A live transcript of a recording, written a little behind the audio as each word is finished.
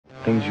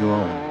things you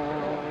own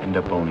end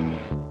up owning you.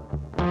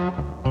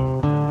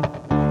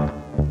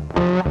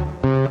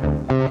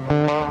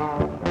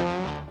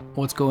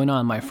 What's going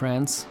on, my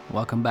friends?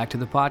 Welcome back to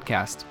the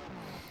podcast.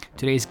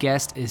 Today's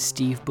guest is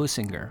Steve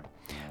Businger.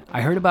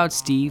 I heard about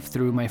Steve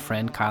through my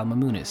friend Kyle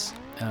Mamunis.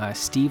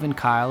 Steve and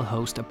Kyle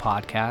host a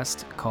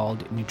podcast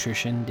called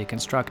Nutrition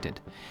Deconstructed.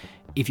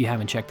 If you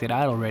haven't checked it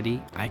out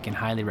already, I can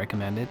highly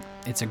recommend it.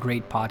 It's a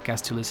great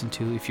podcast to listen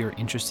to if you're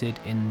interested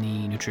in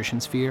the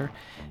nutrition sphere,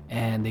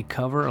 and they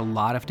cover a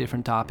lot of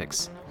different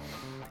topics.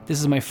 This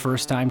is my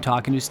first time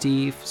talking to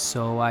Steve,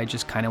 so I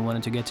just kind of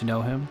wanted to get to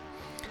know him.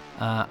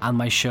 On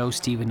my show,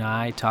 Steve and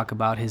I talk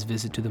about his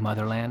visit to the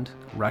motherland,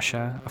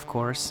 Russia, of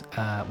course,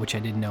 which I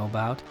didn't know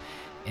about.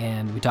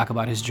 And we talk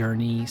about his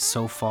journey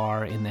so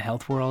far in the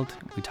health world.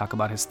 We talk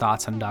about his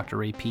thoughts on Dr.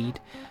 Ray Peat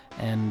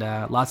and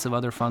lots of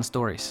other fun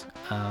stories.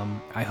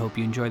 I hope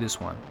you enjoy this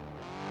one.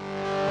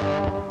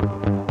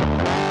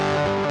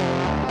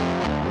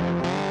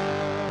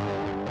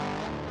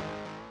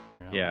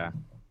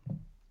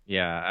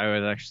 Yeah,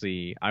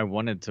 I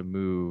wanted to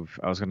move.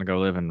 I was going to go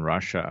live in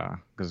Russia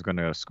because I was going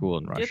to go to school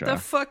in Russia. Get the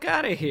fuck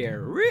out of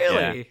here.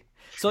 Really? Yeah.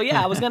 So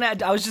yeah, I was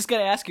just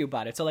gonna ask you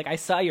about it. So like, I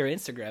saw your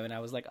Instagram and I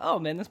was like, oh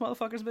man, this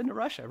motherfucker's been to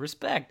Russia.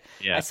 Respect.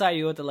 Yeah. I saw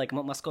you at the like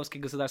Moskovsky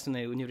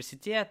Государственный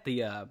университет,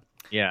 the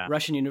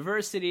Russian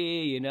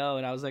university, you know,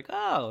 and I was like,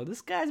 oh,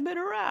 this guy's been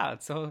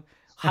around. So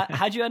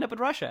how'd you end up in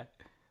Russia?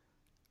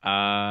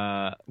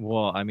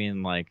 Well, I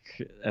mean,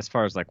 like, as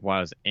far as like why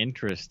I was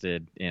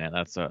interested in it,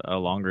 that's a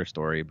longer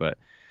story. But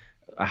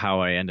how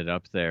I ended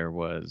up there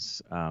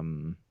was,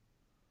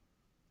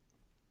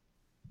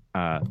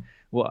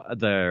 well,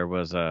 there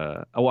was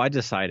I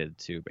decided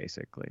to,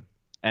 basically,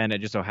 and it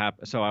just so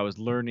happened. So I was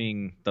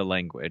learning the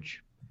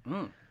language,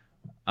 and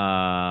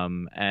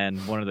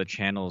one of the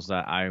channels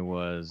that I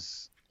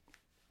was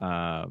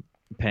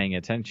paying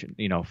attention,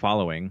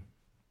 following,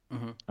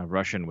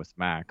 Russian with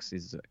Max.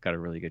 He's got a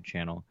really good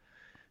channel.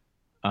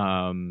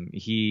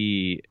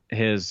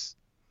 His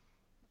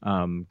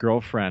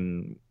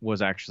girlfriend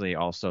was actually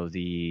also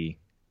the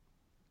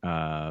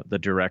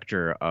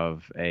director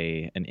of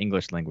an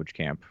English language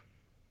camp.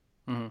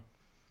 Mm-hmm.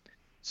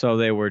 So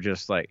they were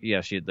just like,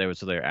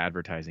 they're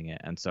advertising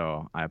it, and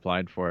so I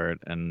applied for it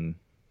and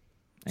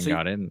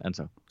got in, and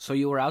so. So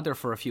you were out there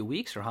for a few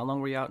weeks, or how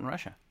long were you out in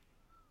Russia?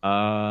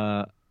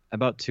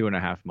 About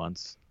 2.5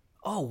 months.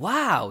 Oh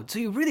wow! So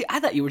I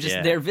thought you were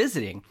just there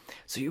visiting.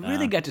 So you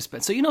really got to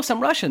spend. So you know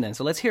some Russian then.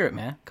 So let's hear it,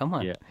 man. Come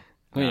on. Yeah.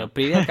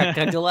 Привет,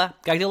 как дела?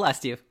 Как дела,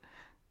 Steve?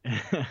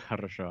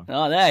 Хорошо.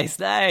 Oh, nice.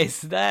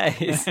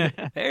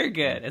 Very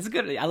good. It's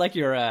good. I like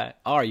your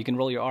R. You can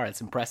roll your R.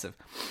 It's impressive.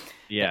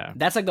 Yeah.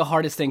 That's like the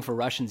hardest thing for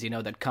Russians,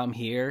 that come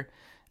here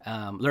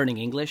learning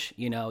English,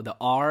 the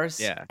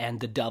R's and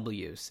the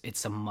W's.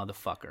 It's a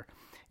motherfucker.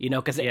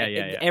 Because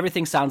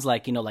everything sounds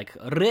like, like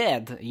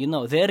red,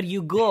 there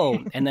you go.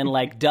 And then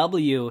like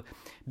W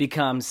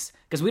becomes,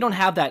 because we don't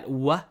have that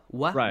what?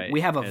 Right.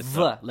 We have a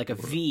V, like a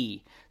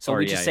V. So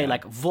we just say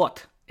like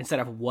vot instead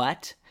of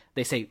what.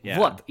 They say,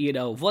 what,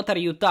 what are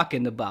you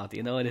talking about?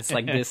 And it's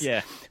like this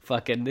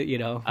fucking,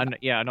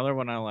 Another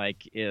one I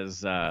like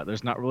is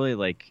there's not really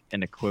like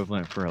an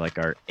equivalent for like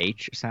our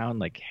H sound,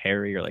 like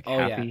hairy or like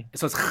happy. Yeah.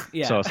 So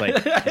it's, So it's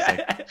like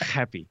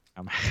happy.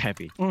 I'm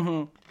happy.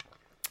 Mm-hmm.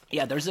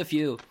 Yeah, there's a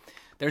few.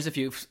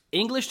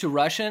 English to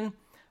Russian,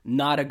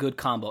 not a good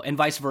combo, and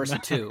vice versa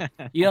too.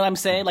 You know what I'm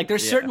saying? Like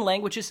there's certain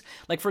languages,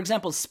 like for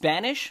example,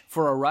 Spanish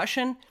for a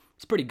Russian,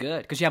 it's pretty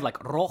good because you have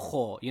like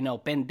rojo,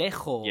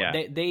 pendejo.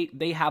 Yeah.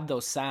 They have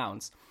those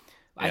sounds.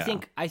 Yeah.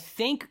 I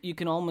think you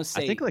can almost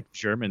say. I think like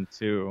German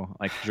too.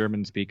 Like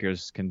German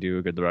speakers can do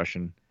a good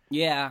Russian.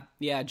 Yeah,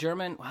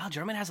 German. Well,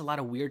 German has a lot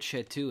of weird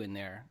shit too in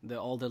there.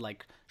 All the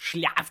like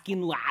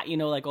schlafkin,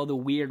 like all the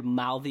weird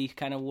mouthy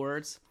kind of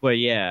words. Well,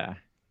 yeah.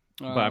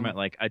 But I meant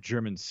like a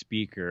German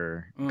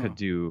speaker could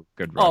do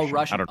good Russian.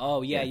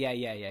 Oh, Russian.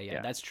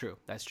 Yeah. That's true.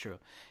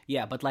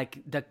 Yeah, but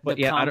like the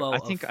combo. I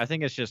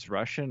think it's just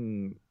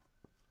Russian.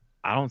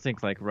 I don't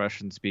think like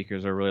Russian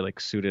speakers are really like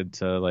suited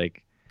to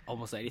like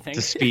almost anything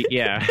to speak.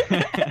 Yeah.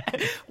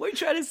 What are you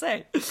trying to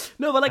say?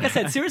 No, but like I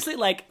said, seriously,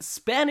 like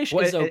Spanish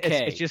is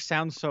okay. It just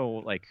sounds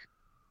so like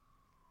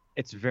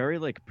it's very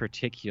like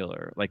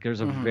particular. Like there's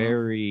a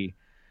very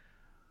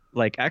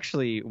like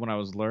actually when I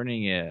was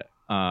learning it.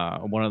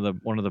 One of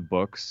the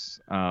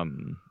books,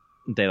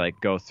 they like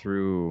go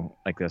through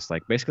like this,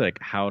 like basically like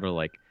how to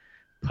like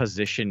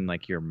position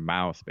like your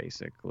mouth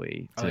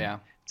basically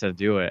to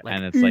do it, like,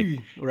 and it's like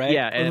right,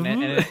 and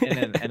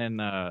in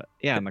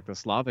like the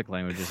Slavic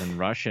languages in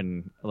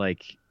Russian,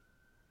 like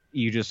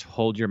you just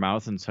hold your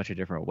mouth in such a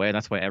different way.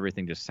 That's why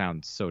everything just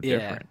sounds so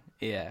different.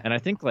 Yeah. And I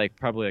think like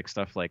probably like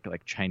stuff like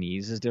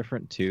Chinese is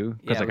different too.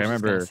 Because like I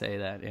remember say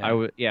that.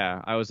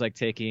 Yeah. I was like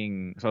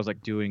doing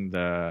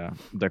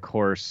the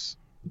course,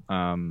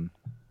 doing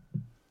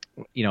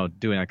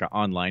like an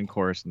online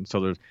course, and so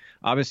there's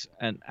obvious,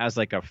 and as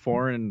like a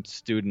foreign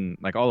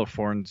student, like all the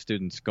foreign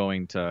students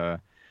going to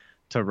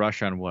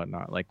Russia and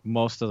whatnot, like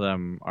most of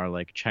them are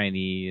like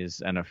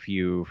Chinese and a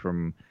few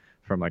from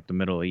from like the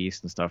Middle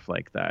East and stuff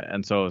like that.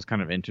 And so it was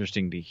kind of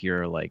interesting to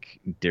hear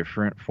like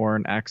different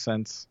foreign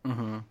accents.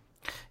 Mm-hmm.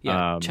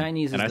 Yeah,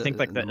 Chinese. And is I think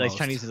like the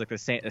Chinese is like the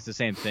same. It's the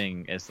same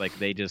thing. It's like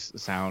they just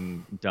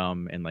sound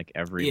dumb in like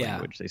every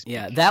language they speak.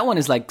 Yeah, that one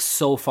is like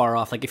so far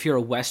off. Like if you're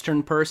a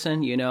Western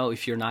person, you know,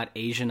 if you're not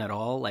Asian at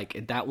all,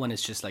 like that one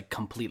is just like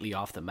completely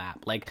off the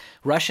map. Like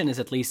Russian is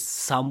at least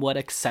somewhat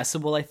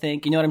accessible, I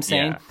think. You know what I'm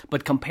saying? Yeah.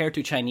 But compared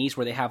to Chinese,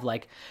 where they have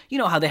like, you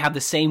know, how they have the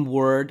same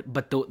word,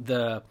 but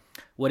the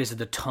what is it?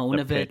 The tone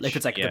of it, like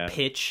it's like the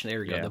pitch.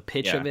 There you go. The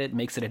pitch of it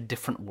makes it a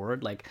different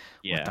word. Like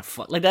what the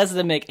fuck? Like that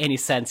doesn't make any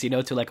sense, you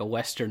know, to like a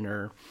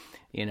Westerner.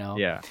 You know?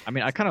 Yeah, I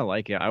mean, I kind of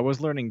like it. I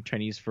was learning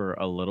Chinese for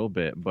a little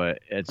bit, but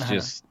it's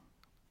just,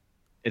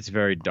 it's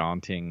very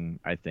daunting,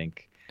 I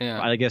think.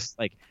 Yeah. I guess,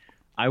 like,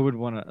 I would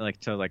want to,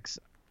 like,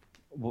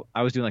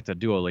 I was doing, like, the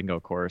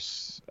Duolingo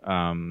course,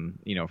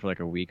 you know, for, like,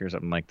 a week or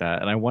something like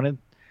that. And I wanted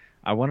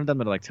them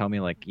to, like, tell me,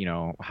 like, you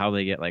know, how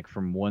they get, like,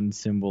 from one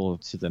symbol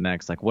to the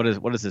next. Like, what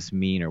does this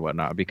mean or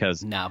whatnot?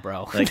 Because... Nah,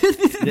 bro. Like,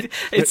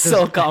 it's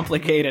so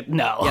complicated.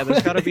 No. Yeah,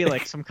 there's got to be,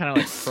 like, some kind of,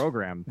 like,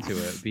 program to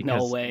it. Because,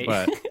 no way.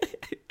 But...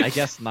 I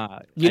guess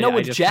not. You know,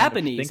 with just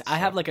Japanese, kind of I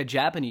have like a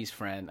Japanese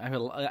friend. I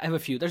have a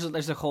few.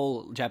 There's a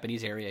whole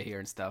Japanese area here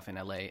and stuff in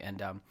LA.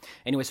 And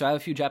anyway, so I have a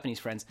few Japanese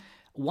friends.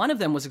 One of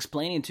them was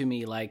explaining to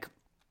me the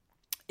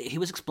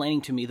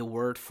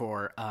word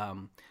for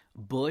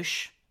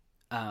bush.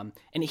 And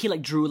he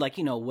like drew like,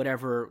 you know,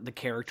 whatever the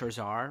characters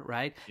are,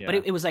 right? Yeah. But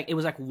it was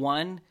like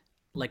one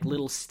like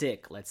little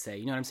stick, let's say,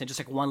 you know what I'm saying? Just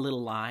like one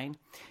little line.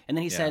 And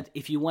then he said,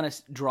 if you want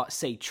to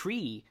say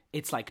tree,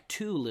 it's like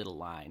two little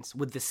lines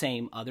with the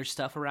same other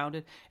stuff around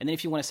it. And then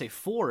if you want to say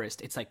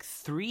forest, it's like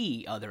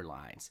three other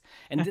lines.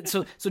 And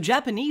so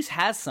Japanese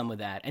has some of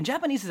that. And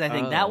Japanese is, I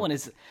think that one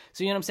is,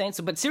 so you know what I'm saying?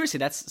 So, but seriously,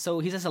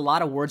 he says a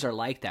lot of words are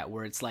like that,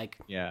 where it's like,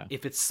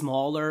 if it's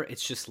smaller,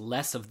 it's just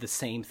less of the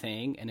same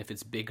thing. And if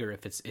it's bigger,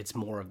 it's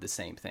more of the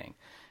same thing.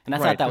 And I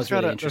thought that was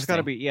really interesting. There's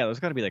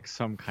got to be like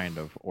some kind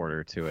of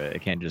order to it.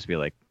 It can't just be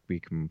like be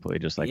completely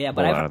just like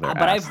but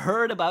I've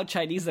heard about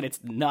Chinese that it's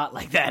not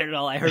like that at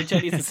all. I heard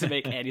Chinese doesn't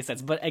make any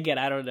sense. But again,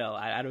 I don't know.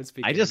 I don't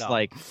speak. I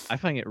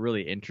find it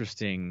really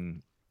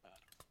interesting.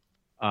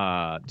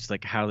 Just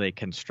like how they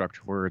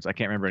construct words. I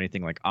can't remember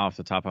anything like off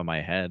the top of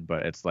my head,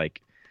 but it's like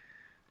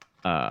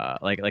I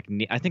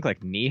think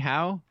like ni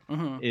hao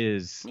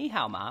is ni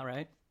hao ma,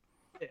 right?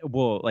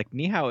 Well, like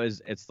ni hao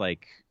it's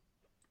like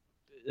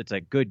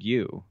good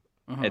you.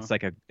 It's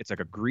like a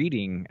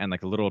greeting, and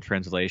like a literal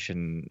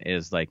translation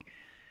is like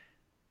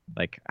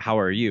how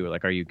are you?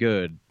 Like, are you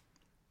good?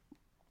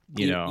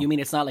 You know. You mean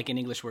it's not like an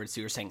English word? So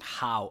you're saying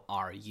how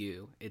are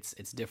you? It's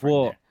different.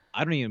 Well, there.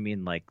 I don't even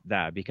mean like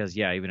that, because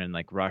even in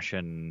like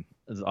Russian,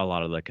 a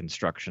lot of the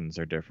constructions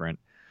are different.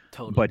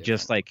 Totally. But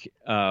different.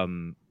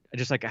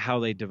 just like how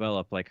they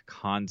develop like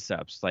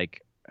concepts,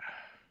 like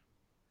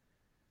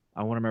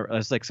I want to remember.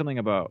 It's like something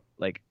about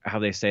like how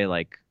they say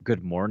like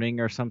good morning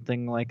or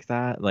something like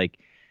that. Like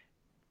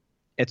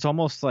it's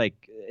almost like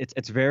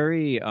it's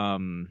very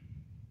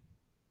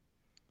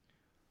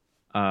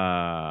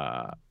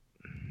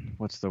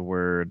what's the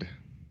word?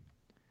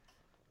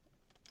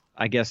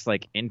 I guess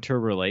like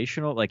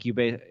interrelational. Like you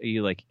kind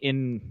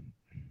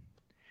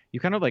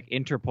of like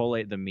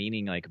interpolate the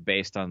meaning like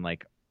based on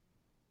like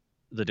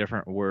the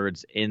different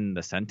words in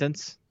the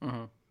sentence.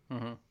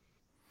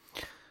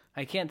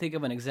 I can't think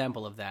of an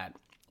example of that,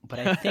 but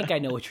I think I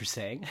know what you're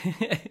saying.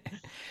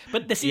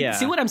 But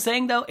see what I'm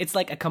saying though? It's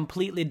like a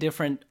completely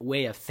different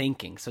way of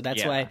thinking. So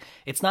that's why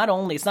it's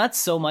not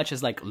so much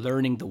as like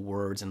learning the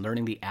words and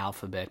learning the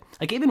alphabet.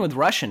 Like even with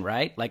Russian,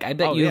 right? Like I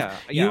bet you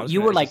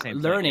were like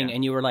learning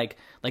and you were like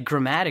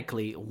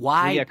grammatically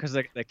why? Well, yeah, because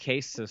the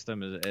case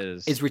system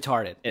is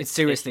retarded. It's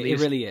seriously, it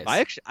really is.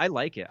 I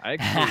like it. I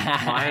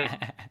actually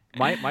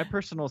my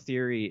personal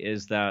theory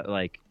is that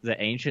like the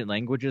ancient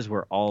languages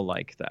were all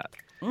like that.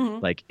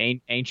 Like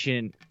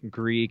ancient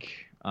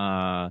Greek,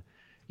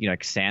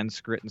 like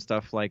Sanskrit and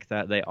stuff like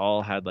that. They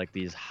all had like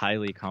these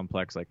highly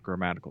complex like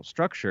grammatical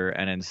structure,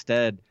 and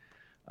instead,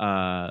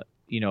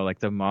 like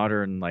the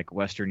modern like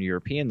Western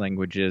European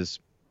languages,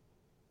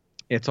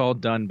 it's all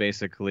done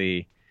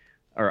basically,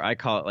 or I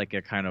call it like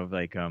a kind of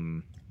like I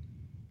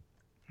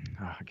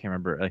can't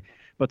remember, like,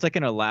 but it's like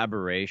an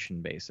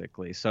elaboration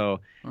basically.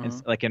 So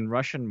it's like in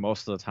Russian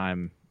most of the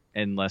time,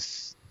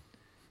 unless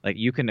like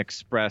you can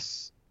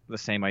express the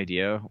same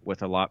idea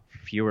with a lot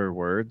fewer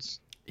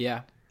words.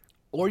 Yeah.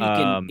 Or you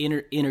can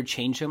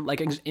interchange them.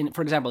 Like,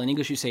 for example, in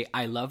English you say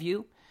 "I love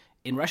you."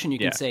 In Russian you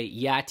can say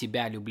 "Я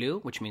тебя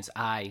люблю," which means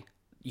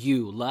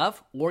you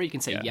love. Or you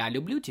can say "Я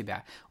люблю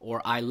тебя"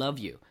 or "I love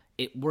you."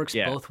 It works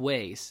both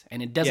ways,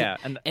 and it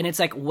doesn't. And it's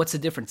like, what's the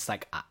difference? It's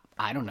like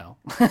I don't know.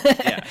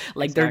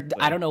 Like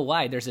exactly. I don't know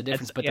why there's a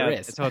difference, but there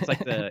is. So it's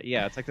like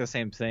it's like the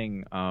same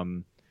thing.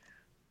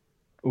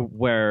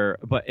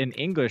 But in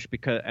English,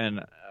 because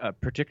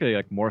particularly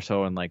like more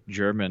so in like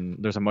German,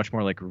 there's a much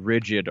more like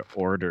rigid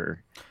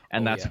order,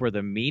 and that's where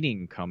the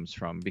meaning comes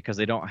from, because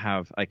they don't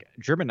have like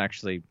German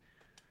actually,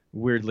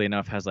 weirdly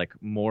enough, has like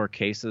more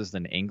cases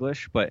than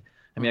English, but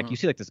I mean, like you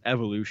see like this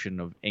evolution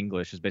of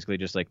English is basically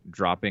just like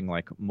dropping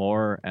like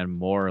more and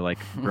more like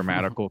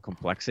grammatical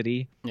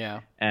complexity. Yeah.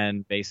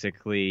 And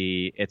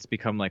basically it's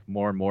become like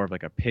more and more of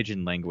like a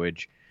pidgin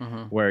language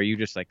Mm-hmm. where you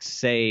just like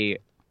say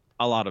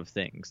a lot of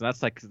things. And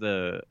that's like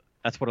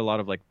that's what a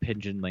lot of like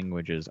pidgin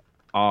languages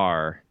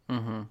are,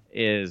 Mm-hmm.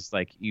 is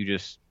like you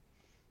just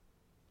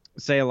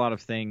say a lot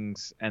of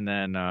things and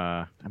then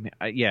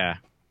yeah.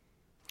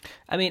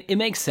 I mean, it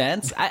makes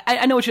sense.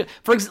 I know what you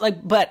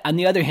but on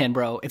the other hand,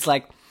 bro, it's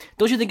like,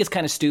 don't you think it's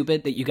kind of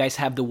stupid that you guys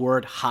have the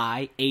word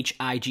high,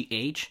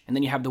 H-I-G-H, and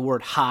then you have the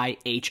word high,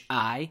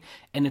 H-I,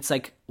 and it's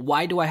like,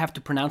 why do I have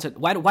to pronounce it?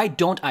 Why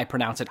don't I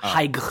pronounce it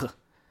high?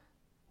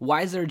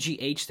 Why is there a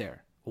G-H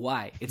there?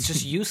 Why? It's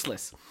just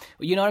useless.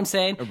 You know what I'm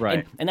saying?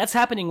 Right. And that's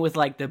happening with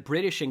like the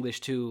British English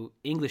to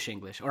English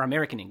or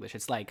American English.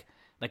 It's like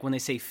when they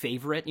say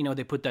favorite, you know,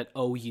 they put that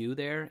OU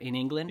there in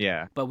England.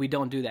 Yeah. But we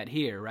don't do that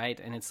here, right?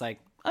 And it's like,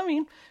 I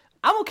mean,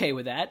 I'm okay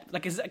with that.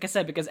 Like I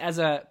said, because as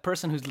a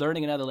person who's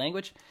learning another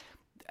language,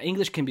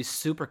 English can be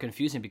super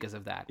confusing because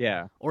of that.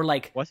 Yeah. Or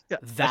like That's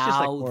thou, just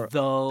like more,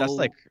 though. that's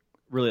like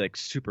really like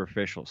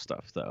superficial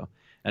stuff though.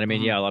 And I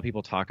mean, yeah, a lot of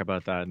people talk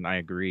about that and I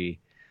agree.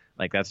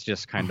 Like that's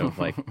just kind of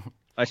like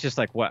that's just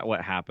like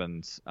what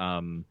happens.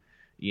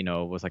 You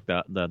know, with like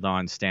the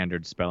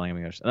non-standard spelling of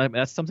English. And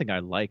that's something I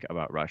like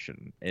about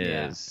Russian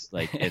is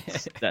like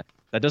it's that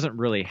doesn't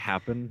really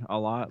happen a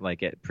lot.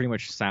 Like it pretty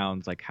much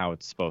sounds like how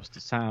it's supposed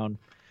to sound.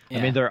 Yeah.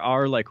 I mean, there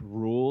are like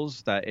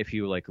rules that if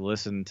you like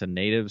listen to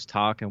natives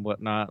talk and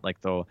whatnot, like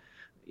they're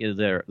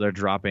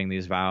dropping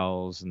these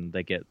vowels and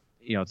they get,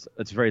 you know,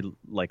 it's very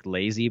like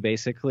lazy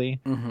basically.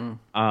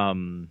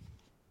 Mm-hmm.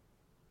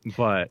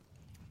 But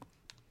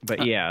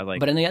yeah,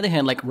 like. But on the other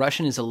hand, like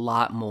Russian is a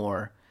lot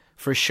more.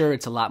 For sure,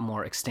 it's a lot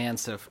more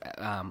expansive.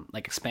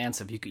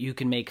 You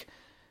can make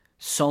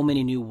so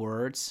many new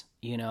words,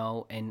 you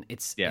know, and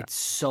it's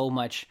so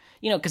much,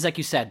 you know, because like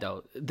you said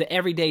though, the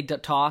everyday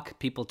talk,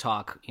 people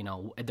talk, you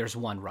know, there's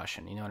one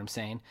Russian, you know what I'm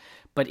saying?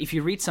 But if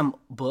you read some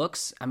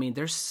books, I mean,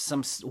 there's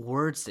some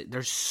words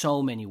there's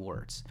so many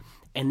words,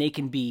 and they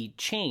can be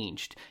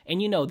changed. And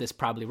you know this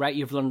probably, right?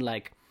 You've learned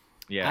like.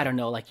 Yeah. I don't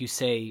know, like you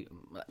say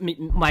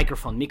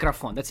microphone.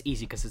 That's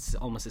easy because it's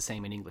almost the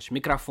same in English.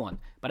 Microphone.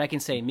 But I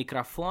can say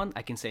microphone,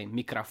 I can say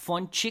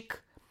microfonchik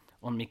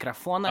or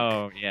microfonak.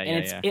 Oh, yeah,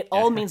 and it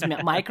all means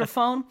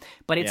microphone,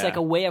 but it's like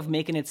a way of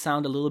making it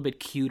sound a little bit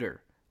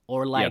cuter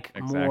or like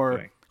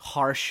more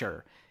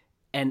harsher.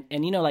 And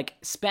you know, like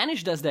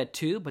Spanish does that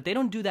too, but they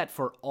don't do that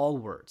for all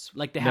words.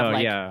 Like they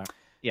have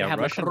Yeah, they have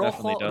Russian like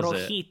rojo, does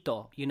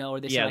rojito, you know,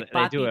 or they say Yeah, like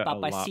they do papi, it a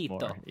lot papacito.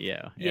 more.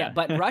 Yeah,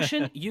 but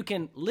Russian, you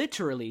can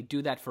literally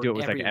do that for Do it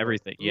with, every like, word.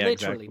 everything. Yeah,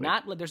 literally.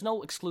 exactly. There's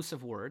no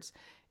exclusive words.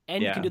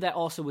 And you Yeah. can do that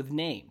also with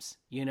names,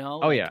 you know?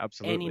 Oh like yeah,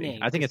 absolutely. Any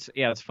name. I think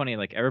it's funny.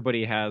 Like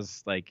everybody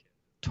has like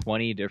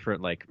 20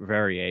 different like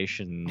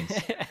variations.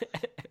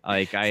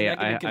 Like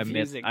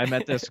I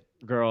met this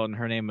girl and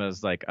her name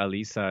was like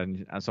Alisa,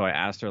 and so I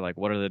asked her like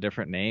what are the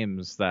different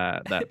names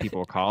that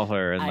people call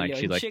her, and like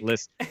she like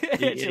lists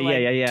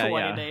yeah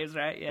 20 names,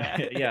 right?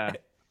 Yeah.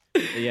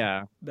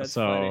 yeah. That's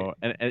so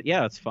funny. and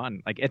yeah, it's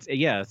fun. Like it's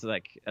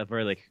like a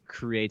very like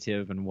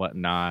creative and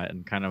whatnot,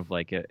 and kind of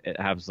like it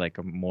has like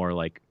a more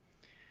like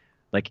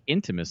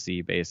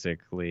intimacy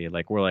basically.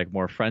 Like we're like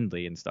more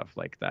friendly and stuff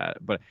like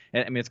that. But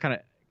I mean it's kind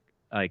of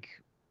like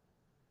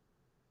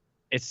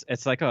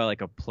it's like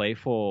a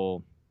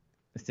playful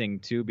thing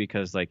too,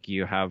 because like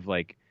you have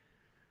like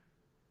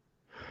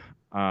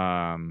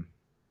yeah,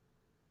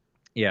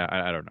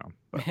 I don't know,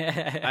 but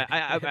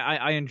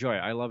I enjoy it.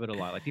 I love it a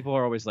lot. Like people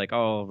are always like,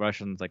 oh,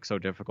 Russian's like so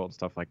difficult and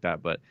stuff like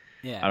that, but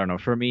Yeah. I don't know,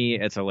 for me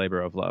it's a labor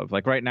of love.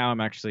 Like right now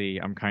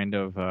I'm kind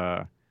of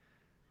a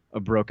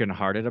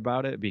brokenhearted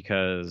about it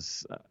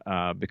because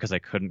I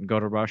couldn't go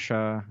to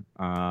Russia.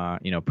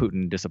 You know,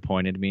 Putin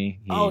disappointed me.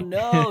 Oh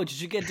no,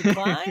 did you get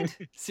declined?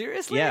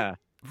 Seriously? Yeah.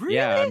 Really?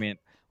 Yeah, I mean,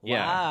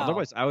 yeah. Wow.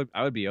 Otherwise,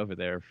 I would be over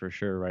there for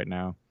sure right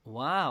now.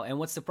 Wow. And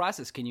what's the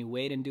process? Can you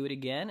wait and do it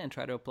again and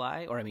try to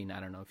apply? Or I mean, I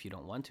don't know if you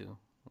don't want to,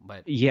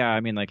 but Yeah, I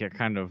mean, like it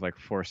kind of like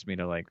forced me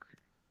to like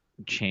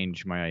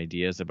change my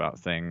ideas about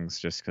things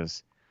just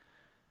because.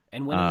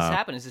 And when did this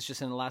happen? Is this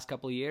just in the last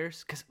couple of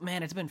years? Because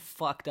man, it's been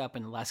fucked up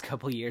in the last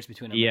couple of years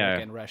between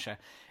America and Russia,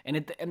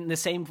 and the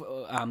same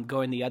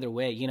going the other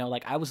way. You know,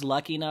 like I was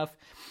lucky enough.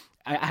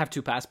 I have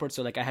 2 passports,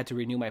 so like I had to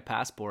renew my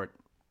passport.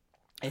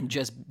 And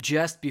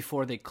just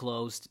before they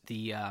closed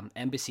the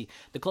embassy,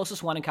 the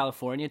closest one in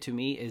California to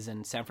me is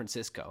in San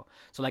Francisco.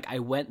 So like I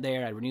went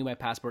there, I renewed my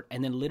passport,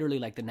 and then literally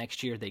like the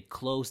next year they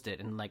closed it.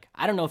 And like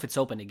I don't know if it's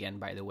open again,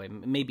 by the way,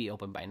 maybe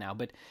open by now.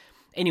 But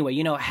anyway,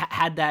 you know,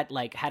 had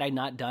I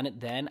not done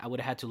it then, I would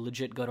have had to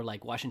legit go to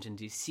like Washington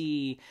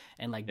D.C.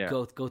 and like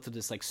go through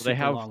this like super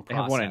long process. They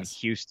have one in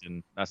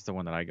Houston. That's the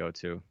one that I go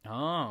to.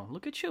 Oh,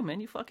 look at you, man!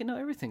 You fucking know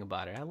everything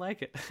about it. I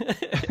like it.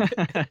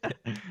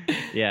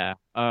 Yeah.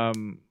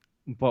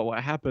 But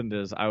what happened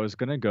is I was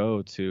gonna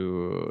go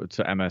to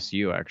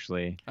MSU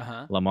actually,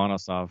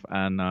 Lomonosov,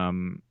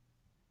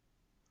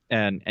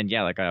 and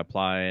yeah, like I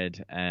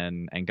applied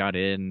and got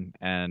in,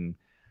 and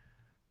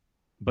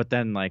but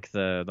then like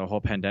the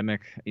whole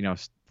pandemic,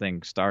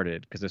 thing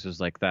started, because this was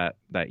like that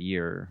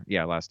year,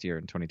 last year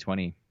in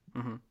 2020.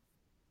 Mm-hmm.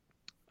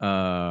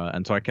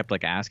 And so I kept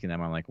like asking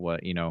them, I'm like,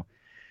 what,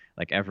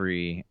 like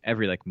every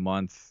like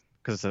month,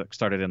 because it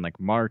started in like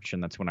March,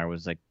 and that's when I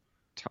was like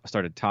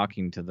started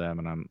talking to them,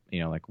 and I'm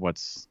like,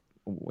 what's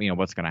going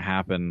to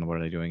happen, what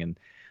are they doing? And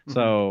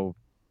so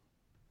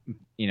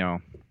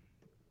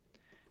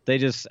they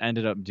just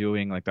ended up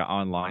doing like the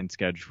online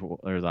schedule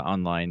or the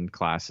online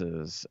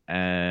classes,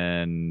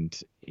 and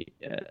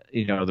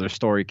their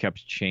story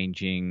kept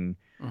changing.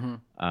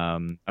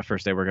 At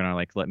first they were gonna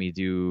like let me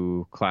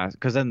do class,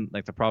 because then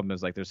like the problem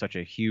is like there's such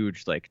a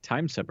huge like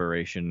time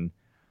separation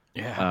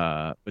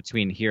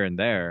between here and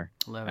there,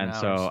 11 and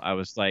hours. so I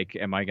was like,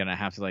 am I gonna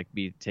have to like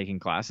be taking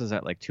classes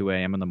at like 2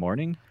 a.m. in the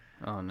morning?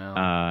 Oh no.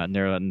 And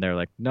they're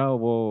like, no,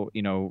 well,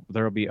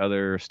 there'll be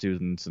other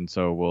students, and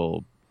so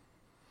we'll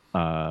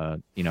have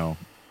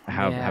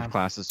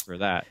classes for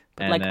that.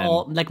 But and like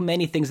then, like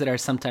many things that are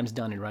sometimes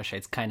done in Russia,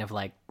 it's kind of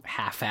like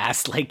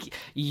half-assed. Like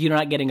you're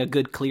not getting a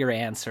good, clear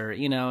answer,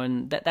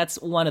 and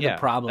that's one of the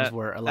problems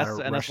where a lot of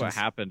and Russians. that's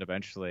what happened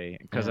eventually,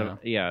 because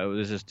it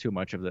was just too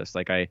much of this.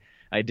 Like I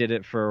did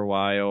it for a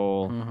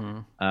while,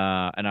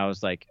 and I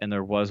was like, and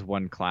there was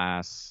one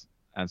class,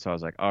 and so I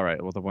was like, all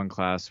right, well, the one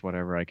class,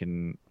 whatever, I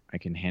can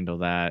handle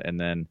that. And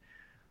then,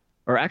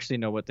 or actually,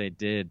 no, what they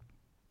did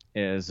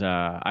is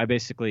I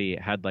basically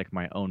had like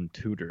my own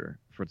tutor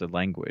for the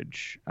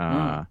language.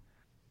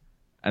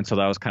 And so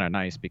that was kind of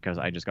nice, because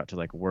I just got to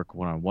like work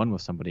one-on-one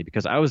with somebody,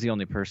 because I was the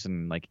only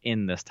person like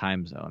in this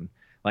time zone.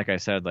 Like I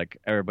said, like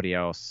everybody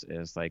else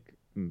is like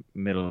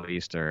Middle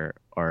East or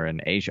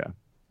in Asia.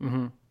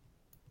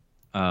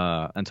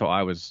 And so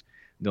I was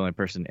the only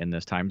person in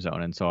this time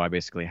zone. And so I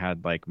basically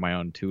had like my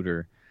own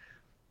tutor.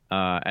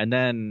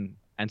 And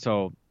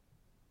so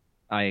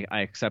I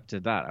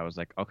accepted that. I was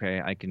like,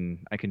 okay, I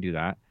can do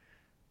that.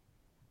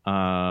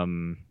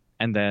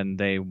 And then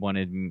they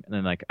wanted me, and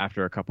then like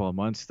after a couple of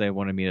months, they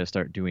wanted me to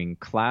start doing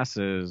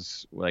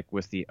classes like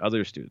with the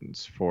other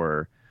students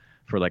for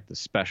like the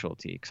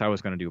specialty, because I was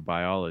going to do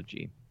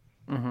biology.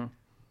 So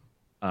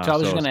I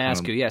was just going to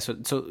ask you,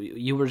 so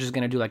you were just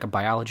going to do like a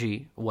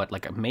biology,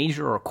 like a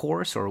major or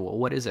course, or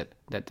what is it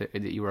that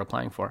you were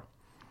applying for?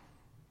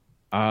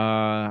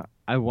 I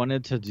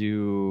wanted to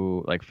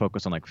do like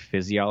focus on like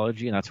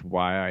physiology, and that's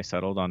why I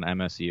settled on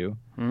MSU.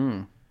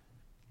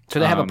 So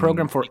they have a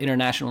program for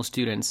international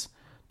students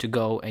to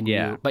go and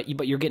but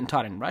you're getting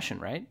taught in Russian,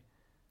 right?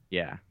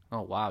 Yeah.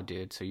 Oh wow,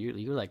 dude! So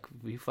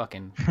you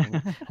fucking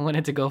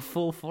wanted to go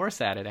full force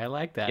at it. I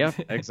like that.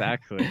 Yep,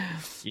 exactly.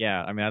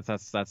 Yeah, I mean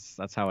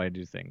that's how I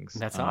do things.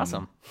 That's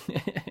awesome.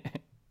 Because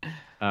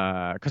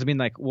I mean,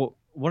 like, well,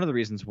 one of the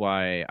reasons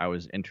why I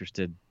was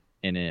interested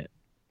in it,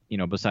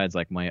 besides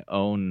like my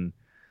own,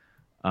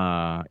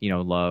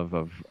 love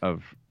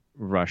of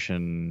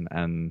Russian,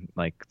 and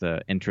like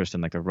the interest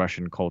in like the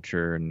Russian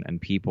culture and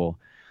people,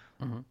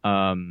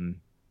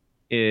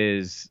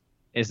 is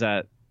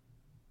that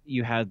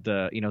you had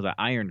the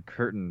Iron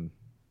Curtain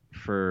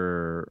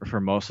for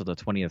most of the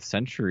 20th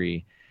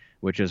century,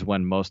 which is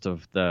when most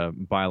of the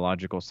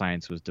biological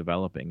science was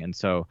developing. And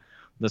so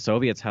the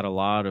Soviets had a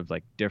lot of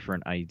like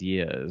different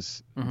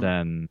ideas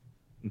than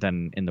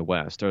in the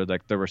West, or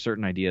like there were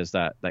certain ideas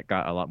that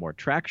got a lot more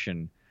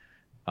traction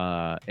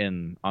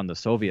on the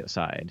Soviet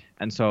side.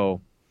 And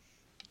so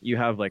you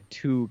have like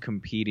two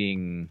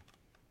competing,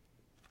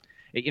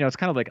 it's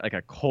kind of like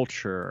a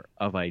culture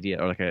of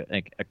idea, or like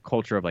a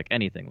culture of like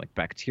anything, like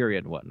bacteria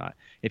and whatnot.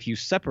 If you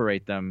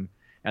separate them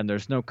and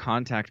there's no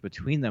contact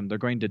between them, they're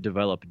going to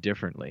develop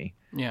differently.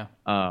 Yeah.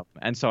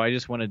 And so I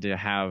just wanted to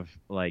have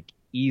like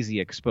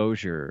easy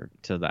exposure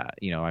to that.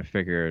 I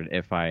figured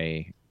if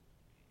I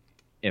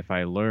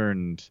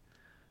learned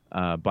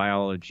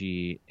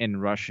biology in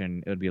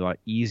Russian, it would be a lot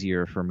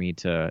easier for me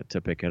to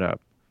pick it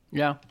up.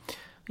 Yeah.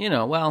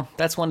 Well,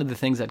 that's one of the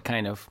things that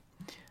kind of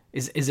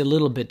is a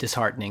little bit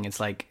disheartening. It's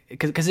like,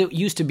 because it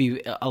used to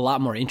be a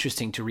lot more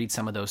interesting to read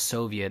some of those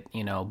Soviet,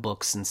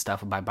 books and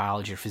stuff about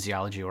biology or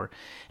physiology or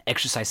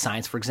exercise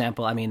science, for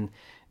example. I mean,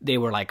 they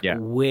were like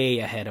way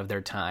ahead of their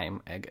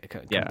time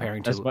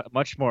comparing to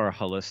much more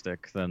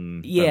holistic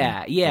than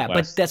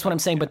but that's what I'm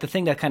saying. But the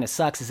thing that kind of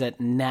sucks is that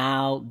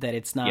now that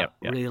it's not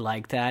really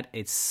like that,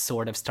 it's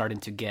sort of starting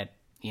to get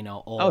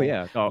all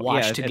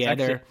washed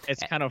together.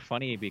 It's kind of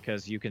funny,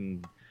 because you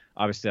can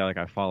obviously, like,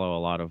 I follow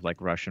a lot of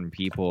like Russian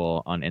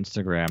people on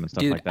Instagram and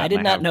stuff like that. I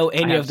did not know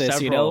any of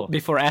this,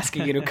 before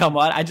asking you to come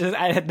on.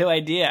 I had no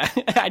idea.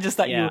 I just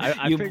thought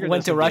you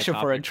went to Russia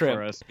for a trip.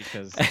 For us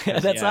because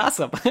that's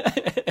awesome.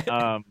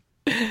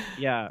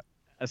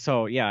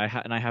 So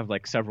I have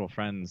like several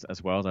friends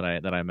as well that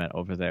I met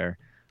over there.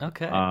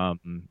 Okay.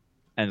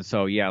 And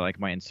so like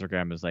my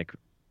Instagram is like,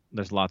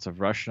 there's lots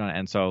of Russian,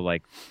 and so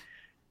like,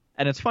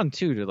 and it's fun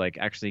too to like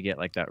actually get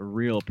like that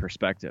real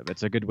perspective.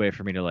 It's a good way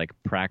for me to like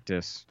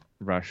practice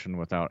Russian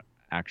without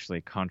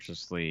actually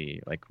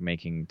consciously like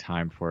making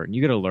time for it. And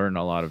you get to learn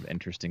a lot of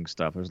interesting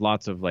stuff. There's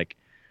lots of like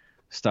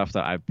stuff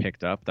that I've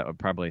picked up that would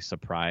probably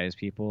surprise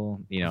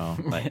people.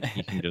 Like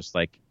you can just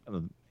like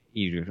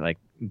you like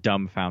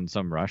dumbfound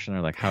some Russian.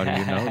 They're like, how do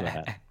you know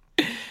that?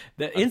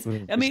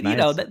 I mean, you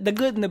know, the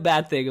good and the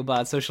bad thing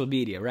about social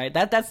media, right?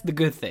 That's the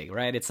good thing,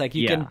 right? It's like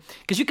you can,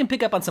 because you can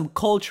pick up on some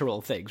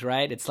cultural things,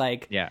 right? It's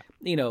like,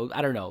 you know,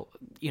 I don't know,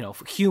 you know,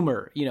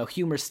 humor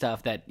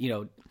stuff that, you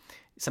know,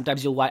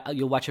 sometimes you'll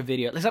watch a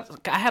video.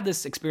 I have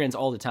this experience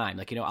all the time.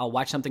 Like, you know, I'll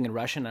watch something in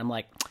Russian and I'm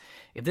like,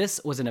 if this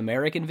was an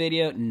American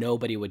video,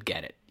 nobody would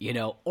get it, you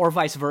know, or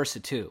vice versa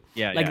too.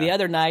 Like the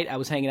other night I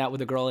was hanging out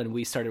with a girl and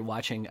we started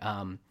watching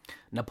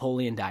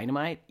Napoleon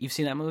Dynamite. You've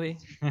seen that movie?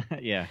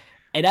 Yeah.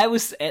 And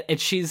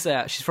she's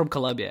from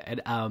Colombia,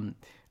 and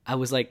I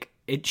was like,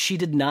 she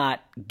did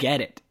not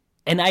get it.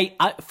 And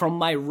I from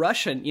my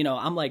Russian, you know,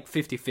 I'm like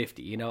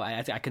 50-50, you know,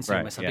 I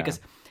consider myself because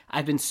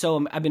I've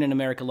been in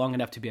America long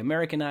enough to be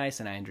Americanized,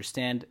 and I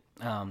understand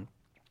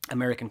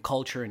American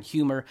culture and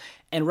humor,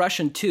 and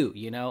Russian too,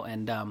 you know,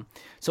 and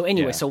so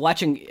anyway, so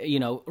watching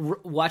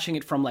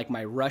it from like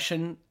my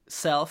Russian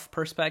self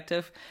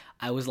perspective,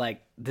 I was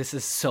like, this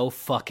is so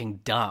fucking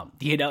dumb,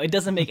 you know, it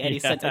doesn't make any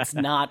sense, it's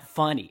not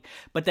funny.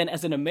 But then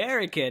as an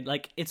American,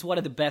 like, it's one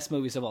of the best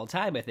movies of all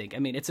time, I think. I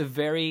mean, it's a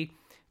very,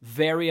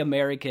 very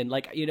American,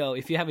 like, you know,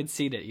 if you haven't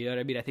seen it, you know what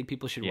I mean, I think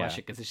people should watch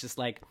it, because it's just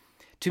like,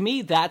 to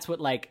me, that's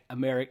what like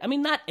America, I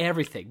mean, not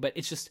everything, but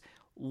it's just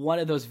one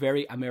of those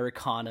very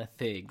Americana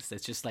things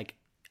that's just like,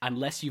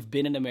 unless you've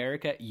been in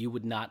America, you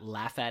would not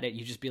laugh at it.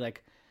 You just be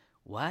like,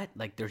 what?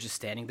 Like, they're just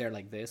standing there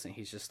like this, and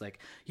he's just like,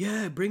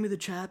 yeah, bring me the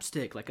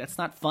chapstick. Like, that's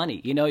not funny,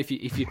 you know. If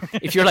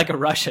you're like a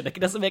Russian, like, it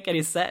doesn't make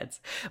any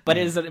sense. But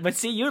but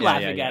see, you're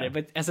laughing at it.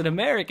 But as an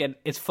American,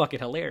 it's fucking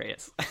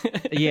hilarious.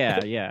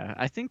 yeah.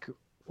 I think,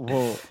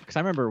 well, because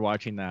I remember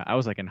watching that. I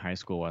was like in high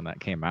school when that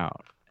came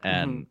out,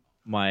 and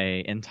my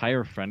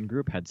entire friend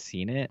group had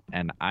seen it,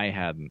 and I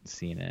hadn't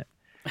seen it.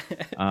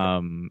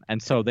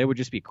 And so they would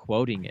just be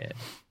quoting it,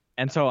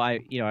 and so I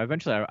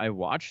eventually I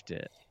watched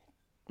it.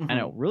 And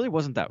it really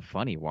wasn't that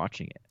funny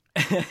watching it.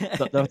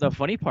 The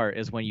funny part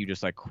is when you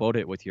just like quote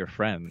it with your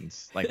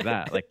friends like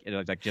that,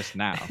 like just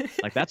now.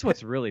 Like, that's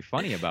what's really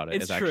funny about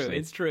it. It's true. Actually,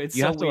 it's true. It's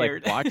you so have to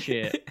weird. like watch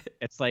it.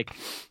 It's like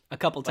a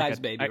couple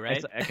times, maybe, right?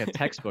 It's like a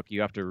textbook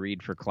you have to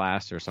read for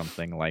class or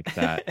something like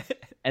that,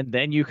 and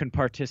then you can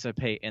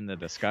participate in the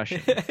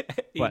discussion.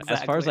 But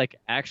as far as like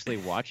actually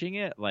watching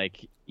it,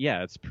 like,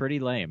 yeah, it's pretty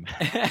lame.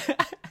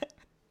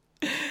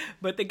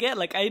 But again,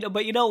 like,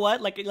 but you know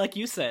what? Like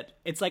you said,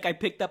 it's like I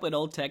picked up an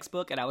old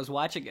textbook and I was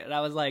watching it and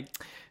I was like,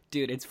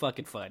 dude, it's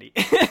fucking funny.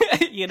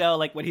 You know,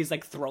 like when he's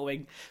like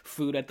throwing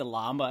food at the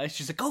llama,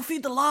 she's like, go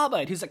feed the llama,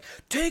 and he's like,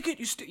 take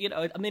it, you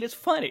know. I mean, it's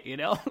funny, you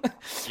know.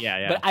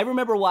 Yeah. But I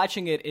remember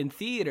watching it in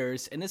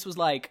theaters, and this was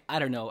like, I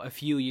don't know, a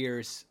few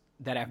years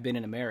that I've been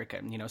in America,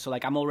 you know. So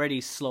like, I'm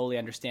already slowly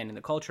understanding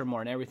the culture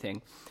more and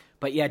everything.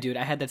 But yeah, dude,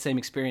 I had that same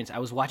experience. I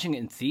was watching it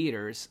in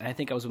theaters, and I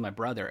think I was with my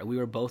brother, and we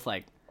were both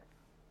like,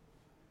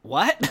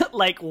 what?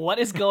 Like, what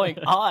is going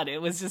on? It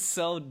was just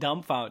so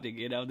dumbfounding,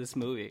 you know, this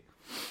movie.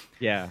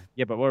 Yeah,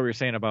 but what were you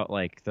saying about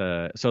like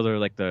the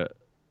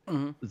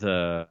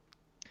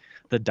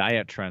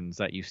diet trends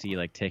that you see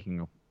like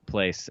taking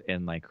place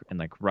in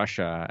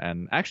Russia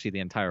and actually the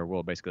entire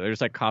world? Basically, they're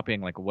just like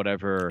copying like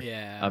whatever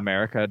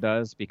America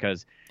does,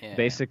 because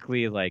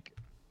basically like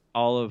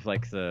a lot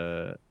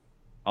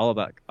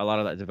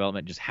of that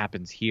development just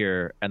happens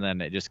here, and then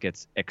it just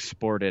gets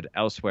exported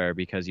elsewhere,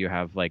 because you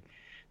have like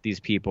these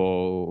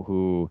people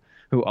who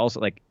also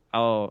like,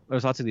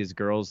 there's lots of these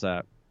girls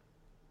that,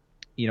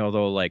 you know,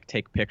 they'll like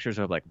take pictures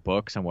of like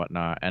books and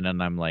whatnot, and then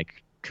I'm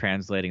like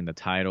translating the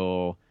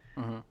title,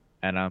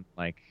 and I'm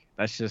like,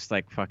 that's just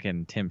like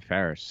fucking Tim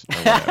Ferriss or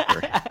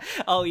whatever.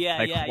 Oh yeah,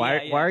 like,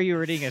 why are you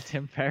reading a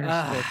Tim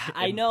Ferriss book?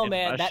 I know,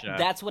 man.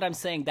 That's what I'm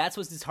saying. That's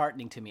what's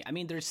disheartening to me. I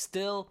mean, there's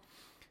still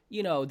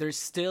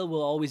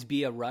will always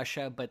be a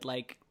Russia, but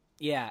like,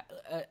 yeah,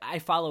 I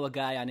follow a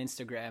guy on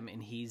Instagram,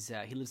 and he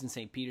lives in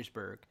St.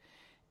 Petersburg,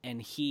 and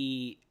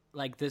he,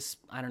 like this,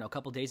 I don't know, a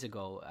couple days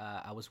ago,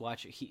 I was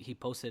watching, he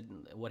posted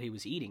what he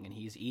was eating, and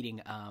he's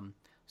eating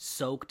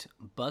soaked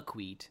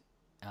buckwheat,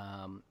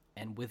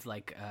 and with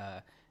like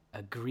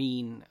a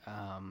green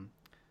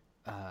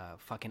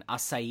fucking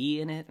acai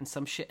in it and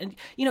some shit, and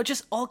you know,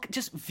 just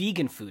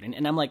vegan food,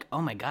 and I'm like,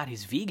 oh my god,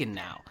 he's vegan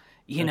now,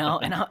 you know,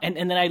 and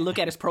then I look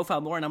at his profile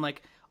more, and I'm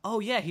like, oh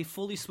yeah, he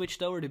fully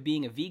switched over to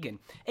being a vegan.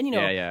 And you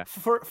know,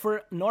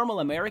 for normal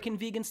American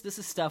vegans, this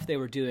is stuff they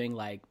were doing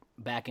like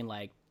back in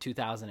like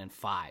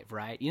 2005,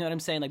 right? You know what I'm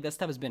saying? Like, that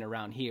stuff has been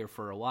around here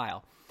for a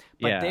while.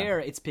 But there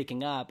it's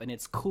picking up and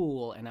it's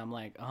cool, and I'm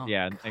like, oh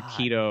yeah, and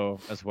keto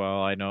as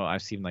well. I know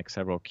I've seen like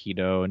several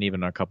keto and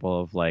even a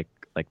couple of like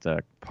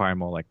the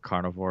primal like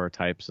carnivore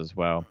types as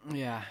well.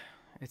 Yeah,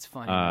 it's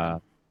funny.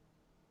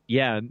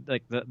 Yeah,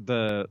 like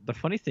the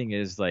funny thing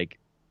is, like,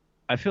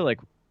 I feel like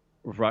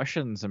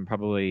Russians and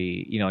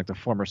probably, you know, like the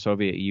former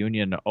Soviet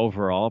Union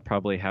overall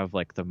probably have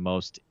like the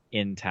most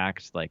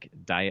intact like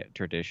diet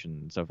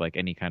traditions of like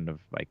any kind of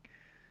like,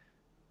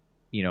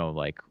 you know,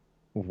 like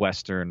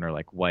Western or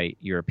like white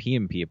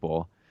European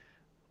people.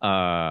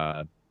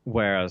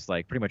 whereas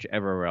like pretty much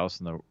everywhere else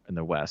in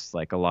the West,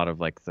 like a lot of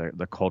like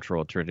the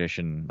cultural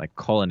tradition, like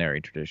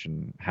culinary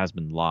tradition, has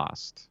been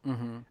lost.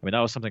 Mm-hmm. I mean, that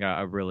was something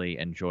I really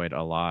enjoyed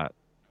a lot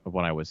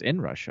when I was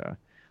in Russia,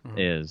 Mm-hmm.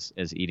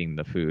 is eating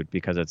the food,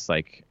 because it's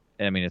like,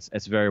 I mean,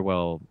 it's very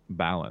well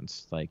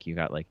balanced. Like you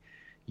got like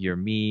your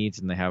meats,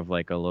 and they have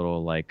like a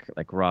little like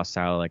raw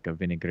salad, like a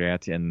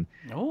vinaigrette, and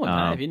Oh,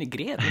 nice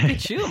vinaigrette. Look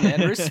at you,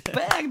 man.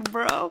 Respect,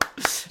 bro.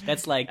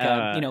 That's like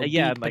yeah,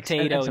 beet, like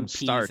potato, some and peas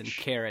starch. and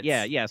carrots.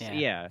 Yeah, yes,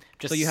 yeah.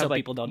 Just So you have like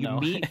people don't you know.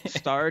 meat,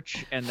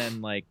 starch, and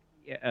then like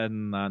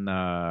and then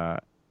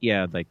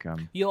yeah, like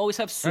You always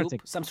have trying to soup,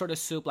 think. some sort of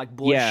soup, like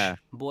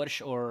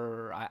borscht, Yeah.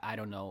 or I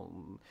don't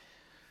know.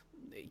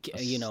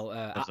 There's,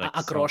 like,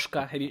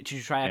 Akroshka. Did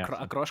you try Yeah.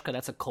 akroshka?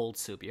 That's a cold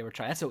soup. You ever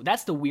try?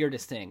 That's the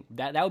weirdest thing.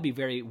 That would be a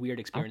very weird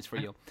experience for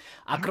you.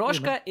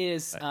 Akroshka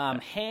is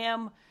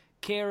ham,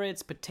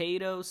 carrots,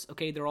 potatoes.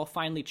 Okay, they're all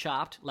finely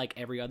chopped, like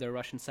every other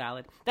Russian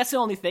salad. That's the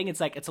only thing. It's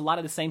like it's a lot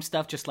of the same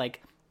stuff, just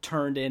like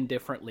turned in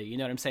differently. You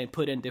know what I'm saying?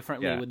 Put in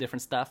differently Yeah. with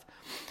different stuff.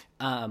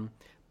 And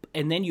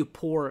then you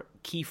pour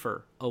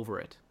kefir over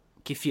it.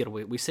 Kefir.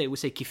 We say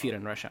kefir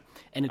in Russia,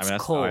 and it's I mean,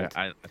 that's cold.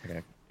 I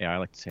think I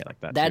like to say it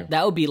like that. That too.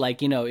 that would be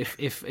like,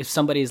 if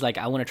somebody's like,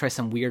 I want to try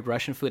some weird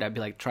Russian food, I'd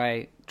be like,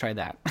 try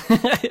that.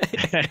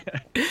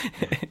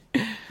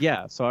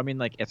 Yeah, so I mean,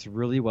 like it's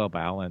really well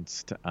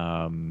balanced,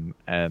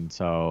 and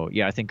so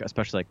yeah, I think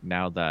especially like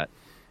now that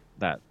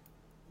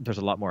there's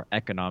a lot more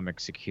economic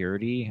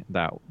security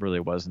that really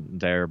wasn't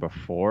there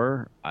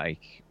before. I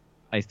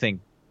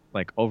think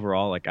like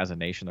overall, like as a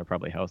nation, they're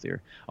probably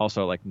healthier.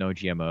 Also, like no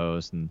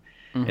GMOs, and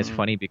it's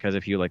funny because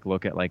if you like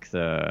look at like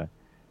the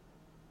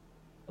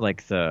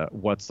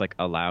what's like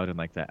allowed in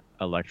like the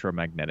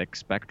electromagnetic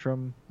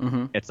spectrum,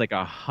 it's like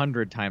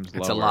 100 times lower.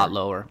 It's a lot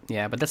lower.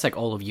 Yeah, but that's like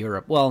all of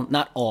Europe. Well,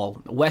 not all.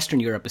 Western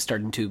Europe is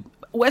starting to.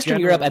 Western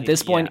Europe at Generally,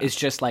 this point yeah. is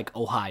just like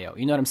Ohio.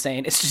 You know what I'm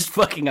saying? It's just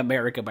fucking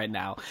America by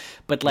now.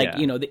 But like,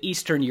 Yeah. the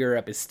Eastern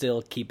Europe is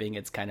still keeping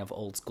its kind of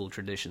old school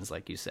traditions,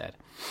 like you said.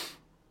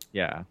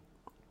 Yeah.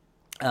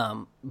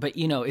 But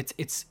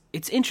it's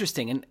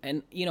interesting,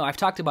 and I've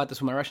talked about this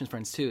with my Russian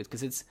friends too,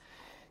 because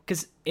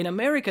in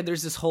America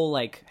there's this whole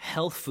like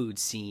health food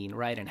scene,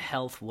 right, and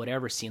health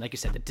whatever scene, like you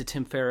said, the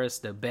Tim Ferriss,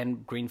 the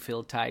Ben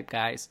Greenfield type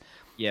guys.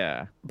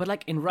 Yeah. But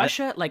like in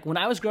Russia, like when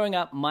I was growing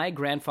up, my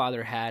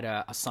grandfather had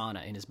a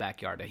sauna in his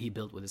backyard that he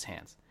built with his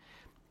hands,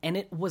 and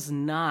it was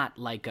not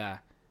like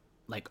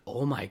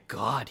oh my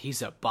god,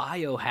 he's a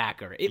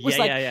biohacker. It was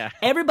Yeah.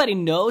 everybody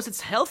knows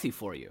it's healthy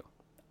for you.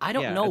 I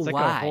don't Yeah, know it's like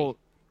why.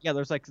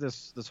 there's like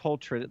this whole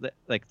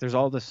like there's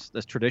all this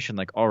tradition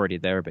like already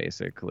there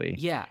basically.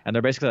 Yeah. And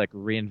they're basically like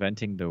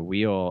reinventing the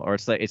wheel, or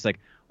it's like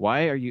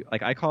why are you,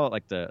 like I call it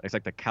like it's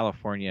like the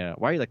California,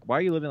 why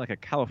are you living like a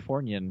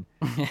Californian?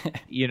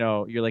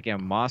 You're like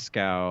in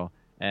Moscow,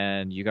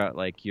 and you got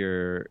like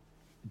you're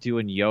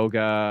doing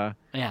yoga,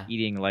 Yeah.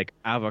 eating like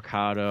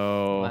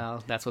avocado,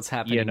 Well, that's what's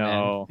happening,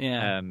 man.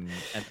 Yeah. and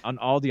on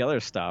all the other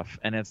stuff,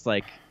 and it's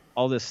like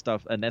all this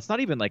stuff, and it's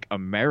not even like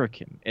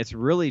American. It's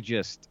really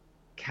just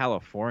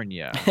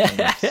California, and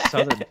like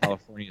Southern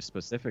California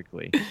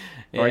specifically.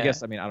 Or I Yeah.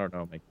 guess, I mean, I don't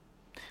know, like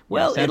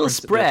Well, San it'll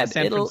Francisco- spread.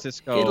 San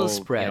Francisco, It'll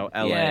spread.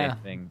 LA Yeah.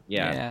 thing.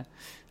 Yeah.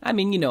 I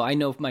mean, I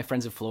know my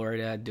friends in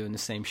Florida doing the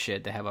same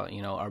shit. They have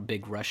our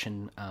big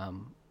Russian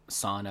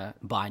sauna,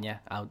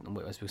 banya. Out,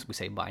 as we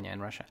say banya in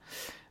Russia.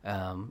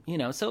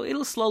 So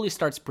it'll slowly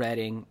start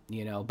spreading.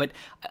 But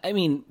I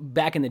mean,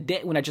 back in the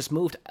day when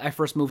I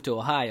first moved to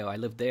Ohio, I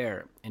lived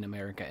there in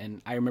America,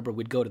 and I remember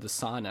we'd go to the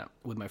sauna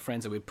with my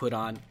friends and we'd put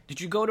on. Did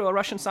you go to a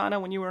Russian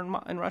sauna when you were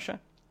in Russia?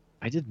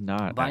 I did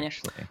not Banya?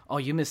 actually. Oh,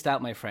 you missed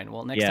out, my friend.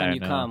 Well, next Yeah, time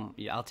you no. come,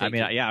 I'll take I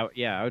mean, you.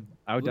 yeah,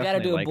 I would We gotta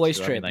definitely do a like boys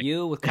to. I trip. mean, like,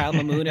 You with Kyle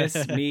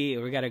Mamunis, me.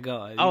 We gotta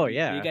go. Oh,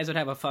 yeah. You guys would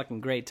have a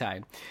fucking great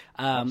time.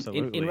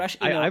 absolutely. In Russia,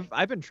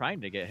 I've been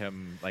trying to get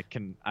him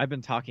I've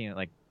been talking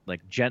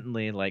like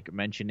gently like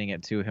mentioning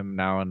it to him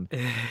now and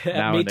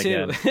now me and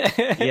too.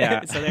 again.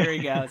 Yeah. So there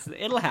you go. So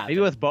it'll happen.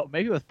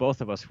 Maybe with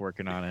both of us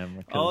working on him.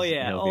 'cause Oh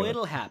yeah. he'll Oh, be like-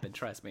 it'll happen.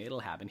 Trust me, it'll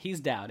happen. He's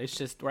down. It's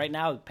just right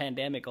now,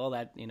 pandemic, all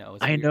that. Is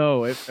I weird.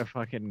 know it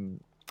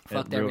fucking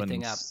Fucked it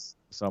everything ruins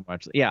up. so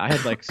much. Yeah, I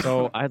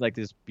had like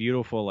this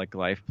beautiful like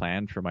life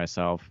planned for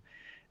myself,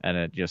 and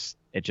it just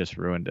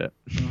ruined it.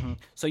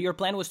 So your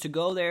plan was to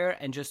go there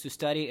and just to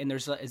study. And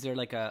is there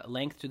like a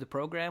length to the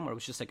program, or it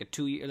was just like a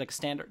 2 year, like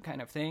standard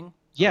kind of thing?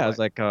 Yeah, Or it was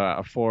like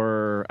a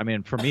 4. I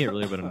mean, for me, it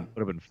really would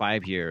have been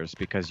 5 years,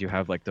 because you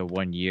have like the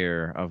 1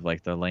 year of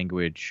like the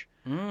language,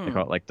 they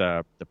call it like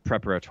the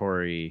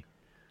preparatory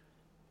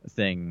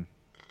thing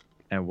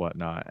and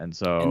whatnot, and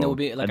so And there will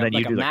be like and then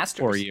like you do like master's?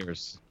 4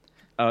 years.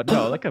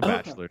 No, like a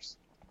bachelor's.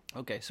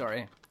 Okay,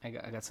 sorry, I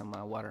got some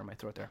water in my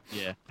throat there.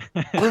 Yeah.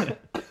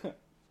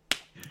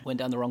 Went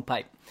down the wrong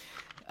pipe.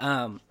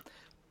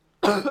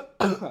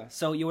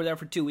 So you were there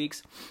for 2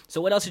 weeks. So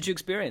what else did you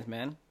experience,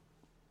 man?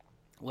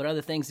 What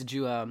other things did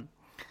you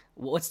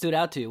what stood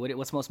out to you?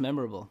 What's most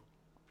memorable?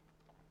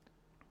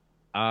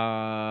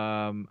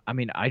 I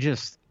mean,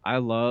 I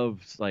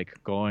loved like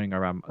going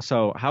around.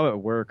 So how it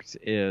worked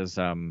is,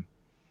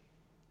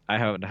 I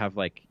have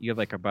like you have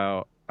like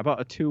about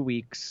a 2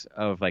 weeks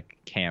of like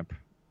camp,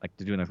 like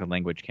to do like a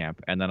language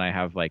camp, and then I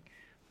have like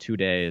 2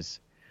 days.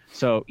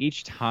 So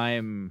each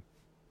time,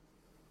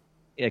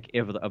 like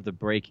of the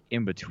break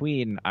in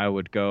between, I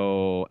would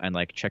go and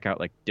like check out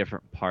like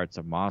different parts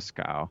of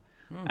Moscow,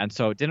 and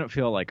so it didn't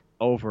feel like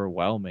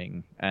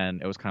overwhelming,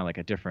 and it was kind of like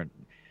a different,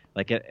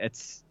 like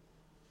it's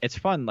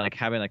fun like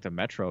having like the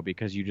metro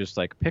because you just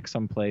like pick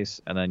some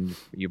place and then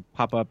you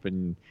pop up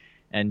and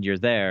you're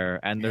there,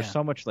 and there's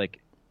so much like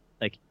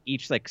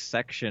each like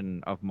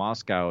section of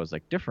Moscow is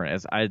like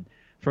different.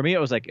 For me it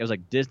was like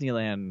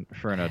Disneyland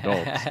for an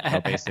adult,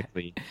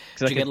 basically.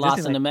 Did you get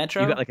lost in the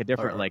metro? You got like a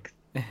different like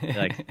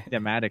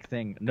thematic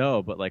thing.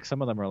 No, but like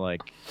some of them are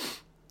like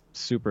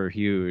super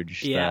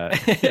huge. Yeah.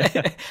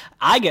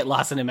 I get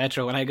lost in the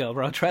metro when I go,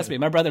 bro. Trust me.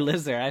 My brother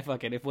lives there.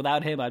 If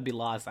without him, I'd be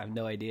lost. I have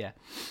no idea.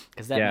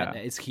 Because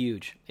it's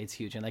huge. It's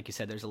huge. And like you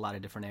said, there's a lot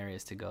of different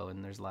areas to go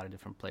and there's a lot of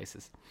different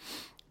places.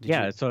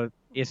 So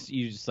it's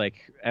you just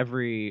like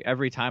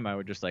every time I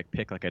would just like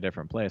pick like a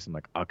different place. I'm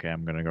like, okay,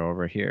 I'm gonna go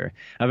over here.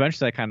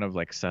 Eventually, I kind of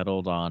like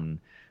settled on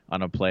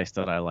a place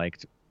that I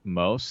liked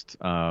most.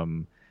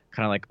 Kind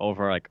of like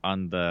over like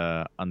on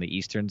the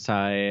eastern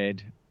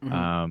side.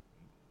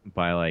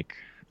 By like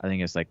I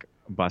think it's like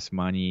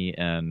Basmani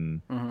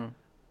and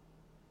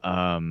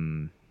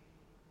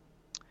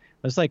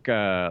there's like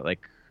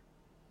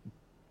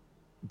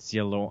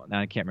Zielona,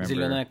 I can't remember.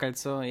 Zilona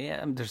Kольцо,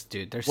 yeah. There's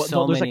there's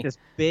so many. Like this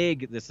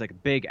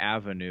big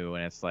avenue,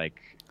 and it's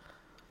like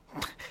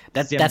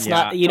that's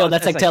not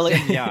that's like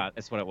telling. Yeah,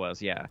 that's what it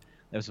was. Yeah,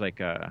 it was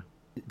like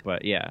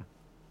but yeah.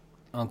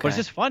 Okay. But it's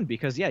just fun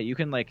because you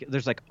can like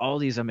there's like all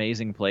these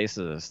amazing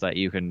places that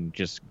you can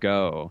just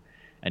go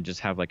and just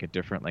have like a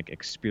different like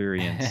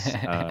experience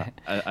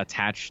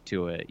attached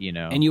to it, you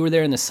know. And you were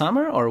there in the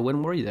summer, or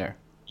when were you there?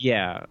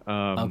 Yeah.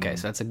 Okay,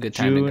 so that's a good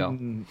time to go.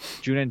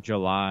 June and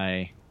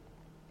July.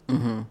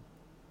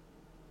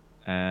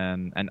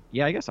 And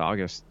yeah, I guess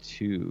August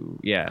too.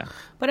 Yeah.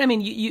 But I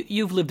mean,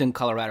 you've lived in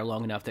Colorado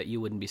long enough that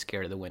you wouldn't be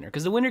scared of the winter,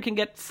 because the winter can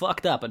get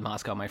fucked up in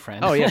Moscow, my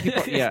friend. Oh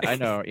yeah, I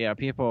know. Yeah,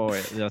 people.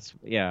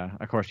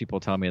 Of course, people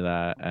tell me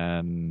that,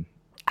 and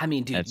I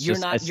mean, dude, you're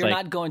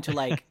not going to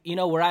like,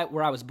 where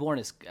I was born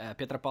is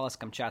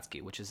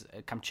Petropavlovsk-Kamchatsky, which is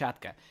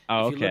Kamchatka.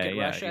 Oh, if you look at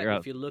Russia,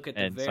 if you look at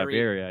the very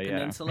Siberia,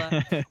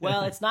 peninsula,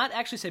 well, it's not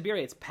actually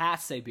Siberia; it's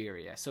past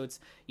Siberia. So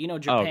it's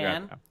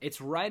Japan. Oh, it's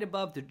right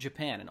above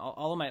Japan, and a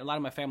lot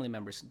of my family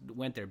members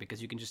went there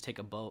because you can just take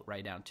a boat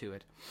right down to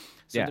it.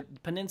 So the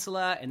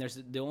peninsula, and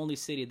there's the only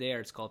city there.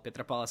 It's called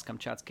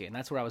Petropavlovsk-Kamchatsky, and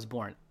that's where I was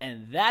born.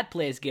 And that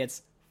place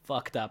gets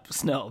fucked up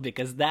snow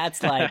because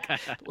that's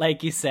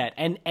like you said,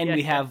 and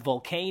we have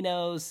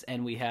volcanoes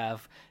and we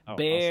have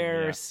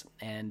bears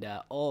and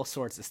all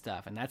sorts of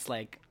stuff, and that's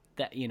like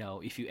that.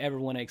 If you ever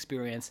want to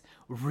experience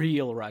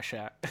real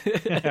Russia.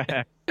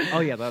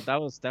 Oh yeah,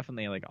 that was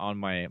definitely like on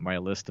my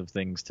list of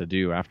things to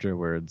do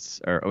afterwards,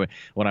 or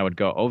when I would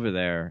go over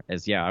there.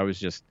 I was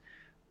just,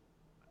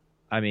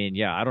 I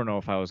don't know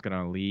if I was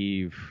gonna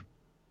leave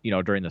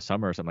during the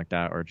summer or something like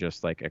that, or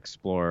just like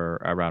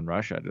explore around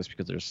Russia, just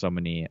because there's so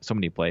many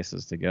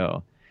places to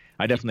go.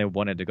 I definitely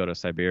wanted to go to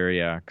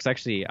Siberia, because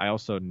actually I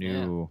also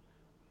knew,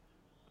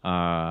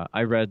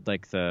 I read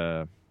like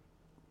the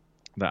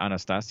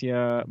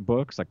Anastasia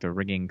books, like the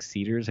Ringing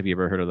Cedars. Have you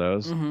ever heard of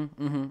those?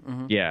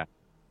 Yeah.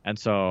 And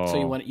so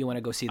you want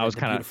to go see the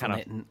beautiful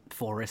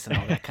forests and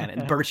all that kind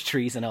of birch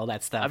trees and all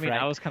that stuff.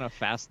 I was kind of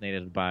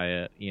fascinated by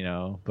it,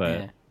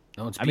 but. Yeah.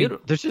 Oh, it's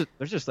beautiful.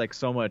 There's just like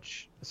so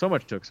much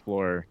to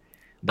explore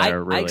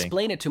there. I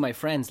explain it to my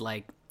friends,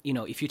 like,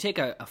 if you take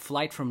a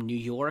flight from New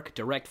York,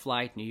 direct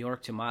flight, New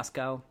York to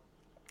Moscow,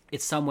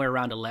 it's somewhere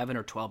around 11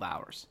 or 12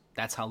 hours.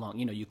 That's how long,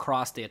 you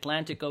cross the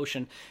Atlantic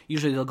Ocean.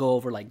 Usually they'll go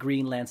over like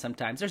Greenland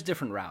sometimes. There's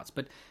different routes,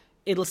 but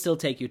it'll still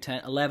take you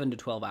 11 to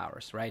 12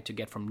 hours, right, to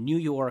get from New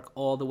York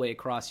all the way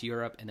across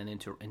Europe and then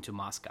into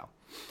Moscow.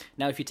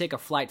 Now, if you take a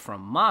flight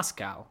from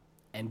Moscow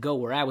and go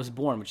where I was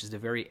born, which is the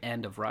very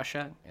end of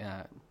Russia,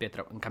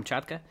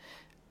 Kamchatka,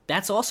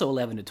 that's also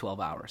 11 to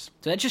 12 hours.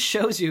 So that just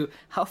shows you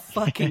how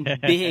fucking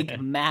big,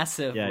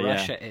 massive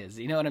Russia is.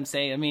 You know what I'm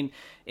saying? I mean,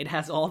 it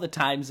has all the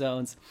time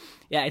zones.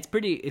 Yeah, it's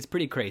pretty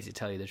crazy, to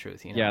tell you the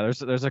truth. Yeah,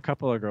 there's a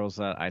couple of girls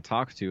that I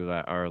talk to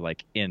that are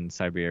like in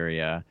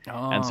Siberia,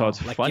 and so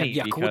it's like funny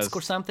Yakutsk because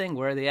or something.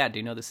 Where are they at? Do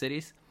you know the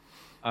cities?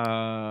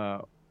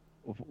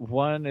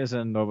 One is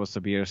in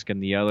Novosibirsk,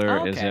 and the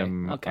other is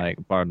in like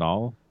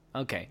Barnaul.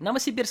 Okay,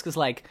 Novosibirsk is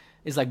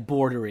like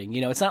bordering.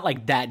 It's not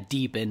like that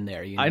deep in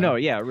there. I know,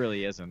 yeah, it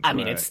really isn't. I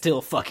mean, it's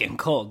still fucking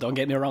cold. Don't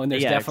get me wrong.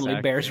 There's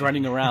definitely bears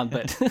running around,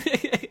 but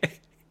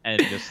and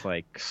just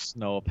like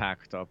snow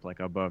packed up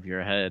like above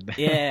your head.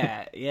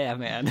 yeah,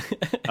 man.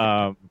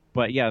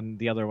 But yeah,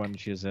 the other one,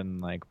 she's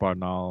in like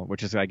Barnaul,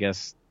 which is, I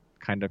guess,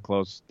 kind of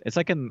close. It's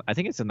like I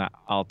think it's in the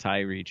Altai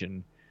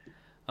region.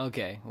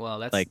 Okay, well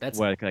Like that's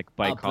what, like up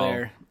Baikal?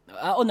 there.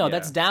 Oh no, Yeah.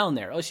 that's down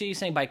there. Oh, so you're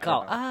saying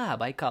Baikal? know.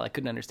 Baikal. I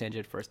couldn't understand you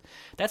at first.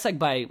 That's like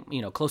by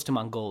close to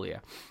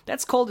Mongolia.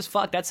 That's cold as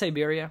fuck. That's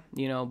Siberia.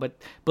 But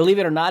believe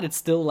it or not, it's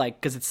still like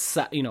because it's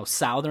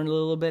southern a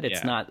little bit. It's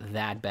Yeah. not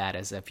that bad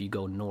as if you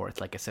go north.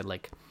 Like I said,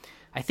 like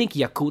I think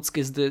Yakutsk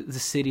is the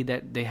city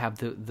that they have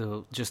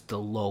the just the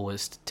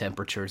lowest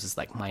temperatures. Is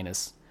like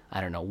minus. I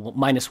don't know,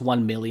 minus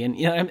 1 million.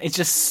 It's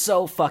just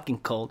so fucking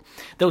cold.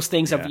 Those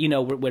things of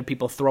when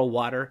people throw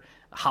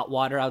hot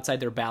water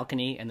outside their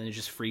balcony and then it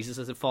just freezes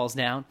as it falls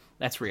down.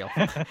 That's real.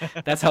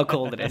 That's how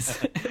cold it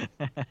is.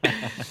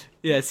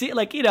 Yeah, see,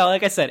 like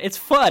like I said, it's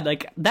fun.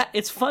 Like that,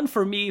 it's fun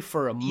for me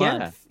for a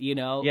month.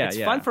 Yeah, it's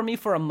yeah. fun for me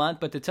for a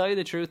month. But to tell you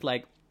the truth,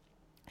 like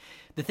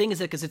the thing is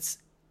that because it's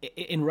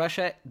in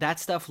Russia, that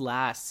stuff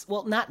lasts.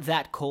 Well, not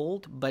that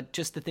cold, but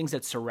just the things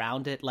that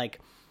surround it, like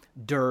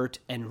dirt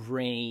and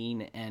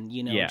rain and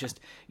just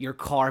your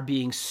car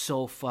being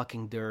so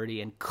fucking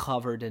dirty and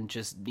covered in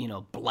just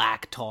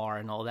black tar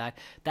and all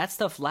that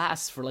stuff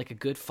lasts for like a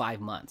good 5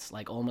 months,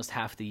 like almost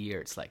half the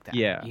year. It's like that,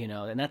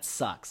 and that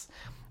sucks.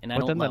 And I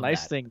don't But then the love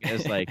nice that. thing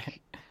is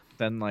like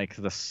then like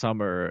the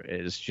summer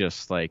is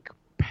just like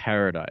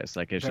paradise.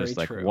 Like it's Very just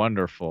like true.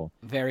 wonderful.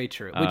 Very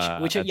true.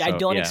 Which and I so,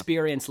 don't yeah.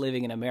 experience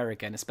living in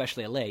America, and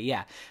especially LA.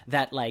 Yeah,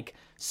 that like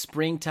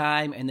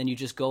springtime, and then you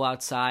just go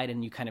outside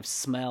and you kind of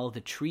smell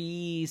the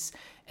trees,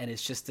 and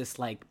it's just this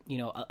like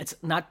it's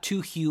not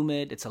too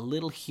humid. It's a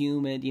little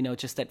humid.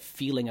 Just that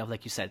feeling of,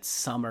 like you said,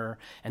 summer,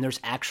 and there's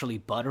actually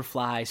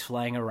butterflies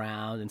flying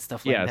around and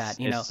stuff like that.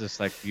 It's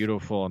just like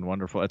beautiful and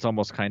wonderful. It's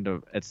almost kind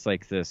of it's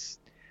like this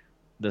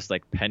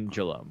like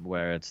pendulum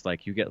where it's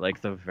like you get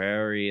like the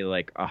very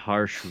like a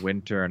harsh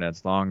winter and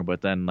it's long, but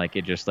then like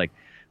it just like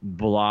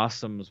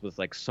blossoms with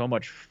like so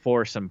much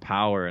force and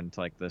power into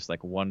like this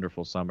like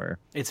wonderful summer.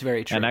 It's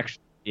very true. And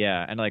actually,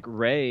 and like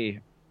Ray,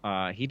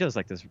 he does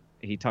like this.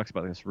 He talks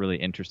about this really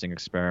interesting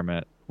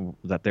experiment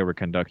that they were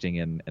conducting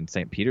in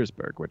St.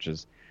 Petersburg, which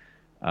is,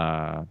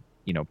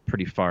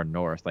 pretty far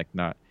north. Like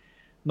not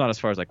as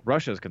far as like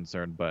Russia is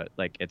concerned, but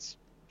like it's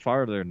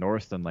farther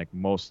north than like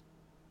most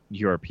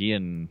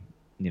European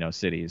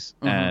cities.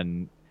 Mhm.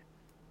 And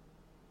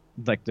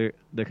like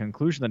the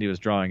conclusion that he was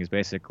drawing is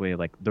basically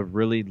like the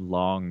really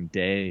long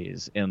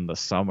days in the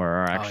summer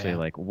are actually yeah.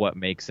 like what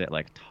makes it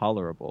like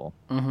tolerable.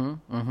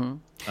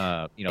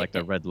 Like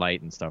the red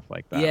light and stuff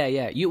like that.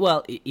 Yeah.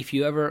 If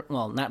you ever,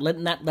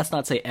 let's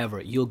not say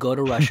ever. You'll go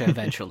to Russia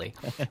eventually.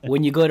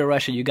 When you go to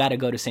Russia, you got to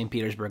go to St.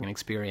 Petersburg and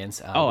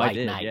experience I white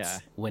did,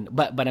 nights. yeah.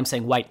 But I'm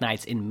saying white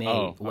nights in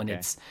May when okay.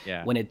 it's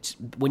Yeah.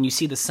 when you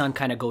see the sun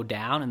kind of go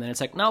down and then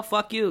it's like, no,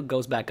 fuck you, it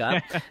goes back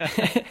up.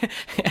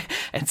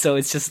 And so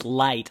it's just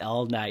light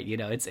all night.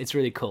 It's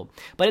really cool.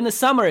 But in the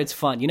summer, it's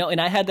fun.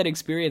 And I had that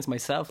experience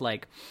myself.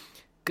 Like,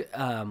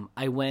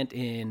 I went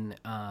in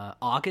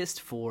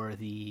August for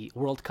the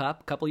World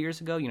Cup a couple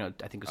years ago.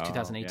 I think it was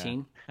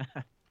 2018.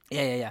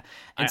 Yeah.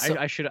 And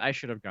I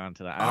should have gone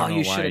to that. I don't know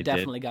you why should I have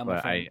definitely did, gone, my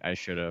but friend. I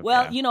should have.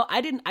 Well, yeah.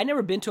 I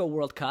never been to a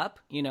World Cup.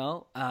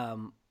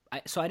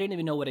 So I didn't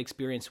even know what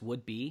experience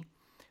would be,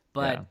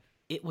 but. Yeah.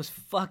 It was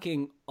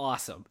fucking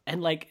awesome.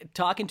 And like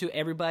talking to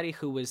everybody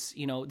who was,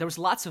 there was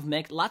lots of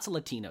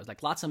Latinos,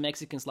 like lots of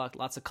Mexicans,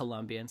 lots of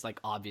Colombians, like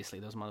obviously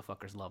those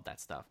motherfuckers love that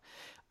stuff.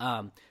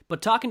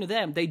 But talking to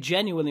them, they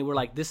genuinely were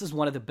like, this is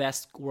one of the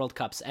best World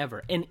Cups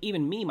ever. And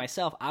even me,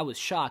 myself, I was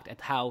shocked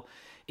at how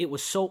it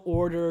was so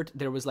ordered.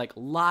 There was like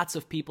lots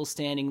of people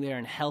standing there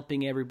and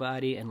helping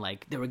everybody. And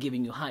like they were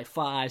giving you high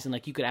fives and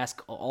like you could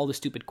ask all the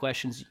stupid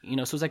questions, so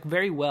it was like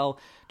very well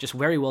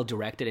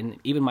directed. And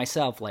even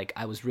myself, like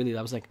I was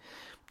like,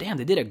 damn,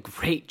 they did a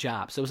great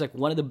job. So it was like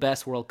one of the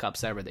best World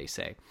Cups ever, they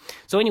say.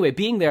 So anyway,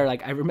 being there,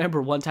 like I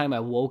remember one time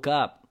I woke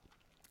up,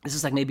 this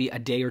is like maybe a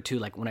day or two,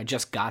 like when I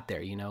just got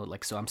there,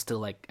 like, so I'm still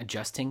like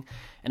adjusting.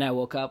 And I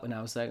woke up and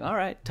I was like, all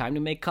right, time to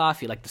make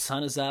coffee. Like the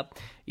sun is up,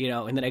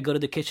 and then I go to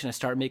the kitchen, I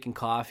start making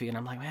coffee and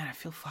I'm like, man, I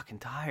feel fucking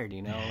tired,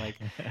 like,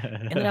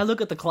 and then I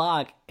look at the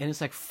clock and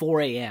it's like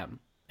 4 a.m.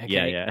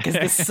 Okay? Yeah. Because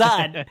the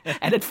sun,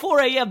 and at 4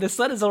 a.m. the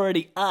sun is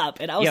already up,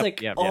 and I was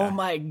Yep, oh yeah.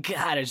 my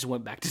god, I just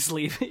went back to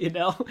sleep,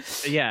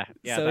 Yeah,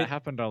 So that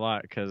happened a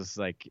lot because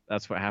like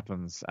that's what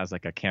happens as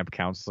like a camp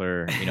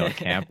counselor. A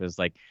camp is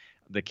like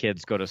the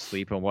kids go to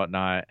sleep and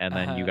whatnot, and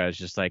then you guys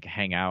just like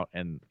hang out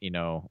and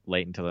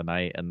late into the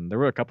night. And there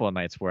were a couple of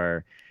nights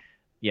where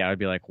I'd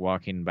be like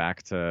walking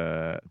back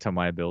to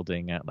my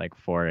building at like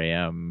 4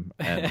 a.m.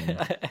 and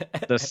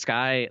the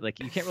sky, like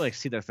you can't really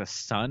see the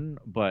sun,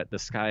 but the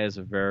sky is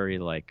a very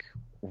like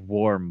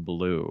warm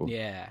blue.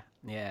 Yeah.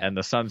 And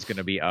the sun's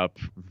gonna be up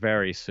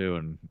very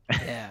soon.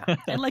 Yeah.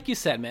 And like you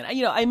said, man,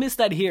 I miss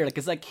that here. Like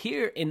it's like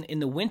here in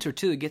the winter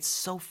too, it gets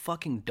so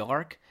fucking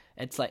dark.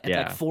 It's like at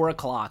like 4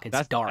 o'clock,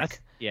 it's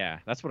dark.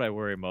 That's what I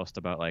worry most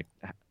about. Like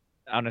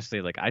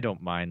honestly, like I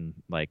don't mind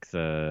like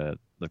the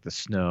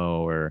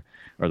snow or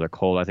the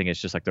cold. I think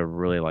it's just like the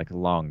really like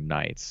long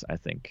nights, I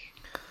think.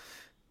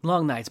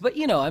 Long nights. But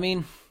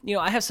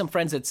I have some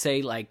friends that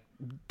say like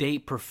they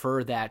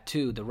prefer that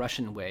too, the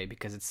Russian way,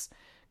 because it's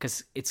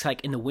because it's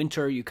like in the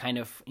winter you kind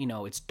of,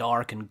 it's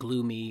dark and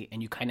gloomy,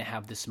 and you kind of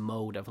have this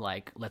mode of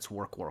like, let's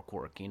work,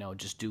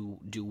 just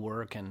do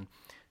work and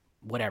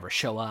whatever,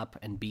 show up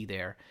and be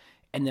there.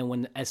 And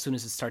then as soon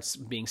as it starts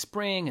being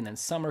spring and then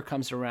summer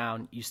comes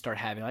around, you start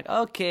having like,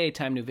 okay,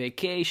 time to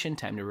vacation,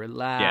 time to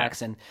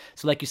relax. And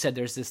so like you said,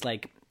 there's this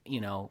like,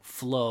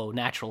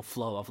 natural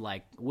flow of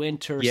like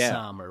winter,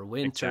 summer,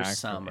 winter,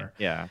 summer.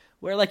 Yeah.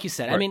 Where, like you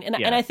said,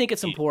 and I think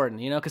it's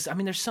important, because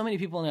there's so many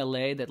people in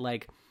LA that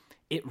like,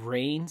 it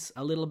rains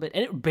a little bit,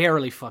 and it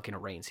barely fucking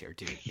rains here,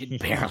 dude. It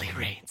barely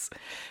rains.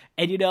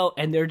 And,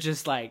 and they're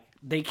just like,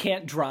 they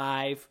can't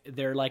drive.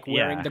 They're like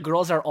the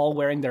girls are all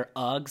wearing their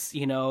Uggs,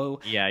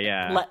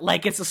 Yeah.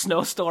 Like it's a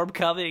snowstorm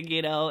coming,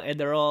 and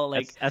they're all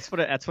like. That's what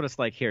it's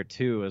like here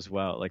too, as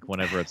well. Like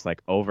whenever it's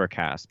like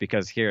overcast,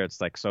 because here it's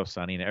like so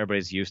sunny and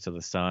everybody's used to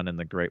the sun and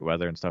the great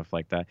weather and stuff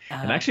like that.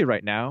 And actually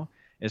right now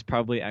is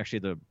probably actually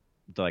the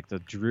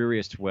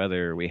dreariest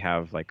weather we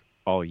have like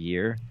all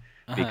year.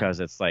 Because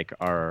it's like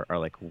our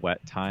like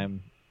wet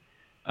time,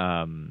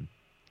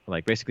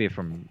 like basically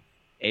from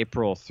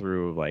April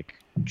through like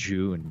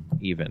June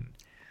even,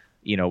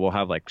 we'll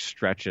have like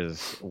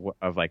stretches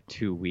of like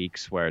 2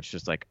 weeks where it's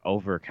just like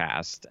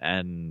overcast,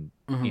 and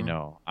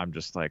I'm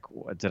just like,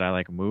 did I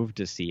like move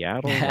to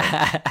Seattle?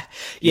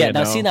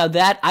 Like, see now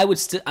that I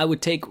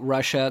would take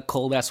Russia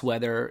cold ass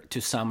weather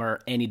to summer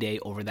any day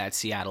over that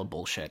Seattle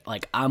bullshit.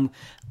 Like I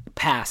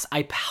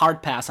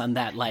hard pass on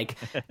that. Like,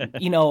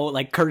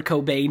 like Kurt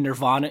Cobain,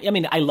 Nirvana. I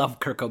mean, I love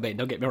Kurt Cobain,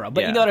 don't get me wrong,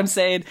 but you know what I'm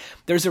saying?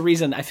 There's a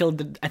reason. I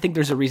think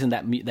there's a reason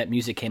that that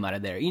music came out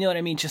of there. You know what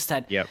I mean? Just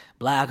that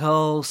black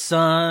hole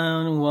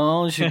sun,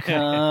 won't you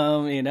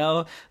come?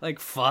 Like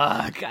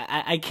fuck,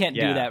 I can't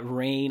do that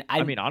rain.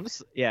 I mean,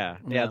 honestly,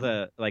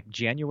 the like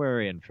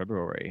January and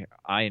February,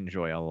 I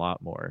enjoy a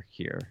lot more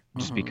here,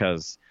 just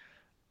because,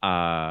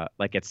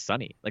 like it's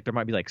sunny. Like there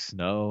might be like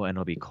snow and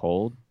it'll be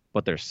cold,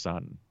 but there's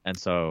sun, and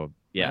so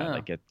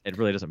like it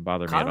really doesn't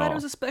bother me at all.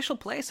 Colorado's a special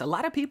place. A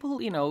lot of people,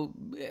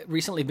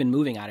 recently been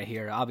moving out of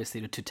here,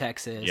 obviously to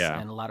Texas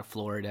and a lot of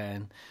Florida,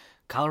 and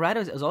Colorado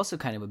is also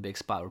kind of a big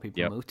spot where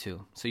people move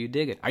to. So you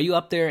dig it. Are you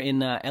up there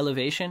in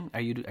elevation? Are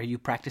you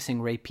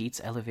practicing Ray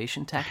Pete's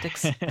elevation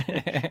tactics?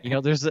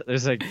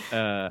 There's a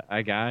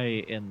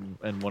guy in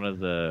one of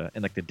the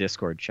in like the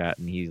Discord chat,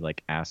 and he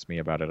like asked me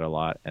about it a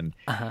lot, and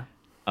like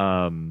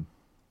I'm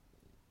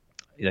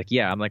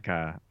like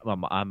I'm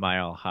a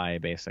mile high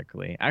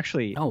basically.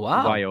 Actually, oh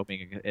wow,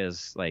 Wyoming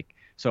is like,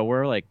 so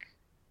we're like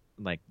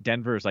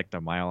Denver's like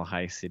the mile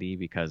high city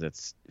because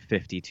it's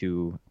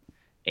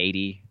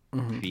 5280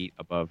 feet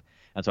above,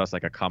 and so it's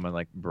like a common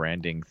like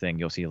branding thing.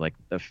 You'll see like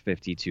the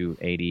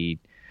 5280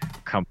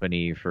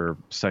 company for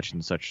such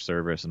and such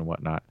service and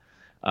whatnot.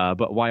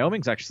 But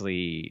Wyoming's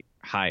actually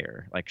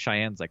higher. Like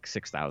Cheyenne's like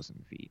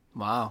 6,000 feet.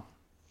 Wow.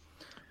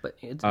 But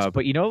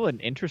an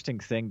interesting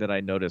thing that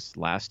I noticed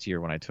last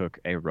year when I took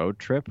a road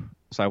trip.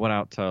 So I went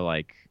out to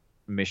like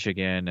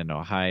Michigan and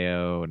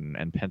Ohio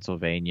and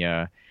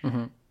Pennsylvania,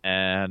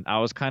 and I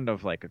was kind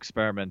of like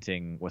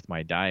experimenting with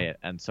my diet,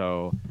 and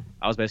so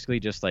I was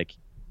basically just like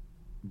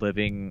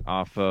living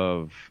off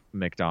of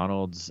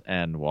McDonald's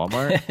and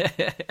Walmart.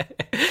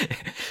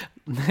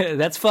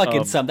 That's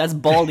fucking that's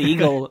bald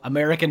eagle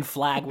American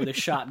flag with a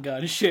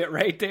shotgun shit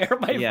right there,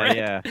 my friend.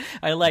 Yeah.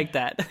 I like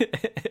that.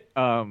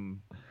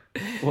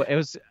 Well,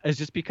 it's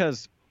just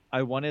because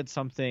I wanted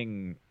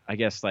something, I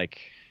guess, like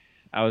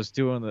I was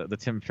doing the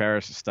Tim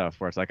Ferriss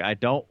stuff where it's like I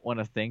don't want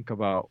to think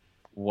about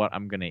what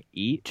I'm gonna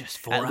eat. Just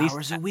 4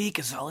 hours a week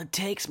is all it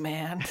takes,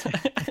 man.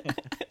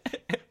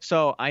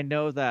 So I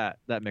know that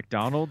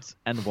McDonald's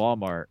and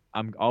Walmart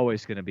I'm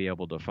always going to be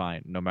able to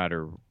find no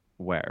matter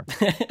where.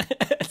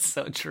 It's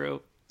so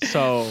true.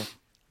 So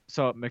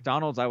at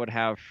McDonald's I would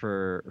have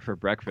for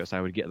breakfast,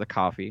 I would get the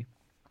coffee,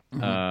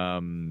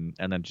 and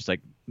then just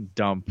like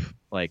dump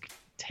like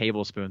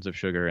tablespoons of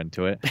sugar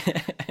into it.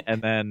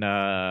 and then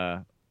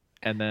the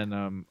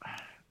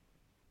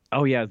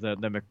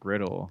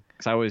McGriddle,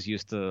 because I always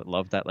used to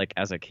love that like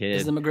as a kid.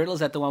 Is the McGriddle, is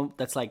that the one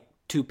that's like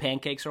 2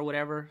 pancakes or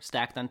whatever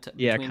stacked on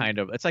between? Kind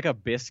of. It's like a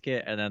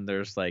biscuit, and then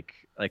there's like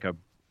a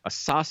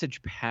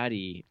sausage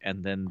patty,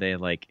 and then they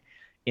like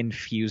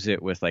infuse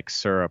it with like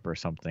syrup or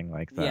something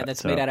like that. Yeah,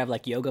 that's made out of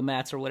like yoga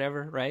mats or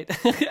whatever, right?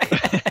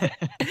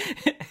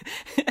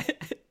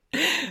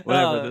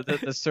 Whatever.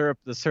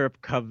 The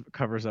syrup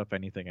covers up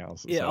anything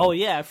else. Yeah. So. Oh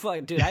yeah,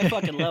 dude, I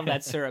fucking love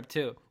that syrup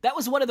too. That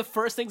was one of the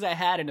first things I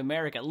had in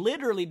America.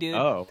 Literally, dude.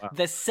 Oh. Wow.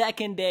 The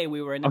second day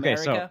we were in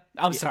America.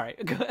 So, I'm sorry.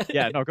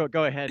 Yeah. No.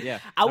 Go ahead. Yeah.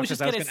 I was just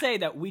gonna say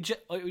that we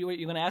just.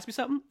 You gonna ask me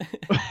something?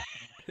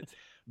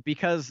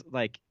 Because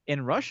like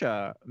in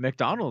Russia,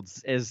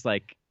 McDonald's is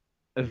like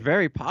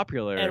very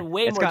popular and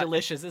way more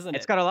delicious, isn't it?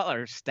 It's got a lot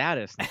of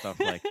status and stuff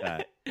like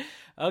that.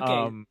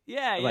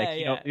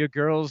 Okay. Your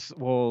girls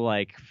will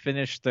like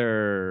finish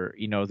their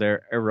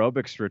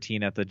aerobics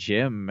routine at the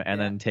gym and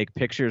then take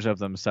pictures of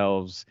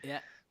themselves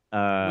with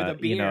a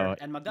beer you know,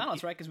 at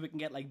McDonald's, right? Because we can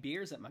get like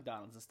beers at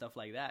McDonald's and stuff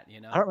like that.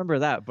 You know. I don't remember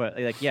that, but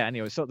like yeah.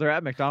 Anyway, so they're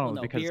at McDonald's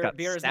No, because beer, it's got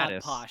beer is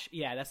status. not posh.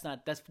 Yeah, that's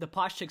the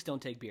posh chicks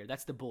don't take beer.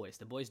 That's the boys.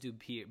 The boys do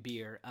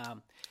beer.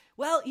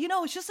 Well, you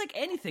know, it's just like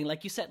anything.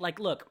 Like you said, like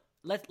look,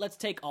 let's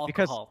take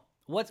alcohol.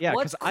 What's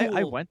cool?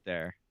 I went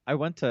there. I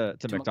went to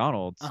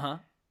McDonald's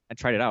and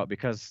tried it out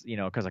because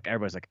like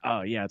everybody's like,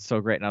 oh yeah, it's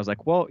so great, and I was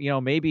like, well,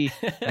 maybe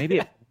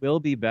it will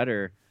be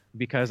better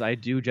because I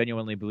do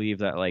genuinely believe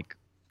that like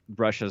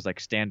Russia's like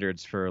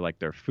standards for like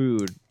their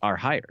food are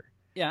higher.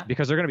 Yeah.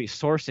 Because they're going to be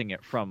sourcing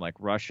it from like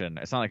Russian.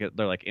 It's not like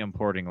they're like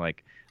importing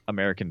like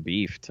American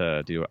beef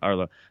to do,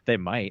 or they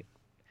might.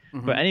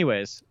 But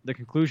anyways, the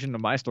conclusion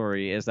of my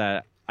story is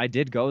that I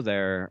did go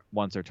there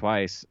once or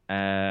twice,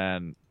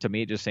 and to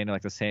me, it just seemed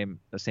like the same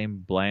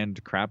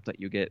bland crap that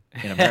you get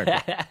in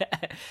America.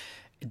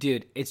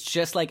 Dude, it's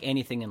just like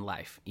anything in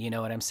life. You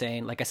know what I'm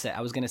saying? Like I said,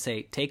 I was going to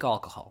say, take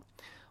alcohol.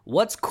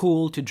 What's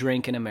cool to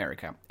drink in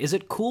America? Is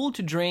it cool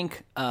to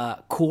drink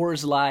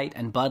Coors Light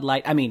and Bud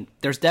Light? I mean,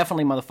 there's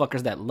definitely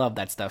motherfuckers that love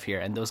that stuff here,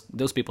 and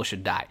those people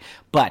should die.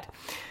 But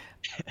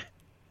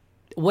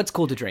what's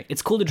cool to drink?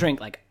 It's cool to drink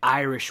like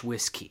Irish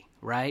whiskey,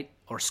 right?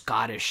 Or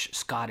Scottish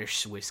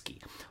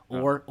whiskey,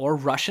 or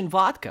Russian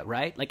vodka,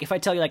 right? Like if I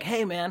tell you like,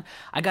 hey man,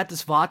 I got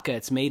this vodka,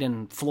 it's made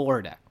in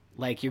Florida.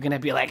 Like you're gonna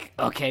be like,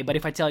 okay, but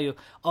if I tell you,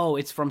 oh,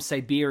 it's from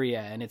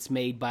Siberia and it's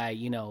made by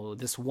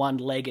this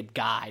one-legged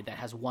guy that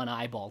has one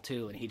eyeball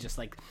too, and he just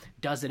like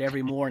does it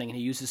every morning and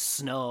he uses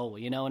snow,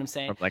 you know what I'm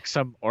saying? From like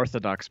some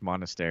Orthodox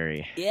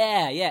monastery.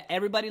 Yeah,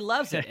 everybody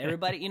loves it.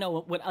 Everybody,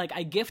 when like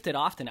I gift it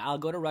often. I'll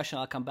go to Russia,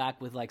 I'll come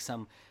back with like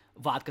some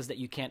vodkas that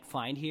you can't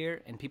find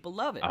here, and people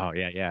love it. Oh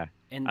yeah.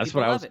 And that's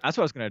what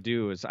I was gonna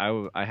do. Is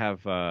I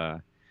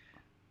have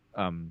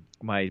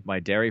my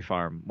dairy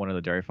farm, one of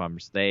the dairy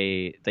farms,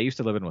 they used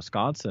to live in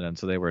Wisconsin, and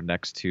so they were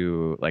next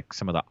to like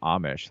some of the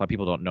Amish. A lot of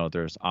people don't know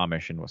there's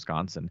Amish in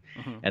Wisconsin,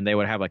 and they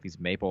would have like these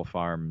maple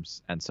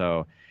farms, and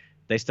so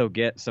they still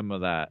get some of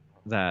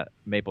that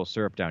maple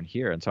syrup down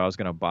here. And so I was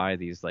gonna buy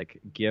these like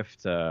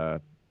gift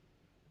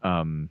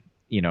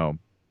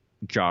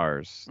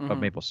jars of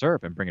maple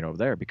syrup and bring it over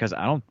there because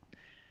I don't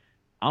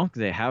think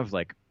they have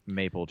like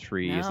maple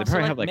trees. No, they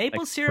probably have like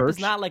maple syrup birch. is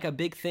not like a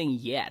big thing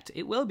yet.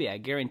 It will be, I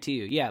guarantee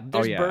you. Yeah,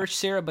 there's birch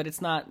syrup, but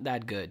it's not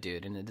that good,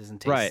 dude, and it doesn't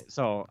taste right.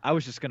 So I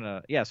was just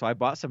gonna so I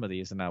bought some of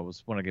these, and I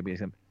was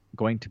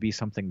going to be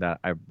something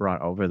that I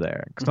brought over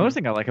there. Because another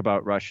thing I like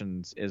about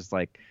Russians is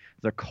like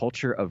their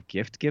culture of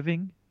gift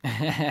giving.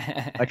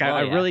 Like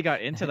I really got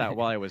into that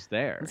while I was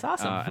there. It's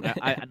awesome.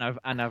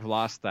 and I've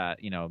lost that,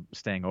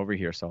 staying over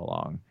here so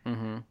long.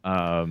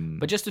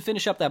 But just to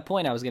finish up that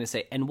point, I was going to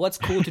say, and what's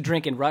cool to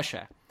drink in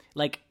Russia?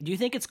 Like, do you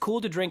think it's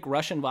cool to drink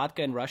Russian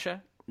vodka in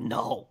Russia?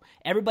 No.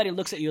 Everybody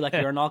looks at you like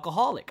you're an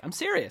alcoholic. I'm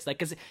serious. Like,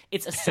 because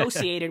it's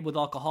associated with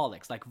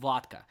alcoholics, like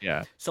vodka.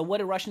 Yeah. So what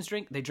do Russians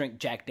drink? They drink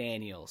Jack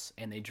Daniels,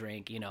 and they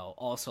drink,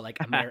 also like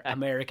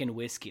American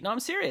whiskey. No, I'm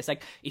serious.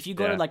 Like, if you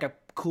go to like a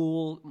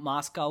cool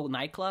Moscow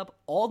nightclub,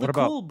 all the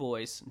cool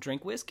boys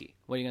drink whiskey.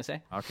 What are you going to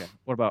say? Okay.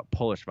 What about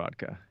Polish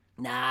vodka?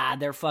 Nah,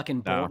 they're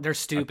fucking boring. No? They're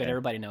stupid. Okay.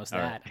 Everybody knows that.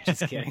 Right. I'm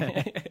just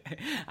kidding.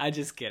 I'm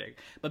just kidding.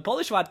 But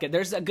Polish vodka,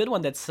 there's a good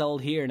one that's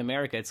sold here in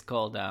America. It's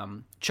called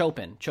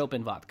Chopin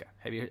vodka.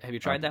 Have you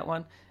tried that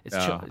one? It's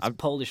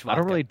Polish vodka. I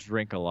don't really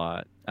drink a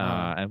lot,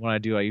 and when I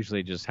do, I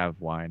usually just have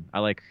wine. I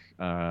like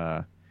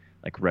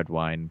red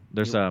wine.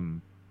 There's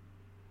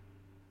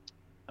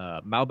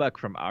Malbec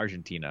from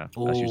Argentina.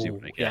 That's usually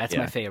what I get. Yeah, that's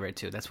my favorite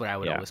too. That's what I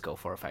would always go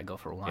for if I go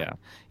for wine.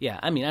 Yeah.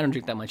 I mean, I don't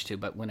drink that much too,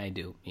 but when I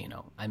do,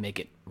 I make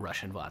it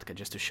Russian vodka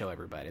just to show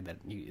everybody that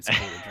it's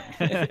cool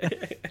to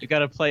drink. You got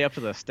to play up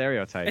to the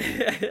stereotype.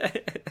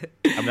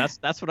 I mean,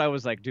 that's what I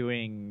was like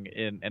doing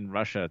in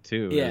Russia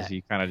too. Yeah. Is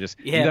you kind of just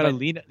you got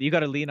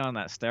to lean on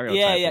that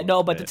stereotype. Yeah.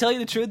 No, but to tell you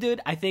the truth,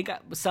 dude, I think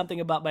something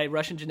about my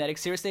Russian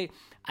genetics. Seriously,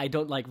 I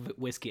don't like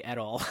whiskey at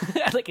all.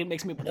 Like it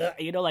makes me,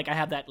 like I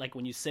have that like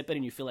when you sip it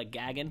and you feel like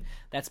gagging.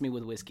 That's me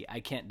with whiskey. I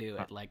can't do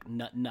it. Like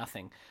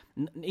nothing.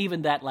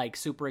 Even that like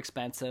super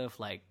expensive.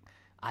 Like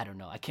I don't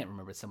know. I can't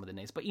remember some of the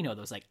names, but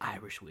those like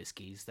Irish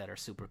whiskeys that are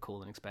super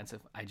cool and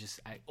expensive.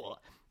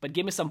 But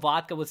give me some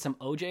vodka with some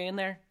OJ in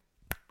there.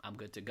 I'm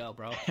good to go,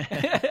 bro.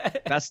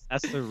 That's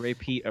the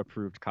repeat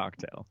approved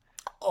cocktail.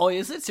 Oh,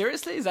 is it?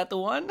 Seriously? Is that the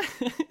one?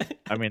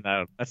 I mean,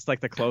 that's like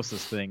the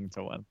closest thing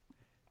to one.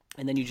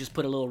 And then you just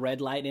put a little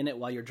red light in it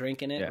while you're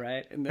drinking it,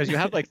 right? Because you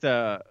have like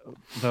the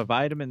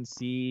vitamin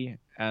C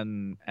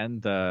and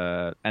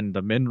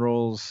the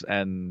minerals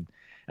and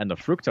the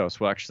fructose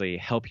will actually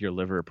help your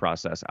liver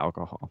process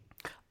alcohol.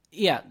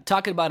 Yeah,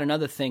 talking about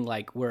another thing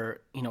like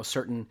where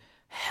certain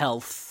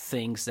health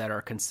things that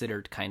are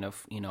considered kind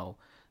of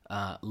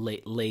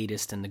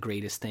latest and the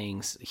greatest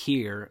things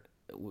here,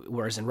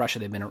 whereas in Russia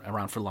they've been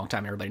around for a long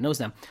time. Everybody knows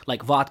them.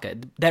 Like vodka,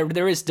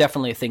 there is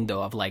definitely a thing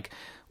though of like,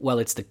 well,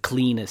 it's the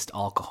cleanest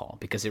alcohol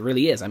because it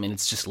really is. I mean,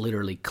 it's just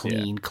literally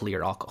clean,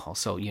 clear alcohol.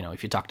 So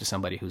if you talk to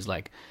somebody who's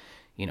like,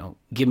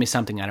 give me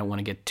something I don't want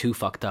to get too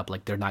fucked up.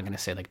 Like they're not going to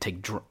say like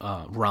take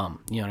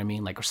rum, you know what I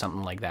mean? Like or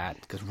something like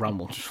that because rum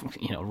will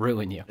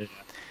ruin you.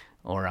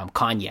 or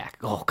cognac.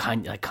 Oh,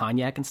 like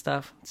cognac and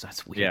stuff. So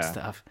that's weird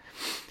stuff.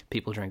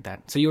 People drink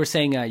that. So you were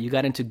saying you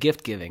got into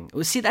gift giving.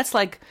 Well, see, that's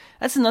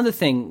another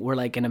thing where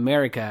like in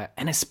America,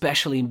 and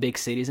especially in big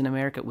cities in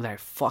America, what I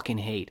fucking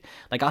hate.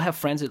 Like I'll have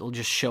friends that will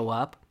just show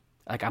up.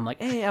 Like I'm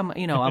like, hey,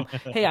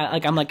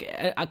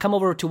 I come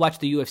over to watch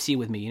the UFC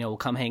with me. You know, we'll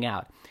come hang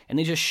out, and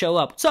they just show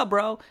up. What's up,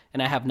 bro?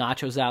 And I have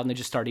nachos out, and they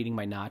just start eating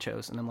my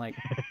nachos, and I'm like,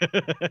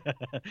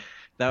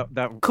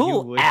 that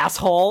cool,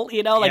 asshole.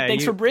 You know, like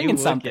thanks for bringing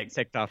something. Get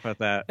ticked off at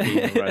that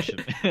being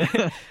Russian.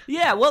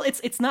 Yeah, well,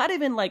 it's not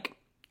even like,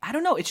 I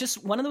don't know. It's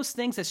just one of those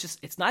things that's just,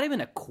 it's not even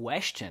a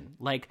question.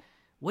 Like,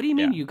 what do you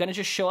mean you're gonna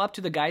just show up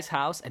to the guy's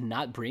house and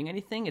not bring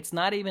anything? It's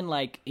not even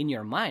like in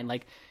your mind,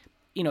 like.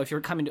 You know, if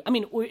you're coming to, I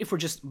mean, if we're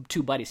just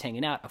two buddies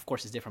hanging out, of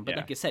course it's different. But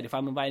like you said, if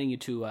I'm inviting you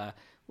to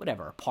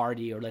whatever, a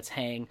party or let's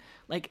hang,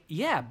 like,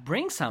 yeah,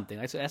 bring something.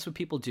 That's what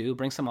people do.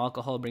 Bring some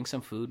alcohol, bring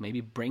some food, maybe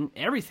bring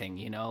everything,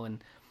 you know,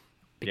 and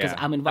because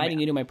I'm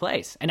inviting you to my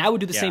place. And I would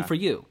do the same for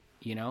you,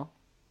 you know?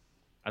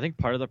 I think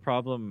part of the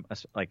problem,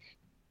 like,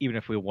 even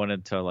if we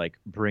wanted to, like,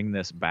 bring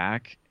this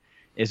back,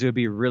 is it would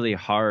be really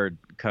hard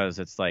because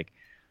it's like,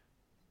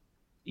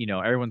 you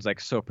know, everyone's like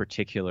so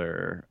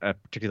particular,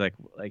 particularly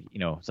like, you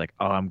know, it's like,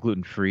 oh, I'm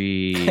gluten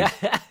free,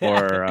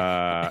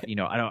 or you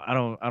know, I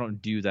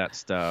don't do that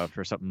stuff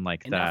or something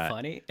like Isn't that. that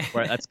funny?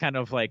 Where that's kind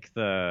of like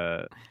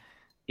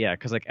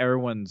because like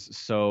everyone's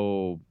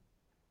so,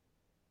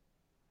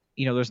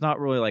 you know, there's not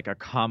really like a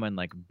common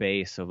like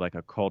base of like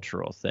a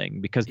cultural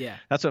thing, because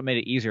that's what made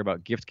it easier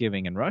about gift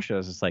giving in Russia.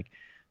 Is it's like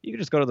you can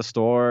just go to the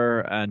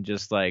store and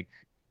just like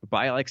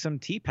buy like some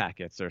tea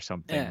packets or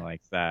something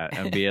like that,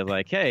 and be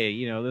like, hey,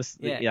 you know, this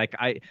like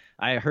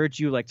I heard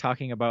you like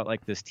talking about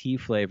like this tea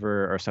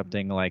flavor or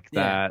something like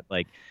that,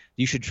 like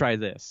you should try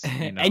this,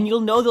 you know? And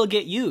you'll know they'll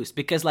get used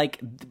because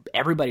like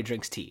everybody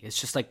drinks tea. It's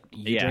just like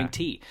you drink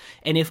tea,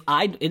 and if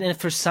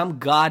for some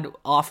god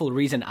awful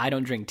reason I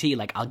don't drink tea,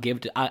 like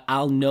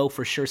I'll know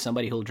for sure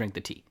somebody who'll drink the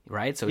tea,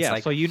 right? So it's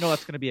like, so you know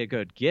it's going to be a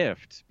good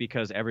gift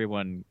because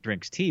everyone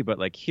drinks tea, but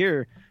like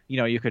here, you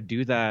know, you could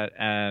do that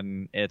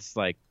and it's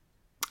like,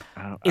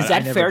 is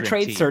that fair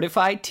trade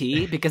certified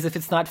tea? Because if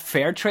it's not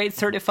fair trade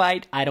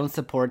certified, I don't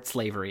support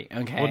slavery.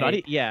 Okay. Well, not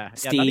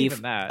Steve. not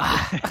even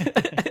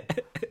that.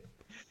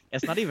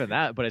 It's not even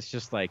that, but it's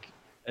just like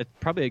it's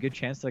probably a good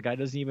chance the guy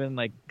doesn't even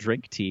like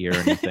drink tea or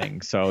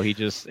anything. So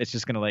it's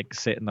just gonna like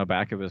sit in the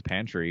back of his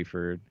pantry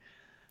for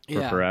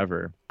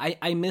forever.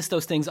 I miss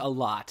those things a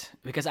lot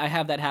because I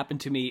have that happen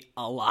to me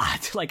a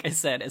lot. Like I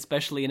said,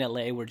 especially in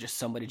LA, where just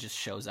somebody just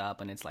shows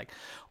up and it's like,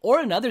 or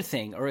another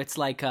thing, or it's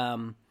like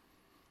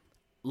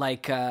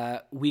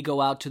we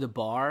go out to the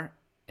bar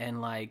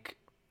and I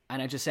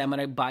just say, I'm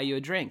going to buy you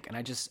a drink. And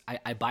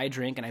I buy a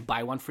drink and I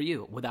buy one for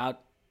you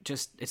without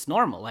it's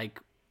normal. Like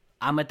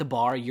I'm at the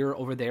bar, you're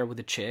over there with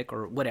a chick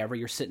or whatever.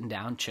 You're sitting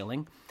down,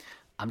 chilling.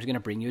 I'm just going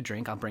to bring you a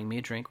drink. I'll bring me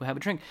a drink. We'll have a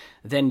drink.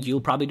 Then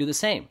you'll probably do the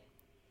same.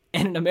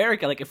 And in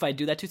America, like if I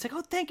do that too, it's like,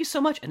 oh, thank you so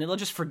much. And then they'll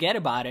just forget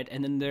about it.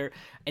 And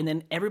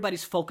then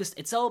everybody's focused.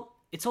 It's all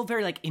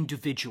very like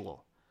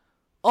individual.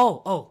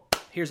 Oh,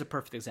 here's a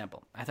perfect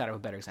example. I thought of a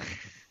better example.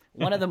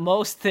 One of the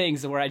most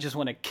things where I just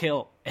want to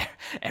kill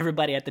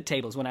everybody at the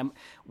tables when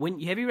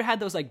have you ever had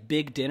those like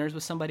big dinners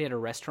with somebody at a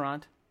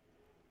restaurant?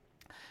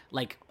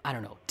 Like, I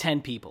don't know,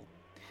 10 people.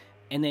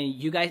 And then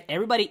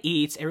everybody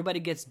eats, everybody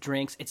gets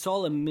drinks. It's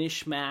all a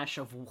mishmash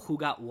of who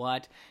got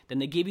what. Then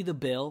they give you the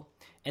bill.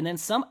 And then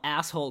some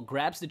asshole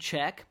grabs the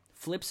check,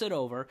 flips it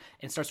over,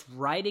 and starts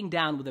writing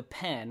down with a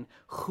pen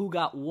who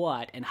got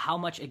what and how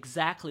much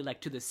exactly,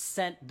 like to the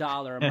cent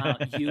dollar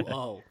amount you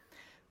owe.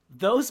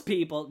 Those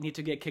people need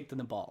to get kicked in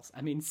the balls.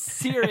 I mean,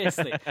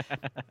 seriously.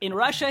 In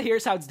Russia,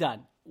 here's how it's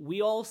done.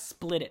 We all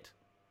split it.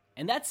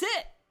 And that's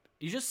it.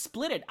 You just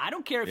split it. I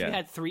don't care if you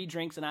had 3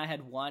 drinks and I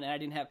had 1 and I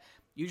didn't have...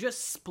 You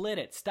just split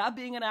it. Stop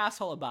being an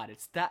asshole about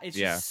it. It's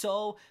just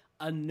so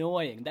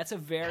annoying. That's a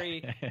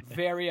very,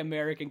 very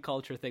American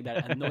culture thing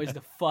that annoys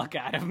the fuck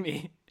out of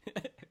me.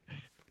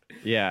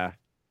 Yeah.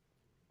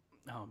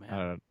 Oh,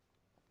 man.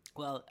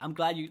 Well, I'm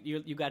glad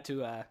you got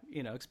to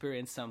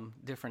experience some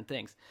different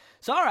things.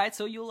 So all right,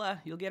 so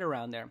you'll get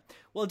around there.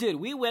 Well, dude,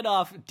 we went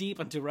off deep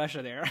into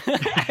Russia there,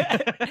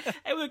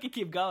 and we can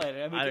keep going.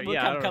 I mean,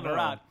 we'll come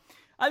around.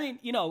 I mean,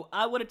 you know,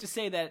 I wanted to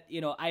say that, you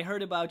know, I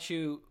heard about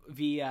you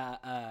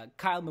via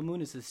Kyle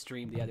Mamunis'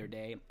 stream the other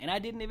day, and I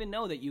didn't even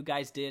know that you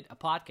guys did a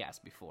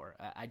podcast before.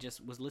 I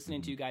just was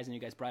listening to you guys, and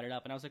you guys brought it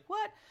up, and I was like,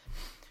 what?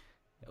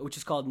 Which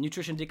is called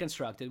Nutrition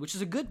Deconstructed, which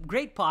is a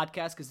great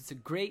podcast because it's a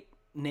great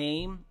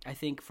name, I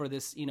think, for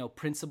this, you know,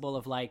 principle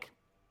of like,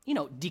 you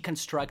know,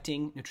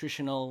 deconstructing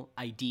nutritional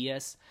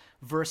ideas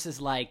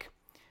versus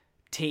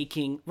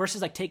taking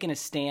a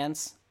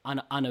stance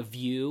on a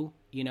view,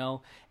 you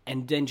know,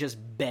 and then just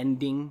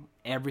bending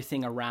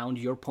everything around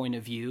your point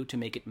of view to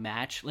make it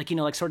match. Like, you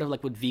know, like sort of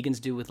like what vegans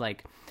do with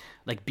like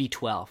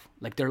B12.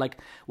 Like they're like,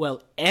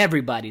 well,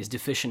 everybody's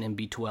deficient in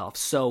B12,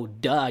 so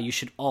duh, you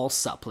should all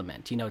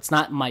supplement. You know, it's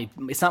not my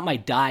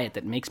diet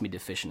that makes me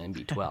deficient in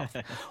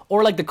B12.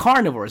 Or like the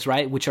carnivores,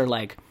 right? Which are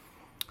like,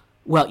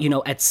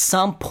 Well, at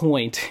some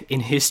point in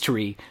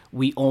history,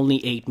 we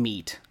only ate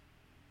meat.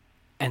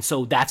 And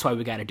so that's why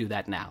we got to do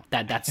that now.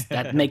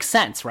 That makes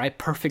sense, right?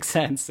 Perfect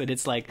sense. And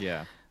it's like,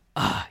 Yeah.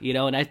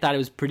 And I thought it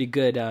was pretty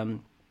good.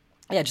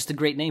 Just a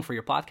great name for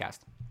your podcast.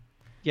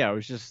 Yeah, it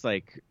was just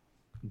like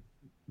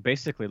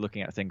basically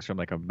looking at things from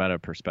like a meta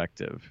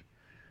perspective.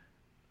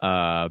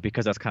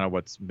 Because that's kind of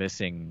what's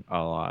missing a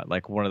lot.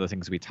 Like one of the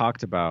things we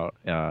talked about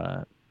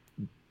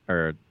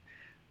or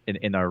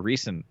in our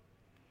recent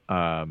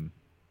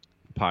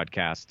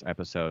podcast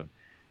episode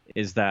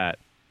is that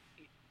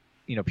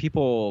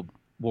people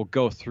will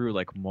go through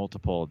like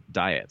multiple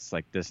diets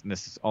like this, and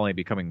this is only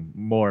becoming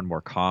more and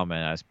more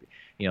common as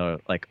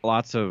like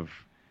lots of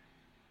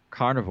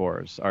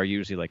carnivores are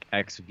usually like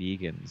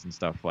ex-vegans and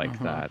stuff like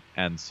that.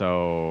 And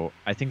so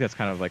I think that's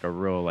kind of like a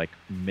real like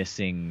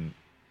missing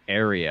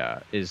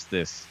area, is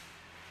this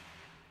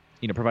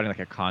providing like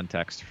a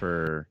context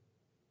for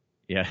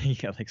you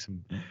got like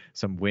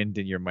some wind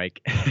in your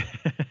mic.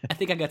 I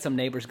think I got some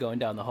neighbors going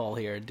down the hall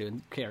here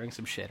carrying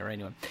some shit or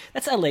anyone.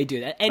 That's LA,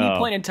 dude. At any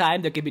point in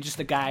time, there could be just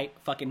a guy,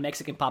 fucking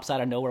Mexican, pops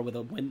out of nowhere with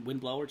a wind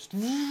blower.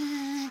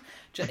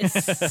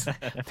 Just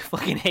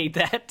fucking hate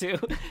that, too.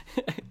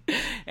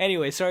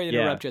 Anyway, sorry to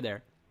interrupt you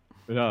there.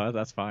 No,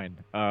 that's fine.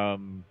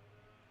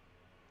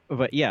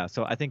 But yeah,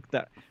 so I think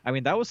that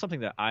was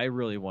something that I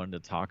really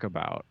wanted to talk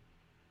about.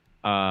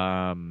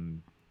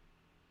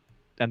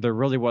 And there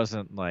really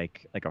wasn't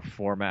like a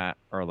format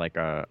or like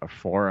a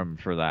forum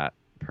for that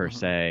per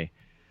se.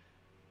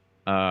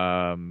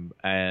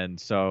 And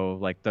so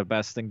like the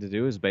best thing to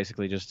do is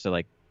basically just to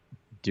like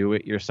do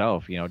it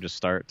yourself, just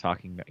start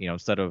talking,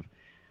 instead of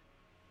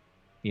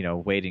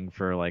waiting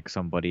for like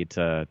somebody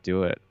to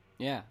do it.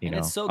 Yeah. And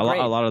it's so great.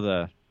 A lot of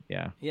the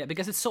Yeah,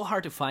 because it's so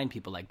hard to find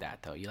people like that,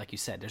 though. Like you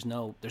said, there's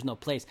no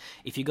place.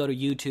 If you go to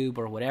YouTube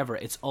or whatever,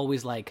 it's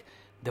always like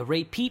the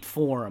Ray Peat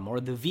forum or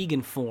the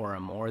vegan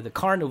forum or the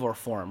carnivore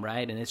forum,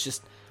 right? And it's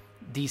just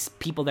these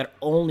people that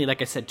only,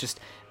 like I said, just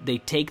they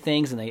take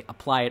things and they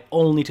apply it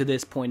only to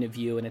this point of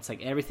view, and it's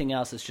like everything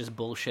else is just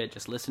bullshit.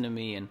 Just listen to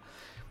me. And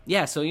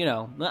yeah, so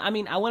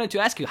I wanted to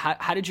ask you,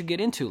 how did you get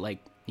into like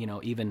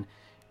even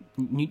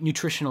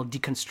nutritional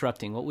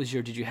deconstructing? What was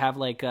did you have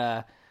like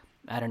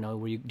I don't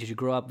know, did you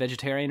grow up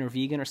vegetarian or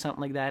vegan or something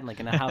like that, like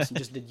in a house and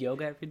just did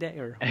yoga every day,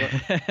 or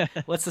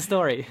what's the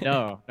story?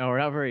 No, we're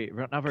not very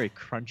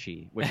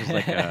crunchy, which is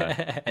like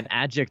an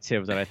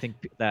adjective that I think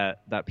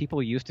that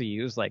people used to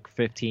use like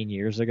 15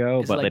 years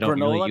ago, but like they don't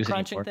really use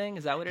crunching anymore. thing?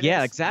 Is that what it is?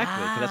 Yeah,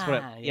 exactly. 'Cause that's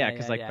what.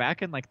 Because yeah.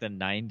 back in like the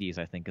 90s,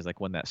 I think is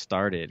like when that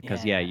started.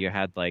 Because you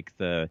had like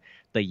the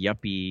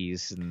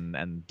yuppies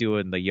and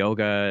doing the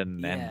yoga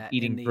and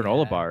eating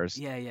granola bars.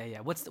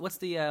 Yeah. What's the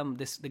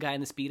the guy in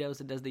the Speedos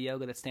that does the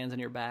yoga that stands on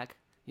your back?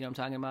 You know what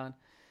I'm talking about?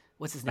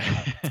 What's his name?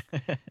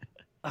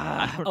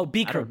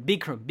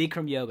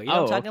 Bikram yoga. You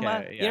know what I'm talking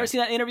about? Yeah. You ever see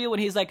that interview when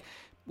he's like,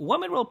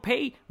 "Woman will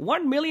pay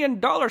 $1 million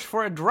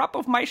for a drop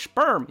of my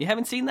sperm"? You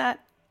haven't seen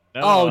that?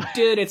 No. Oh,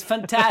 dude, it's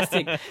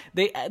fantastic.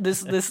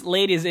 This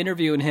lady is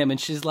interviewing him, and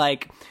she's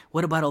like,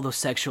 "What about all those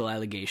sexual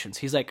allegations?"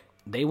 He's like,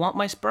 "They want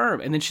my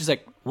sperm." And then she's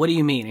like, "What do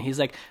you mean?" And he's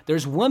like,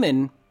 "There's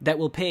women that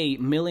will pay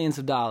millions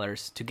of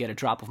dollars to get a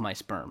drop of my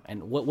sperm.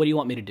 And what do you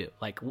want me to do?"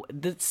 Like,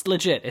 that's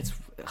legit. It's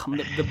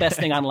the best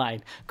thing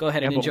online. Go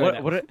ahead and enjoy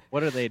that. What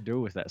do they do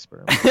with that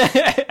sperm?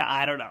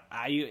 I don't know.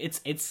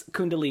 It's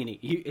Kundalini.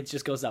 It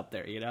just goes up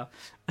there,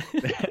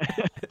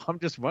 I'm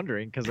just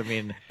wondering because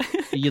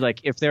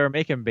if they were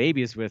making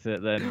babies with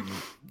it, then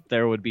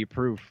there would be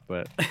proof.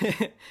 But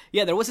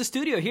yeah, there was a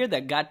studio here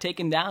that got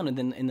taken down, and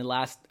then in the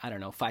last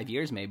 5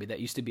 years maybe, that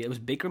used to be, it was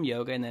Bikram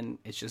Yoga, and then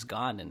it's just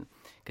gone. And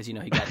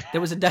because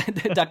there was a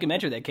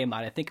documentary that came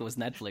out, I think it was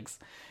Netflix,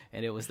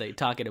 and it was they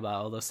talking about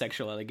all those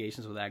sexual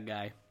allegations with that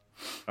guy.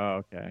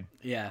 Oh, okay.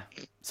 Yeah.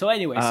 So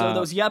anyway, so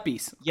those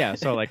yuppies. Yeah.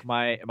 So like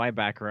my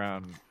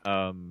background,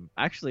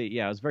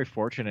 actually, I was very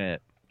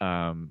fortunate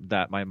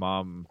that my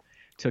mom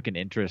took an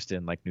interest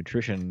in like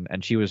nutrition,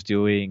 and she was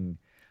doing,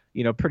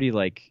 pretty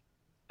like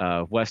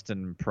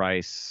Weston A.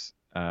 Price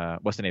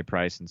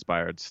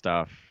inspired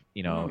stuff,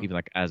 even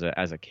like as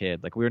a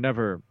kid. Like we were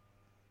never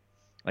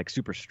like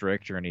super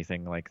strict or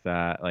anything like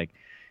that. Like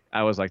I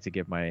always like to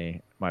give my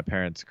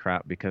parents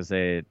crap because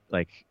they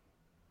like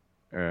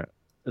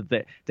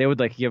they would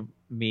like give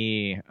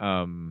me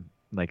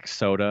like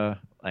soda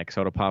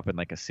pop in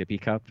like a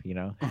sippy cup,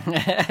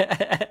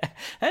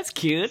 That's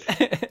cute.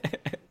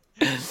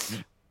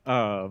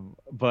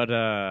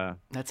 But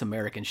that's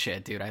American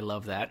shit, dude. I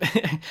love that.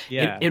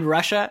 Yeah. In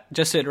Russia,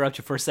 just to interrupt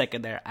you for a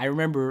second there, I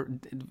remember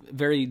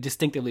very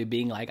distinctly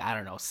being like, I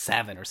don't know,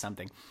 7 or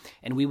something,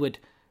 and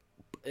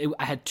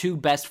I had 2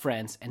 best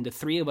friends, and the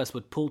 3 of us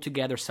would pull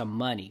together some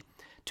money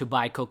to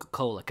buy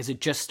Coca-Cola because it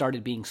just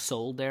started being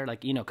sold there.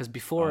 Like, because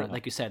before,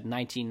 like you said,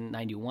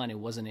 1991, it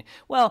wasn't,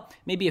 well,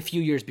 maybe a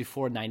few years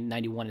before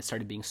 91 it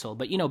started being sold.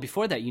 But,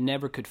 before that, you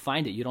never could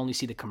find it. You'd only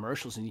see the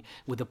commercials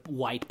with a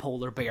white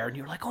polar bear, and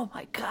you're like, oh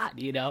my God,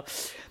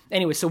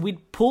 Anyway, so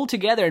we'd pull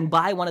together and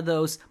buy one of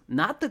those,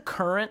 not the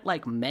current,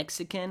 like,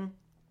 Mexican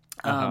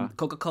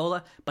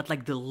Coca-Cola, but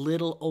like the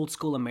little old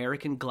school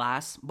American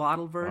glass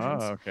bottle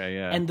versions. Oh, okay,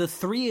 yeah. And the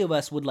three of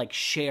us would like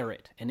share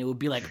it, and it would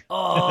be like,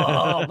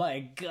 oh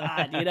my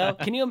god, you know?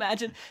 Can you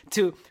imagine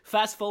to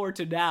fast forward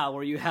to now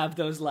where you have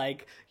those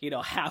like, you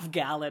know, half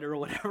gallon or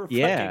whatever?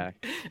 Yeah.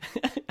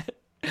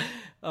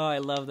 Oh, I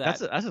love that.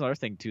 That's another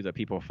thing too that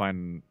people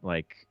find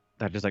like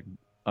that just like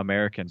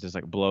Americans just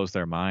like blows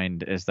their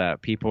mind is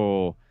that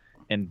people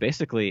in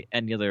basically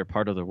any other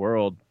part of the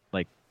world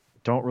like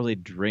don't really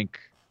drink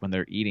when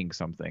they're eating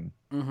something.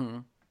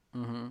 You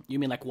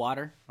mean like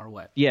water or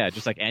what? Yeah,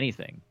 just like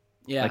anything.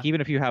 Yeah. Like even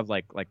if you have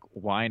like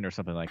wine or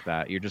something like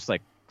that, you're just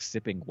like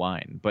sipping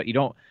wine, but you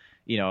don't,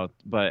 you know.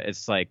 But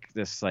it's like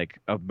this like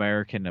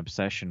American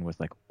obsession with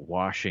like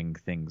washing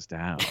things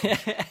down.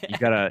 You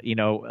gotta, you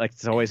know, like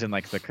it's always in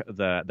like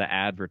the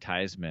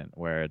advertisement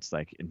where it's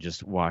like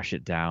just wash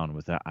it down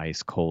with an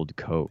ice cold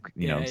Coke.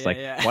 You know, it's like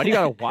why do you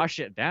gotta wash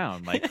it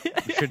down? Like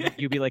shouldn't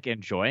you be like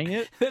enjoying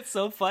it? That's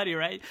so funny,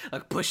 right?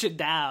 Like push it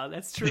down.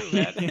 That's true,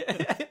 man.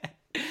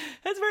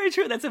 That's very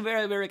true. That's a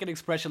very American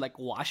expression, like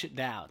wash it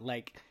down.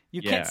 Like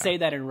you can't say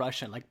that in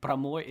Russian. Like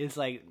pramoy is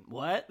like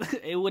what?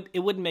 It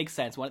wouldn't make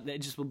sense. It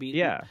just would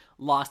be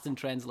lost in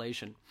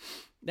translation.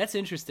 That's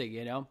interesting,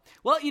 you know.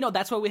 Well, you know,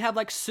 that's why we have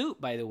like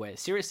soup, by the way.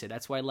 Seriously,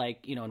 that's why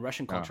like, you know, in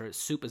Russian culture,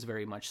 soup is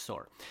very much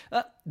sour.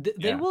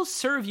 They will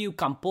serve you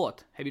kompot.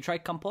 Have you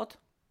tried kompot?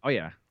 Oh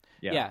yeah.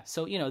 Yeah,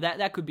 so you know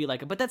that could be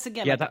like, but that's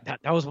again. Yeah,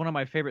 like, that was one of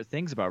my favorite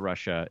things about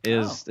Russia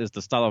is the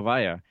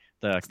Stalovaya,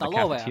 the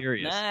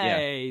cafeterias.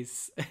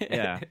 Nice.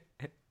 Yeah.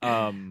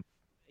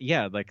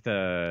 Yeah, like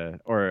the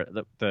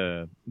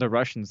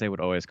Russians, they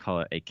would always call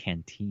it a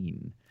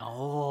canteen.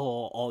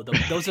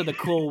 Those are the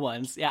cool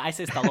ones. Yeah, I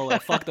say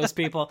Stolova. Fuck those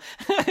people.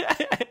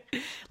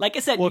 Like I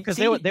said, well, because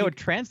they would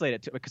translate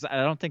it to, because I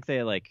don't think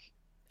they like.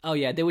 Oh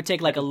yeah, they would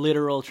take like a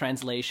literal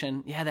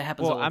translation. Yeah, that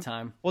happens all the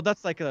time. Well,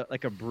 that's like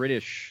a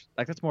British,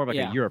 like that's more of like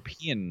a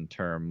European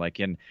term. Like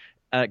in,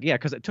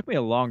 because it took me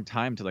a long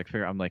time to like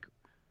figure. I'm like,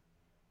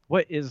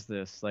 what is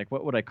this? Like,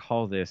 what would I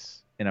call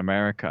this in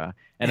America?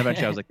 And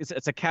eventually I was like,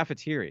 it's a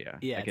cafeteria.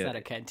 Yeah, like it's not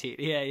a canteen.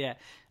 Yeah.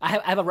 I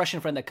have a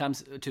Russian friend that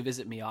comes to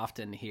visit me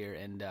often here,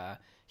 and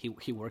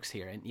he works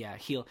here, and yeah,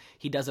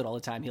 he does it all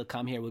the time. He'll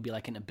come here, we'll be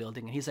like in a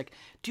building, and he's like,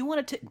 do you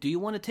want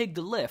to take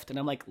the lift? And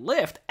I'm like,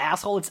 lift,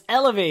 asshole, it's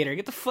elevator.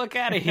 Get the fuck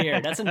out of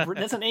here. That's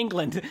in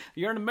England.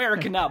 You're in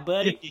America now,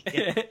 buddy.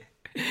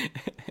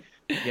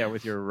 Yeah,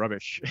 with your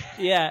rubbish.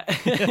 Yeah.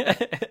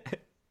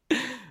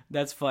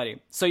 That's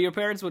funny. So your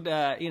parents would,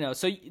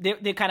 so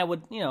they kind of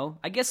would,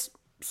 I guess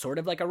sort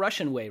of like a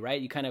Russian way,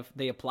 right?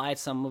 They applied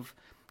some of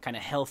kind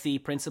of healthy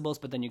principles,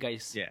 but then you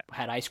guys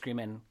had ice cream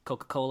and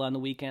Coca-Cola on the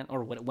weekend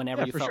or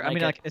whenever you felt sure. like I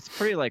mean, it. like it's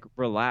pretty like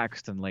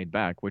relaxed and laid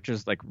back, which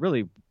is like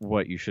really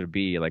what you should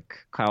be. Like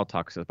Kyle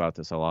talks about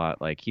this a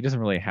lot. Like he doesn't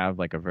really have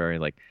like a very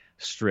like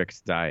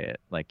strict diet.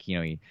 Like,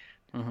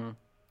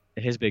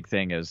 his big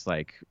thing is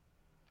like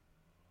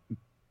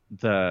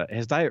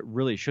his diet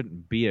really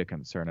shouldn't be a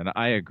concern. And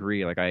I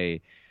agree. Like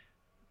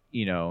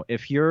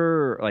if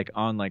you're like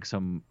on like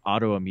some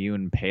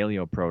autoimmune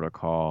paleo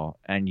protocol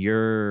and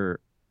you're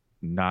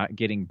not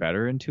getting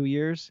better in 2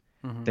 years,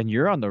 then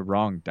you're on the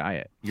wrong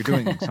diet. You're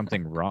doing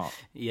something wrong.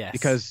 Yes.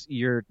 Because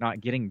you're not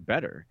getting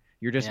better.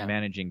 You're just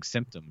managing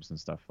symptoms and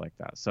stuff like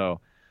that.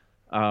 So,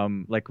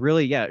 like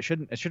really, it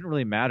shouldn't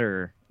really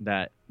matter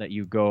that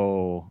you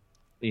go,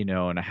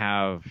 and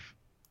have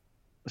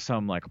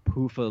some like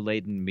PUFA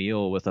laden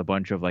meal with a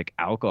bunch of like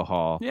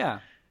alcohol.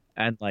 Yeah.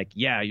 And like,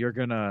 you're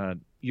gonna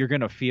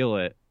feel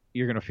it.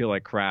 You're gonna feel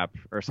like crap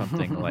or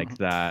something like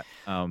that.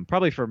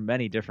 Probably for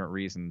many different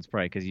reasons.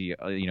 Probably because you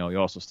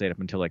also stayed up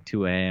until like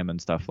 2 a.m.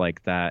 and stuff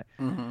like that.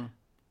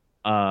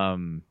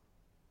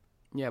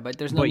 Yeah, but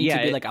there's no need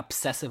to be like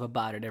obsessive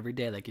about it every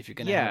day. Like if you're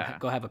gonna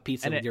go have a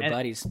pizza with your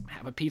buddies,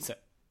 have a pizza.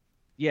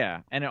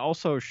 Yeah, and it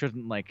also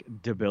shouldn't like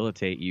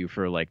debilitate you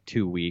for like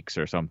 2 weeks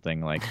or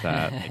something like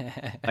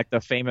that. like the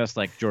famous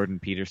like Jordan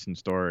Peterson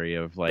story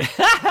of like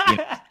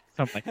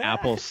some like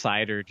apple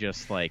cider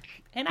just like.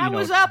 And I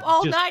was up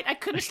all night. I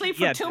couldn't sleep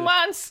for 2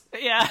 months.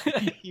 Yeah.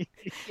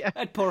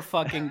 That poor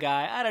fucking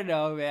guy. I don't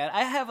know, man.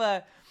 I have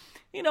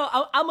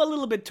I'm a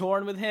little bit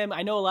torn with him.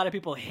 I know a lot of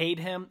people hate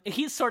him.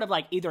 He's sort of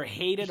like either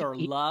hated or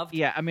loved.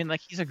 Yeah, I mean,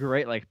 like he's a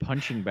great like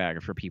punching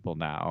bag for people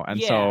now, and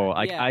so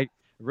like I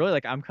really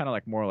like I'm kind of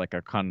like more like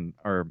a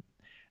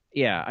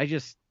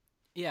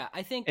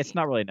I think it's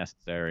not really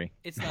necessary.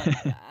 It's not.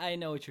 I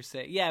know what you're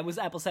saying. Yeah, it was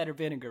apple cider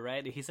vinegar,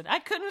 right? He said I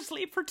couldn't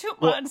sleep for 2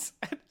 months.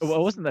 Well, it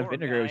wasn't that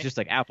vinegar. Guy. It was just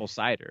like apple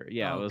cider.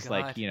 Yeah, it was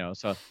God.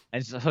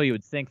 Like so you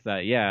would think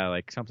that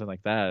like something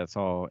like that.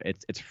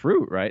 It's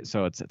fruit, right?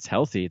 So it's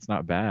healthy. It's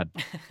not bad.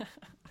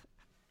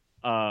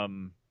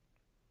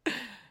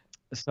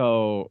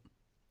 So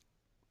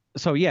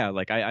yeah,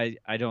 like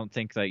I don't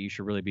think that you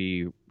should really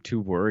be too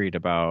worried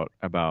about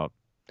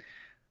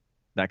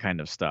that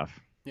kind of stuff.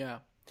 Yeah.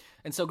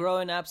 And so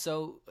growing up,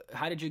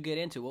 how did you get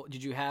into it?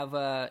 Did you have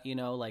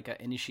like an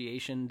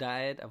initiation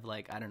diet of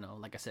like, I don't know,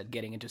 like I said,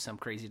 getting into some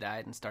crazy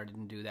diet and started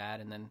to do that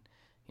and then,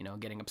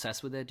 getting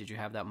obsessed with it? Did you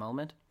have that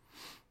moment?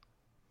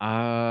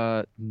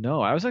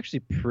 No, I was actually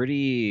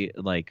pretty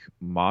like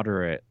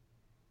moderate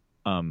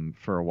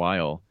for a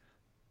while.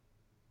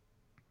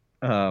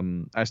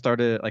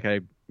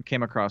 I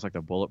came across like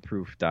the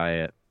bulletproof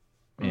diet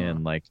Mm.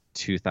 in like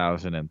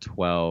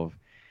 2012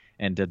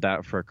 and did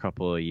that for a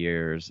couple of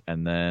years,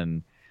 and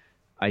then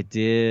I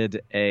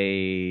did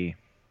a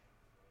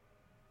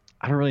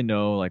I don't really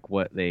know like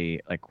what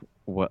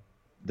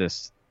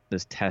this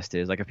this test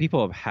is. Like if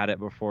people have had it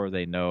before,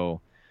 they know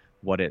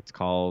what it's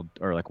called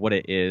or like what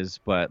it is,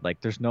 but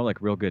like there's no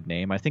like real good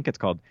name. I think it's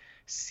called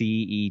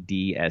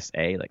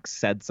CEDSA, like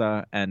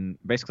SEDSA, and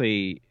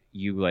basically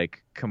you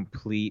like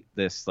complete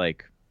this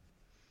like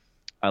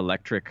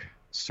electric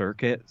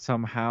circuit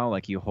somehow.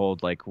 Like you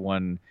hold like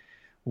one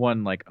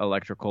like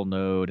electrical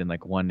node in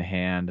like one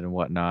hand and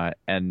whatnot,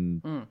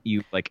 and Mm.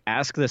 you like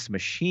ask this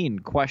machine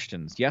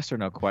questions, yes or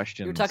no You're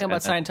questions, talking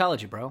about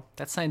Scientology, bro.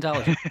 That's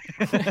Scientology.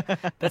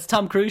 That's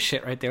Tom Cruise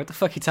shit right there. What the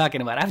fuck are you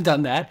talking about? I've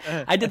done that.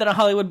 I did that on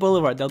Hollywood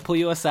Boulevard. They'll pull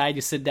you aside,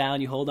 you sit down,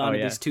 you hold on oh to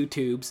yeah, these two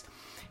tubes,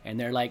 and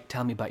they're like,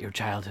 "Tell me about your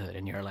childhood,"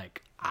 and you're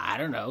like, "I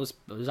don't know. It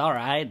was all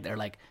right." They're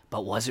like,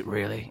 "But was it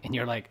really?" And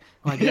you're like,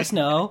 "Well, I guess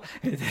no."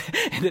 And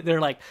they're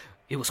like,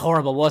 "It was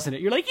horrible, wasn't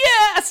it?" You're like,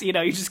 "Yes." You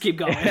know, you just keep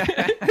going.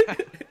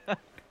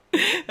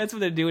 That's what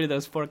they're doing to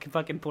those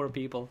fucking poor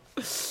people.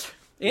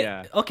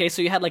 yeah. Okay,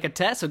 so you had like a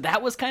test. So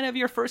that was kind of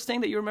your first thing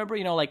that you remember,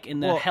 you know, like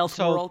in the Well, health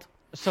world.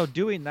 so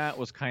doing that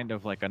was kind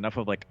of like enough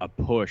of like a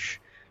push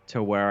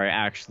to where I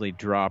actually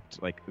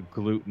dropped like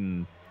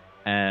gluten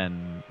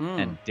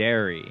and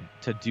dairy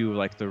to do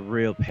like the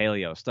real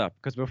paleo stuff.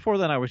 Because before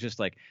then I was just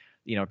like,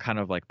 kind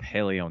of like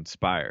paleo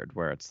inspired,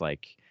 where it's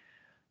like,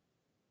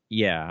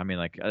 yeah, I mean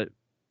like,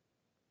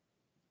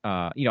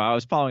 I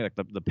was following like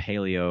the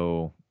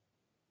paleo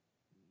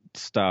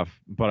stuff,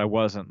 but I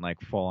wasn't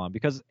like full on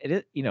because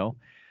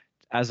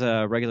as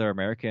a regular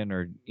American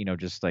or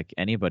just like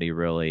anybody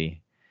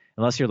really,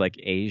 unless you're like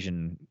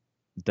Asian,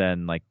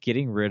 then like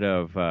getting rid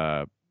of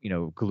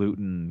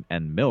gluten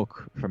and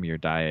milk from your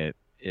diet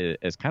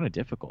is kind of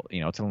difficult.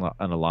 It's on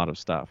a lot of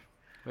stuff.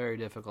 Very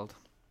difficult.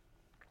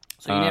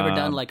 So you never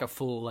done Um, like a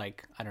full,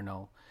 like, I don't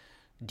know,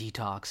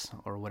 detox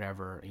or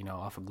whatever, you know,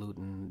 off of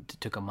gluten,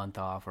 took a month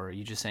off, or are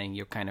you just saying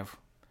you kind of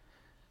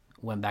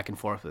went back and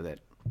forth with it?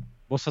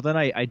 well, so then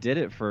I did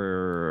it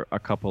for a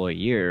couple of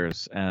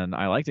years and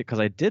I liked it because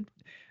I didn't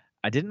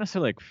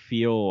necessarily like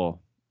feel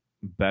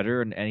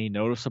better in any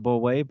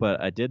noticeable way, but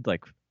I did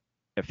like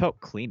it felt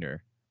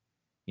cleaner.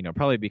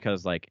 Probably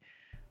because like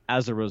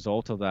as a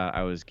result of that,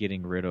 I was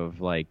getting rid of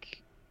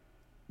like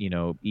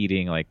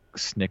eating like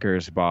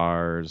Snickers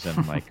bars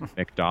and like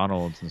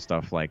McDonald's and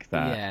stuff like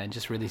that. Yeah, and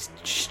just really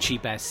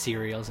cheap ass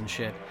cereals and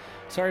shit.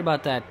 Sorry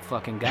about that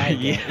fucking guy.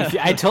 Again.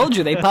 Yeah. I told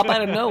you they pop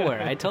out of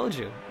nowhere. I told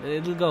you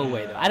it'll go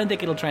away though. I don't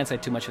think it'll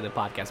translate too much to the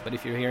podcast. But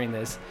if you're hearing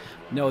this,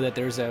 know that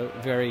there's a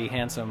very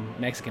handsome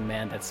Mexican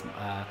man. That's.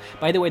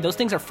 By the way, those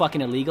things are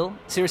fucking illegal.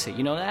 Seriously,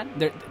 you know that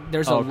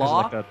there's a 'Cause, law.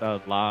 like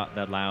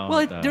that lounge.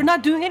 Well, they're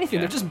not doing anything.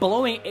 yeah. They're just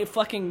blowing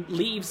fucking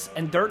leaves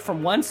and dirt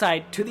from one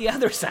side to the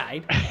other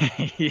side.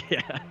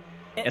 Yeah.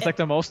 It's like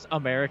the most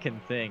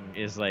American thing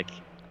is like.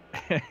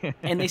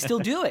 And they still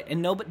do it,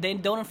 and they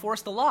don't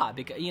enforce the law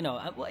because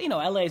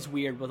LA is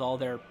weird with all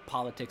their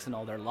politics and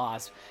all their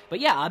laws.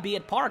 But yeah, I'll be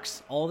at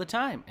parks all the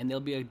time, and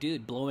there'll be a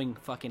dude blowing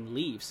fucking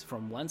leaves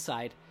from one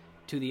side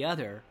to the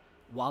other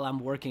while I'm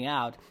working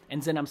out,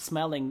 and then I'm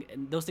smelling.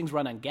 And those things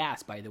run on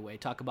gas, by the way.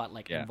 Talk about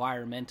like Yeah.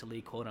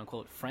 environmentally quote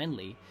unquote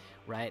friendly,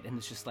 right? And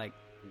it's just like,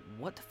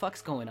 what the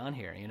fuck's going on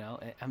here?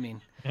 I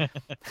mean,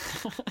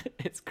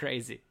 it's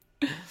crazy.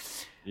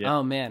 Yeah.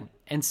 Oh man.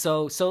 And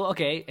so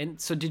okay, and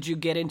so did you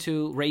get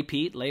into Ray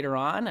Pete later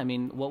on? I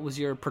mean, what was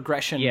your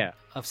progression Yeah.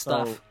 of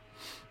stuff? So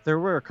there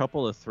were a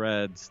couple of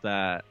threads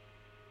that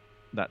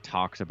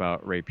talked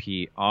about Ray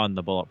Pete on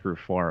the Bulletproof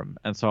forum,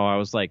 and so I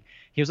was like,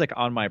 he was like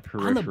on my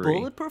periphery. On the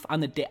Bulletproof?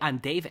 On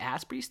Dave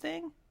Asprey's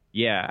thing?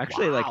 Yeah,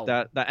 actually, Wow.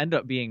 like that ended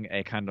up being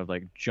a kind of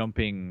like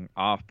jumping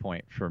off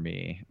point for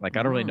me. Like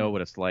I don't really know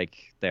what it's like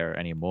there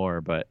anymore,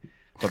 but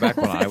back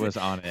when I was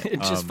on it,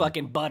 It's just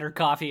fucking butter,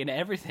 coffee, and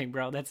everything,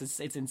 bro. It's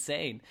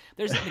insane.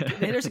 There's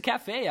a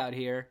cafe out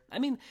here. I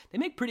mean, they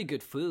make pretty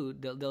good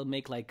food. They'll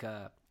make like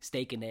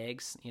steak and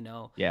eggs,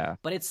 yeah,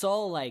 But it's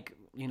all like,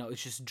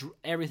 it's just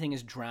everything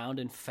is drowned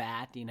in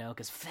fat,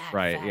 because fat,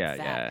 right, fat, yeah,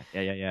 fat.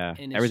 yeah.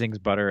 And it's Everything's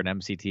butter and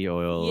MCT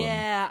oil. and-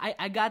 Yeah,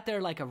 I got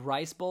there like a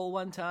rice bowl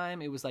one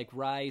time. It was like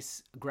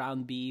rice,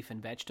 ground beef,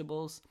 and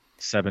vegetables.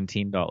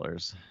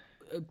 $17.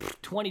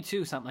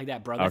 22, something like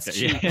that, bro. That's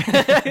Okay,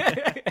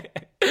 cheap.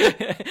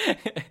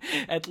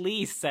 At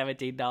least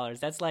 $17.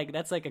 That's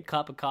like a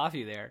cup of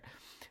coffee there.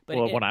 But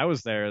Well, when I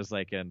was there, it was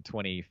like in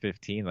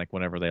 2015, like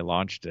whenever they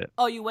launched it.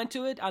 oh, you went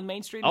to it on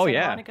Main Street in Oh Santa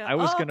yeah, Monica? I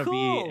was Oh, gonna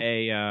cool.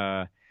 be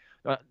a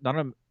not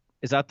a.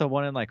 Is that the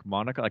one in like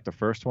Monica, like the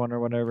first one or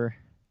whatever?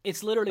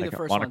 It's literally like the a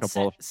first Monica one,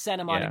 Boulevard.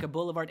 Santa Monica Yeah.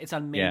 Boulevard. It's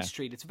on Main Yeah.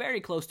 Street. It's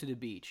very close to the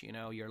beach.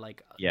 You're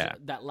like Yeah.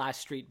 that last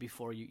street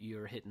before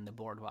you're hitting the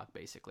boardwalk,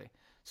 basically.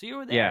 So you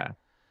were there. Yeah.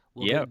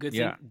 Well,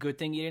 Yeah, good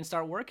thing you didn't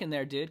start working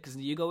there, dude. Because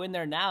you go in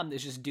there now, and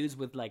there's just dudes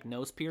with like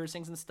nose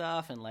piercings and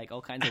stuff, and like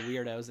all kinds of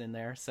weirdos in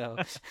there. So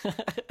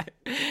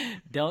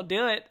don't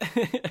do it.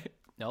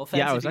 No offense.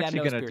 Yeah, I if was you got actually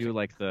nose gonna do piercing.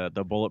 like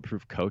the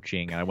bulletproof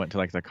coaching, and I went to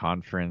like the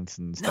conference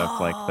and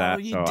stuff like No,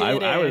 that. you So I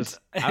didn't.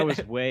 I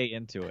was way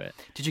into it.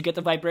 Did you get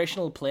the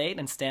vibrational plate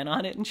and stand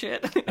on it and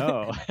shit?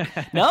 Oh.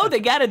 No, they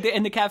got it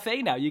in the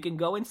cafe now. You can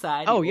go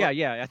inside. Oh you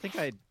yeah. I think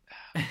I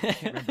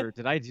can't remember.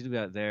 Did I do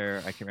that there?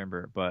 I can't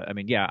remember. But I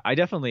mean, yeah, I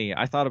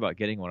thought about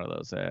getting one of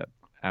those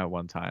at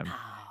one time.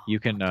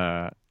 You can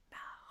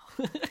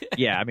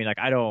yeah, I mean like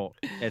I don't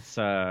it's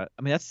I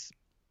mean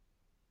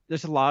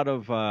there's a lot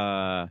of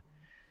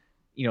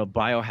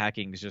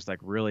biohacking is just like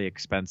really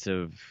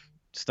expensive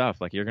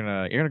stuff. Like you're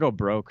gonna go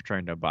broke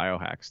trying to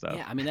biohack stuff.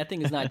 Yeah, I mean that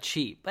thing is not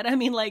cheap. But I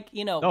mean, like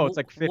No, it's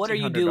like what are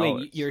you doing?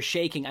 $1,500. You're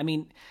shaking. I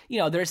mean,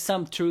 there's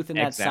some truth in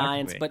that Exactly.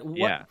 science. But what?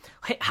 Yeah.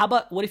 Hey, how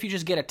about what if you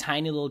just get a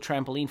tiny little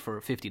trampoline for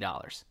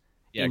 $50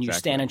 Yeah, and you exactly.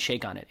 stand and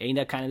shake on it? Ain't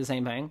that kind of the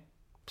same thing?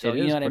 So It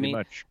you is know what I pretty mean?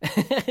 much.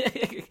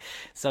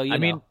 So I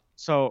mean,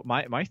 so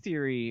my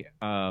theory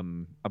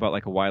about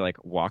like why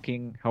like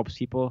walking helps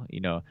people,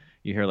 you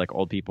hear like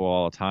old people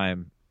all the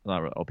time,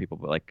 not really old people,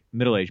 but like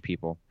middle-aged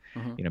people,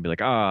 be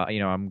like,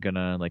 I'm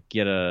gonna like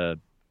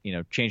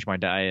change my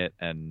diet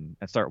and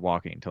start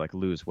walking to like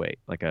lose weight,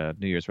 like a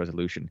New Year's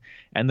resolution.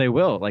 And they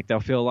will, like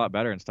they'll feel a lot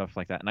better and stuff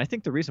like that. And I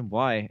think the reason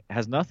why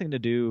has nothing to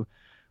do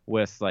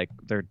with like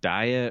their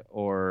diet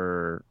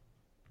or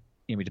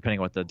depending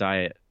on what the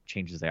diet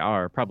changes they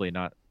are, probably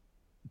not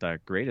the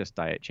greatest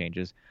diet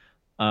changes,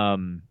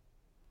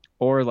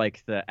 or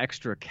like the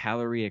extra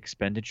calorie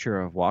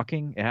expenditure of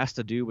walking. It has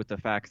to do with the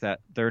fact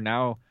that they're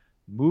now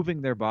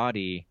moving their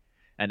body,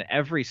 and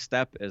every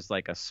step is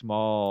like a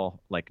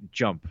small like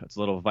jump. It's a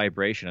little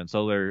vibration, and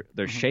so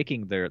they're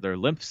shaking their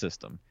lymph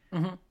system.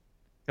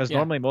 Because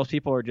normally most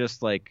people are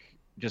just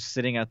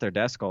sitting at their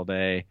desk all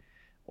day,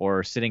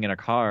 or sitting in a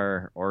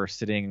car, or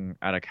sitting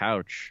at a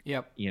couch.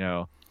 Yep.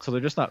 So they're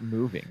just not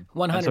moving.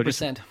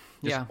 100%.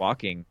 Just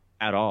walking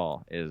at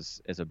all is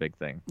a big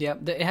thing. Yeah,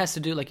 it has to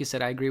do, like you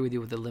said. I agree with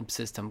you with the lymph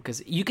system,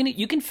 because you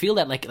can feel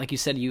that, like you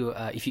said,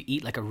 if you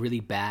eat like a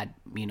really bad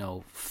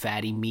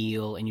fatty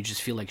meal and you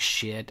just feel like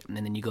shit, and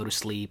then you go to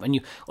sleep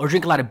or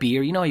drink a lot of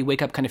beer, you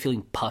wake up kind of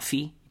feeling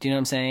puffy. Do you know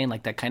what I'm saying?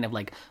 Like that kind of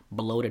like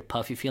bloated,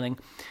 puffy feeling.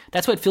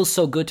 That's why it feels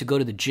so good to go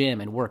to the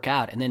gym and work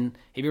out. And then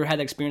have you ever had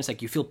that experience,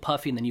 like you feel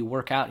puffy and then you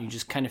work out and you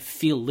just kind of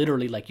feel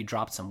literally like you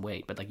dropped some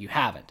weight, but like you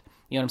haven't.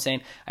 You know what I'm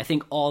saying? I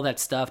think all that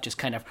stuff just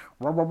kind of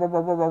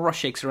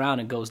shakes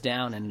around and goes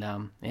down, and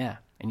and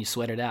you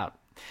sweat it out.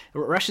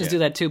 Russians do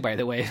that too, by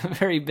the way.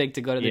 Very big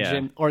to go to the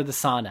gym or the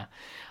sauna.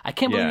 I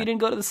can't believe you didn't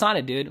go to the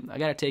sauna, dude. I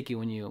gotta take you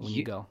when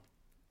you go.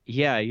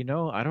 Yeah,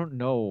 I don't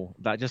know.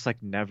 That just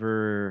like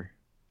never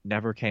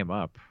came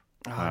up.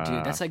 Oh,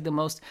 dude, that's like the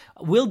most.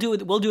 We'll do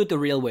it the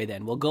real way.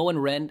 Then we'll go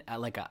and rent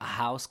like a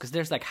house, because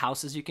there's like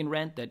houses you can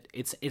rent that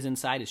is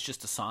inside. It's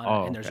just a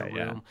sauna, and there's a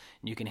room,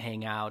 and you can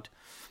hang out.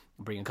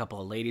 Bring a couple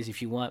of ladies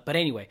if you want. But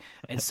anyway,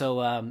 and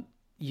so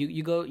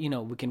you go,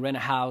 we can rent a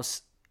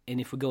house,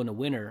 and if we go in the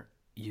winter,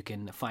 you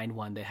can find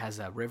one that has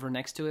a river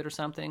next to it or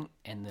something,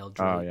 and they'll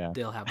drill,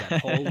 they'll have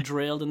that hole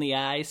drilled in the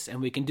ice, and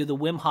we can do the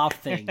Wim Hof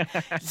thing.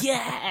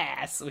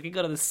 Yes! We can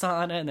go to the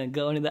sauna and then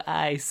go into the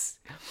ice.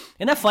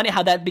 Isn't that funny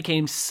how that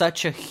became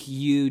such a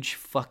huge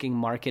fucking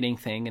marketing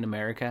thing in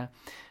America?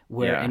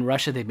 Where in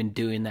Russia they've been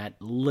doing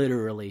that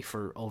literally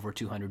for over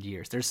 200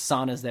 years. There's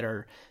saunas that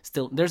are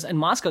still in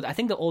Moscow. I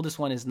think the oldest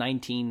one is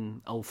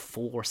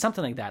 1904,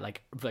 something like that.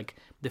 Like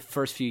the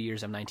first few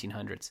years of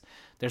 1900s.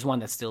 There's one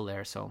that's still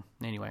there. So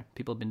anyway,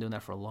 people have been doing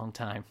that for a long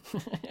time.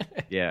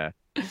 Yeah.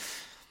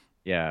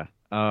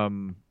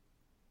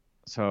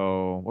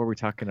 So what were we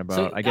talking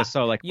about? I guess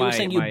so. Like you were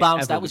saying you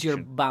bounced. That was your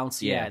evolution.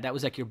 bounce. Yeah, that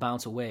was like your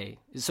bounce away.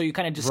 So you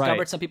kind of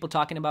discovered some people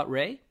talking about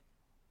Ray.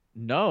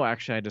 No,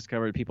 actually, I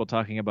discovered people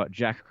talking about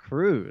Jack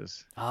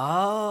Cruz.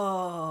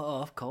 Oh,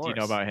 of course. Do you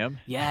know about him?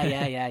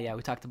 Yeah.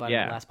 We talked about it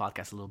in the last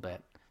podcast a little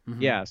bit.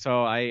 Mm-hmm. Yeah,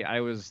 so I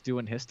was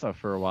doing his stuff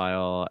for a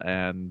while,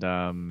 and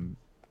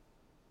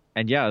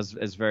yeah,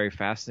 it's very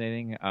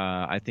fascinating.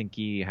 I think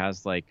he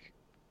has like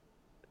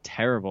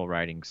terrible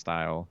writing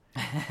style.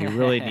 He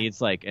really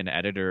needs like an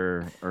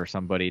editor or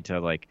somebody to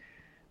like,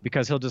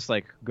 because he'll just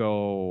like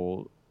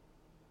go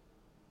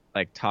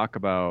like talk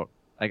about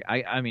like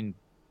I mean.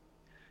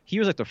 He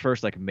was like the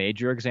first like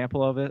major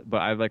example of it,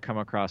 but I've like come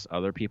across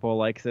other people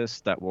like this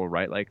that will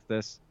write like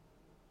this,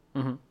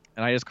 and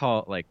I just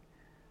call it like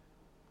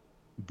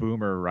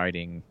boomer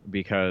writing,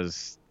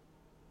 because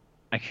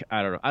I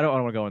don't know. I don't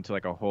want to go into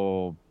like a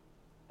whole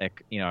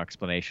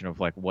explanation of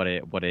like what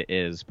it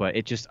is, but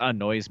it just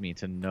annoys me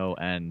to no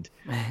end.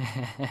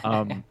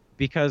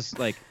 Because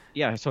like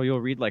so you'll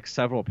read like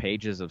several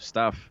pages of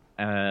stuff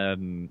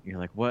and you're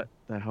like, what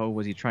the hell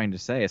was he trying to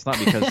say? It's not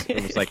because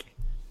it was like.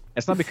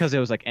 It's not because it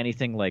was like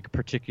anything like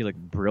particularly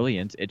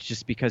brilliant. It's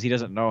just because he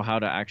doesn't know how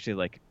to actually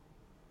like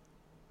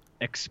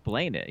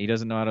explain it. He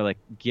doesn't know how to like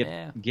give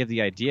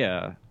the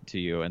idea to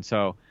you. And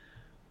so,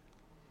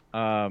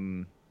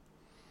 there's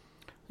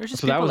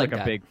just so that was like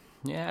like a big.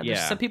 Yeah, there's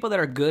Yeah. some people that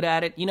are good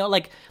at it. You know,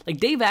 like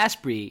Dave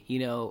Asprey. You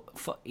know,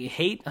 you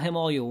hate him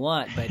all you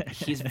want, but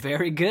he's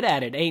very good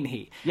at it, ain't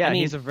he? Yeah, I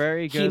mean, he's a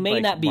very good, He may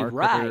like, not be marketer.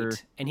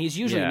 right, and he's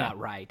usually Yeah. not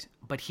right,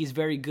 but he's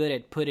very good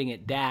at putting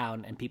it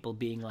down and people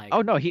being like,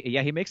 Oh no,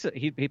 he makes it,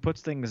 he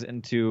puts things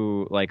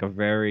into like a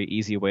very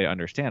easy way to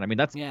understand. I mean,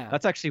 Yeah.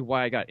 that's actually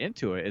why I got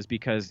into it, is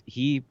because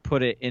he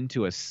put it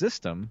into a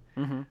system,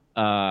 Mm-hmm.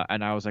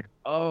 and I was like,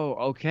 oh,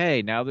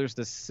 okay, now there's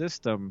this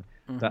system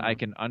that I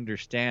can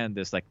understand,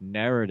 this like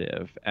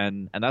narrative,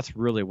 and that's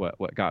really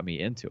what got me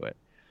into it.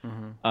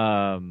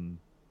 Mm-hmm.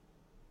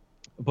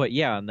 But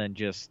yeah, and then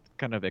just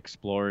kind of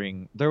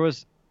exploring.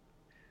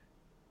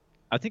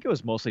 I think it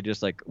was mostly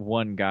just like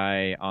one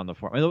guy on the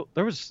forum. I mean,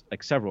 there was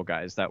like several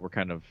guys that were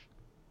kind of,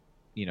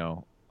 you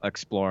know,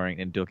 exploring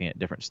and looking at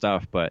different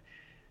stuff. But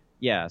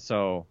yeah,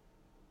 so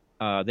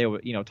they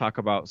would, you know, talk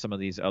about some of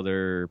these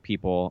other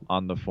people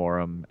on the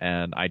forum,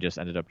 and I just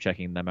ended up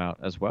checking them out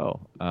as well.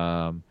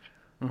 And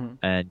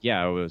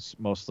yeah, it was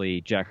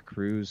mostly Jack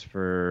Cruz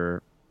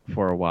for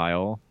a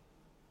while,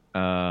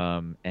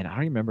 and I don't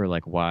remember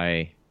like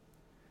why.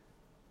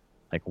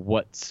 Like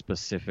what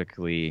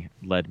specifically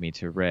led me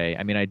to Ray.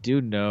 I mean, I do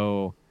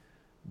know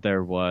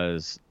there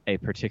was a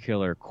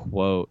particular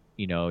quote,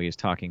 you know, he was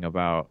talking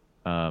about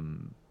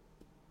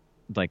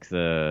like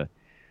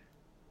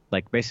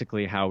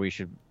basically how we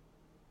should,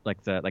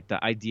 like the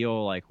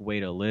ideal like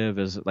way to live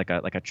is like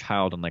a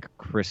child on like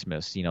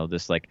Christmas, you know,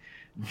 this like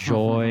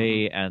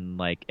joy and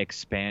like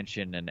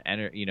expansion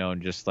and you know,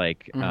 and just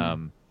like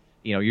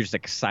you know, you're just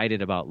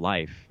excited about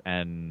life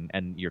and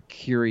you're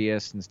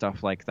curious and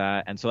stuff like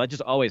that. And so that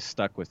just always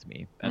stuck with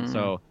me. And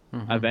so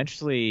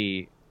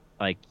eventually,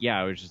 like, yeah,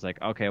 I was just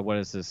like, okay, what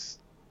does this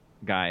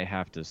guy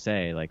have to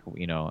say? Like,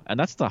 you know, and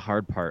that's the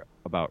hard part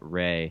about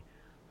Ray,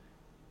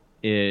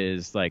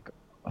 is like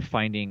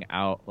finding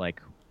out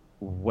like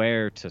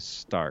where to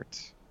start.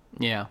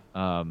 Yeah.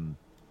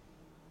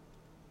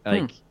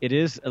 Like it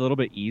is a little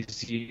bit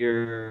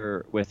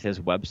easier with his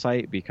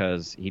website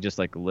because he just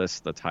like lists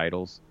the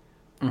titles.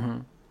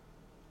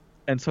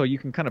 And so you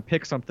can kind of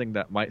pick something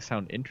that might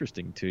sound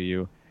interesting to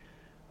you,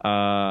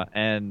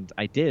 and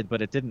I did,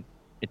 but it didn't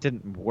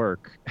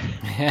work.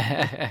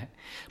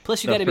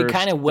 Plus, you got to be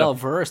kind of well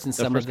versed in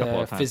some of first couple the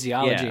of times.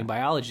 physiology Yeah. and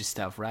biology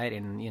stuff, right?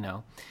 And you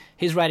know,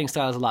 his writing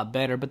style is a lot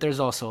better, but there's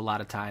also a lot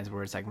of times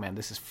where it's like, man,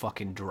 this is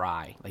fucking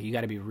dry. Like you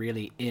got to be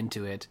really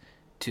into it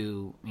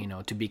to, you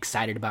know, to be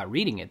excited about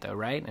reading it, though,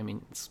 right? I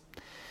mean,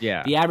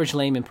 Yeah. the average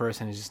layman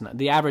person is just not.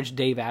 The average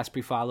Dave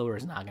Asprey follower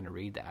is not going to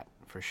read that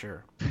for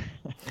sure.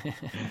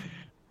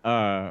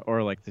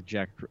 Or like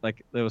the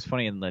like it was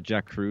funny in the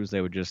Jack Cruz,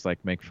 they would just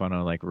like make fun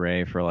of like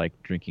Ray for like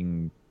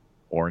drinking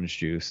orange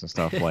juice and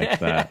stuff like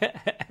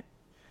that.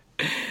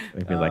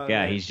 They'd be like,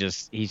 yeah, he's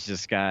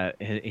just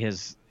got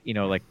his, you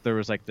know, like there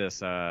was like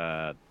this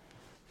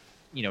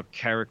you know,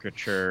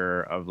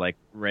 caricature of like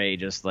Ray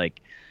just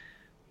like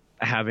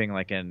having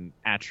like an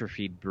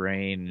atrophied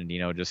brain and, you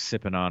know, just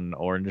sipping on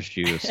orange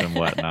juice and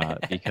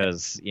whatnot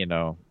because, you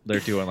know, they're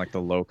doing like the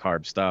low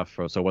carb stuff.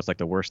 So what's like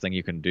the worst thing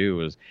you can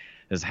do is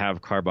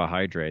have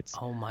carbohydrates.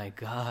 Oh my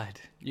God.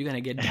 You're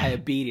going to get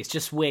diabetes.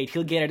 Just wait.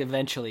 He'll get it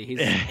eventually.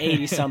 He's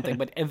 80 something,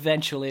 but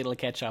eventually it'll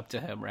catch up to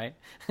him, right?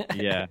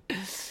 Yeah.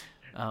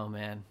 Oh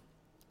man.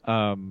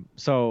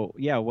 So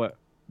yeah, what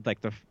like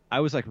I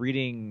was like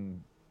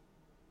reading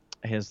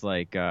his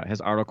like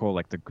his article,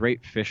 like the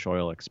Great Fish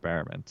Oil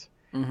Experiment.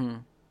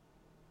 And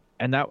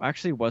that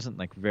actually wasn't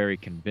like very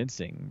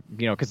convincing,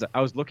 you know, because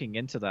I was looking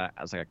into that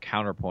as like a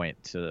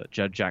counterpoint to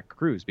Jack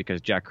Cruz,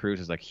 because Jack Cruz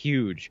is like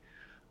huge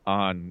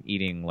on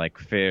eating like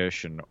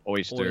fish and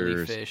oysters,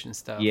 oily fish and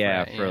stuff.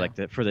 yeah, right? for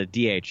like for the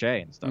DHA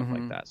and stuff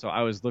like that. So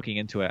I was looking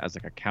into it as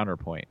like a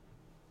counterpoint,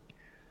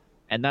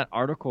 and that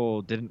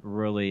article didn't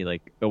really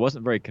like, it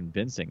wasn't very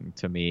convincing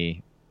to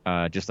me,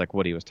 just like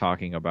what he was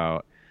talking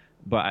about.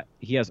 But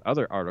he has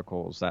other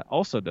articles that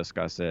also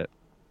discuss it.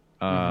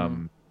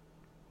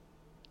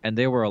 And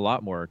they were a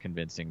lot more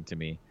convincing to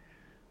me.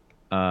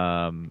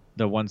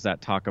 The ones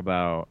that talk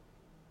about,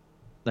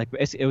 like,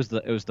 it was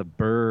the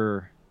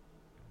Burr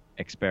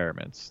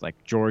experiments,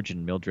 like George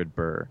and Mildred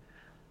Burr,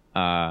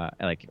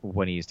 like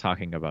when he's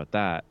talking about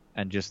that,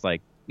 and just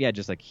like, yeah,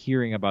 just like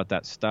hearing about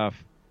that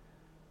stuff,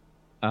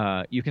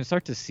 you can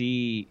start to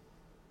see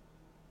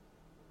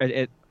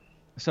it.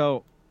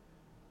 So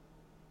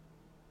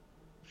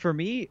for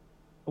me,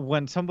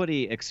 when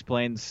somebody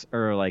explains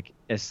or like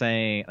is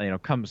saying, you know,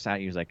 comes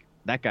at you like,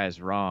 that guy's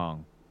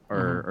wrong,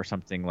 or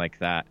something like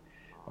that,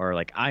 or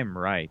like I'm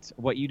right,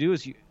 what you do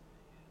is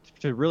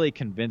to really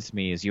convince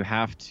me is you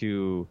have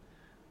to,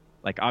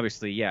 like,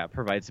 obviously, yeah,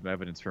 provide some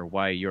evidence for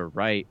why you're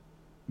right,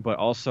 but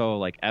also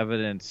like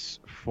evidence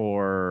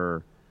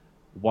for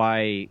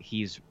why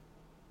he's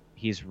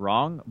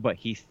wrong, but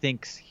he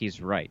thinks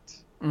he's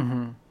right.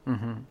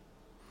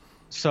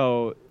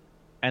 So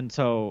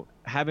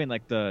having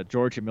like the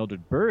George and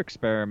Mildred Burr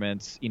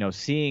experiments, you know,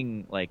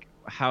 seeing like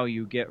how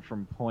you get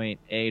from point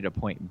A to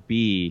point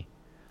B.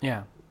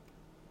 Yeah.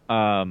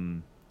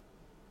 You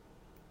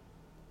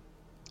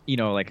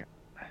know, like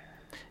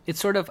it's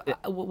sort of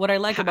what I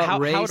like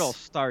about race. How it all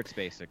starts,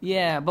 basically.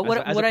 Yeah,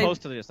 but as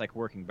opposed to just like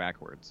working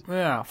backwards.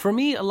 Yeah, for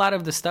me, a lot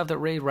of the stuff that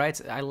Ray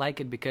writes, I like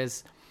it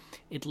because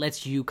it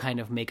lets you kind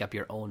of make up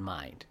your own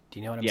mind. Do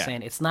you know what I'm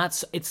saying? It's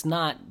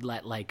not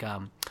like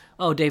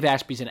oh, Dave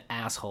Ashby's an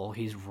asshole,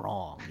 he's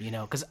wrong, you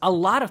know, because a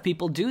lot of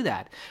people do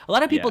that. A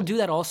lot of people do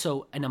that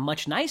also in a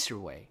much nicer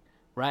way,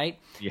 right?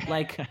 Yeah.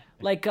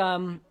 Like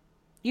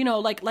you know,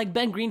 like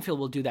Ben Greenfield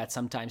will do that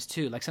sometimes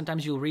too. Like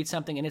sometimes you'll read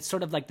something and it's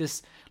sort of like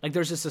this, like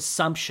there's this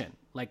assumption,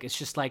 like it's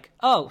just like,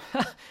 oh,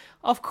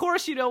 of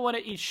course you don't want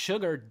to eat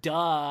sugar,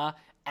 duh,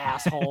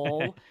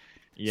 asshole.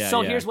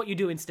 So here's what you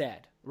do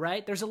instead.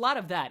 Right? There's a lot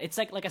of that. It's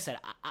like I said,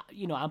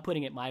 you know, I'm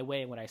putting it my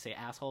way when I say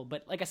asshole,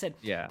 but like I said,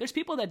 there's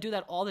people that do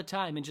that all the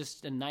time in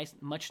just a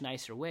much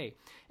nicer way.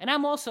 And I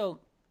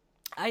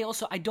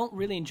don't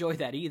really enjoy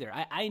that either.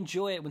 I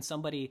enjoy it when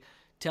somebody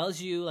tells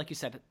you, like you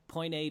said,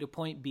 point A to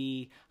point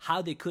B,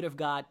 how they could have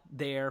got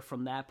there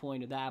from that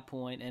point to that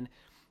point. And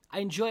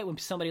I enjoy it when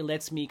somebody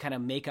lets me kind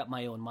of make up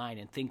my own mind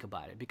and think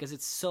about it, because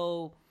it's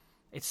so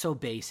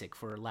basic,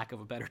 for lack of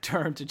a better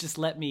term, to just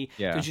let me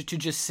to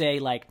just say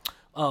like,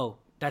 oh,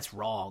 that's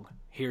wrong.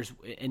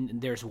 And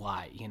there's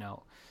why, you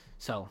know.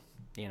 So,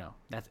 you know,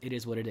 it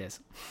is what it is.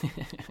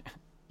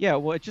 Yeah,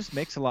 well, it just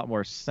makes a lot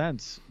more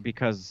sense,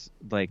 because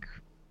like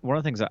one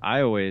of the things that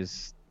I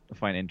always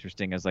find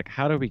interesting is like,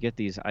 how do we get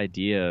these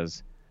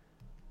ideas?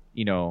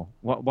 You know,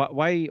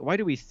 why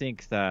do we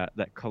think that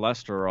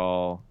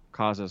cholesterol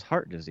causes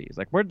heart disease?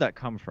 Like, where did that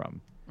come from?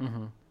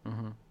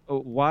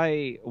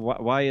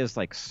 Why is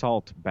like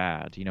salt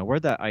bad? You know,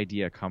 where'd that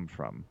idea come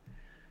from?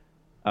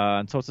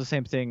 And so it's the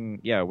same thing,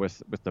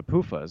 with the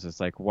PUFAs.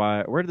 It's like,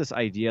 where did this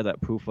idea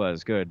that PUFA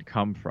is good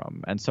come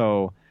from? And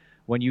so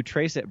when you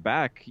trace it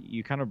back,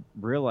 you kind of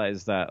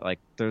realize that like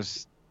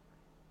there's,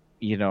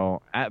 you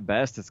know, at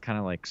best it's kind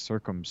of like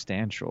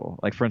circumstantial.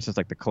 Like for instance,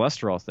 like the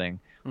cholesterol thing,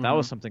 that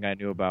was something I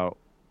knew about,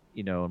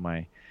 you know, in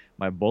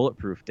my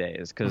bulletproof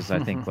days, because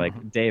I think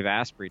like Dave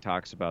Asprey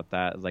talks about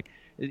that. Like,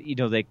 you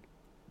know,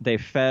 they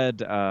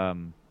fed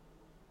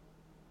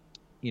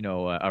you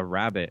know, a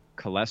rabbit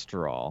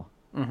cholesterol.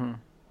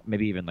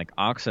 Maybe even like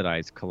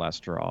oxidized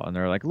cholesterol, and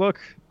they're like,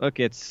 look,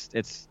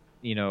 it's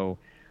you know,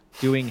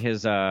 doing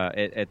his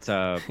it's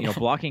you know,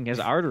 blocking his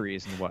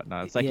arteries and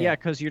whatnot. It's like,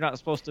 because you're not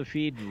supposed to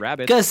feed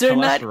rabbits because they're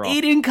not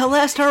eating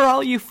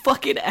cholesterol, you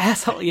fucking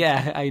asshole.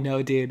 Yeah, I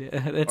know, dude.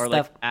 That's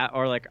stuff.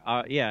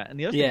 And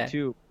the other thing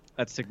too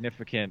that's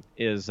significant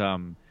is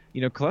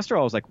you know,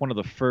 cholesterol is like one of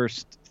the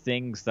first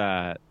things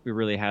that we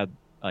really had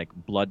like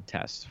blood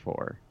tests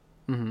for.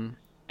 And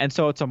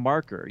so it's a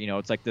marker, you know,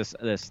 it's like this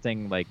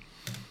thing like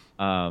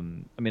I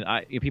mean,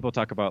 people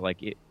talk about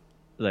like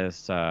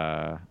this,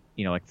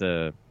 you know, like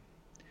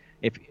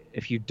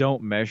if you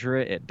don't measure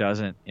it, it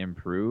doesn't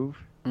improve.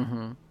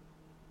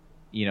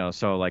 You know,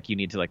 so like you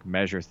need to like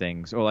measure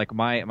things, or like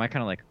my kind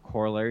of like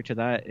corollary to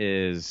that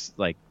is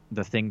like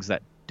the things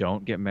that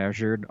don't get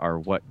measured are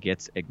what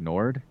gets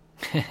ignored.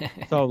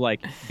 So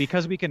like,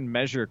 because we can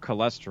measure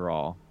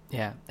cholesterol.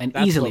 Yeah, and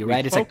easily,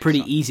 right? It's like pretty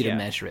easy to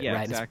measure it,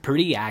 right? Exactly. It's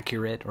pretty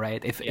accurate,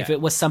 right? If it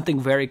was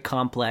something very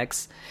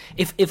complex,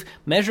 if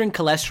measuring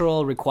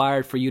cholesterol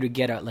required for you to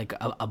get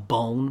a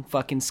bone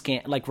fucking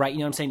scan, like, right, you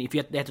know what I'm saying? If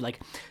they had to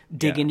like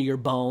dig into your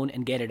bone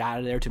and get it out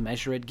of there to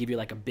measure it, give you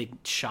like a big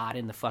shot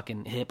in the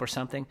fucking hip or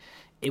something,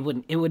 it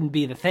wouldn't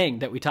be the thing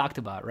that we talked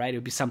about, right? It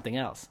would be something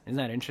else. Isn't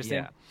that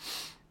interesting?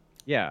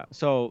 Yeah.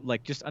 So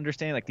like just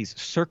understanding like these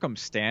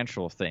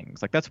circumstantial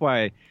things, like that's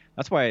why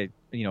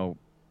you know.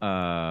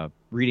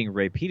 Reading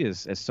Ray Peat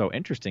is so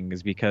interesting,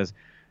 is because,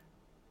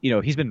 you know,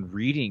 he's been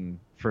reading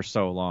for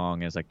so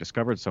long, has like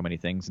discovered so many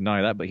things. And not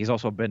only that, but he's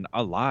also been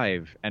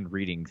alive and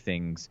reading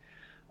things,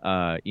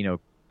 you know,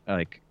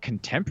 like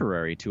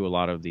contemporary to a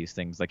lot of these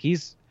things. Like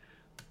he's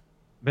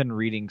been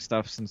reading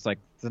stuff since like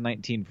the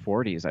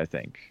 1940s, I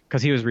think,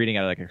 because he was reading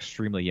at like an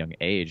extremely young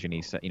age, and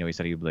he said he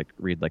would like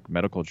read like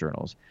medical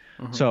journals.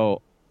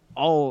 So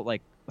all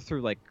like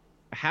through like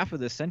half of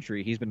this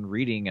century, he's been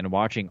reading and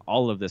watching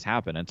all of this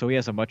happen, and so he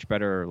has a much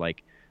better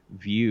like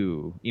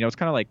view. You know, it's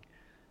kind of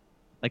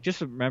like just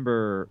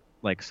remember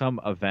like some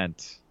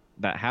event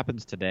that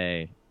happens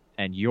today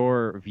and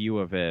your view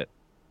of it,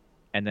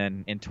 and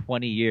then in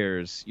 20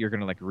 years you're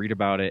gonna like read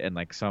about it in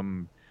like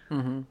some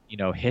you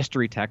know,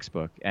 history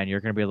textbook, and you're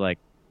gonna be like,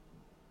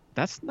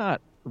 that's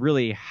not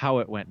really how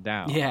it went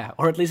down. Yeah,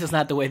 or at least it's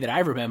not the way that I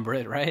remember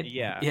it, right?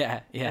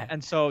 Yeah.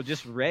 And so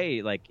just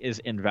Ray like is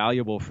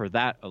invaluable for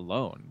that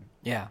alone.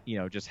 Yeah. You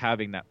know, just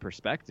having that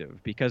perspective,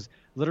 because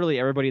literally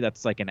everybody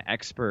that's like an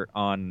expert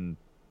on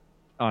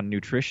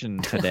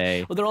nutrition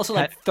today. Well, they're also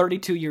like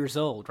 32 years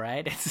old,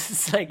 right?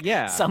 It's like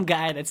some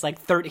guy that's like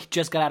 30,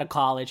 just got out of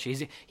college.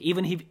 He's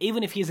even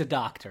if he's a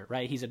doctor,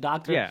 right? He's a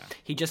doctor. Yeah.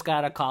 He just got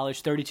out of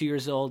college, 32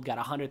 years old, got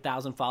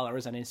 100,000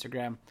 followers on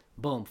Instagram.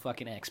 Boom,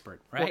 fucking expert,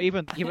 right?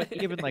 Well,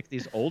 even like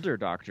these older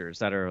doctors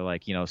that are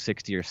like, you know,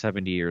 60 or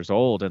 70 years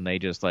old, and they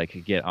just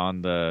like get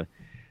on the,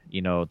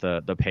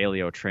 the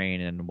paleo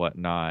train and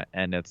whatnot.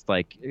 And it's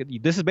like,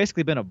 this has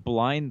basically been a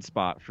blind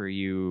spot for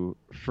you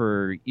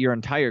for your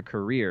entire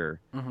career.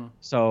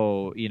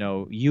 So,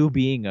 you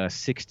being a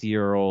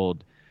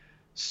 60-year-old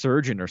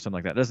surgeon or something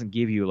like that doesn't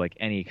give you like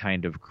any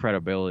kind of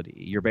credibility.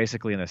 You're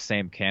basically in the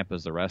same camp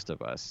as the rest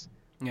of us.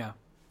 Yeah.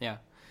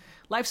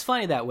 Life's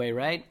funny that way,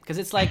 right? Because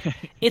it's like,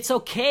 it's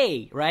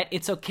okay, right?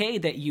 It's okay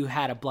that you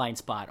had a blind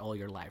spot all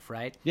your life,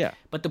 right? Yeah.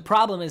 But the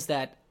problem is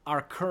that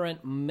our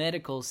current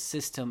medical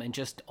system and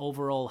just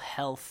overall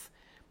health,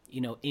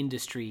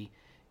 industry,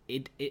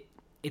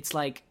 it's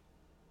like,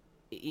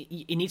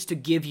 it needs to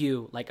give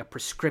you like a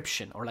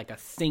prescription or like a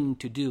thing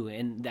to do,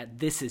 and that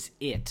this is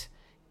it.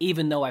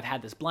 Even though I've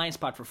had this blind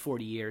spot for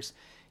 40 years,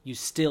 you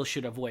still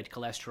should avoid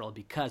cholesterol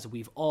because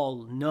we've all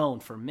known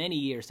for many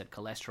years that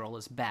cholesterol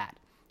is bad.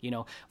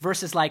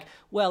 Versus like,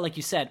 well, like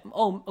you said,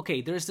 oh,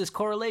 okay, there's this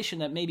correlation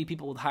that maybe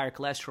people with higher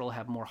cholesterol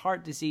have more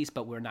heart disease,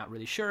 but we're not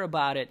really sure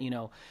about it.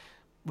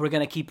 We're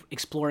going to keep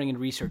exploring and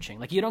researching.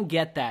 Like, you don't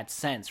get that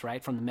sense,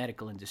 right, from the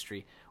medical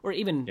industry or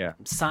even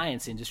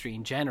science industry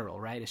in general,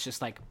 right? It's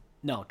just like,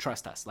 no,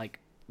 trust us. Like,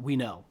 we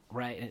know,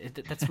 right?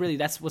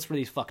 That's what's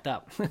really fucked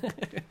up.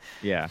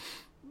 Yeah.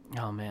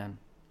 Oh, man.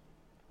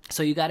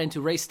 So you got into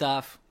race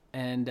stuff,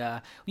 and,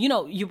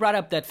 you brought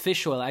up that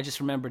fish oil. I just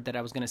remembered that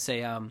I was going to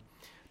say,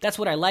 that's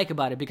what I like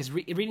about it, because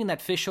reading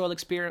that fish oil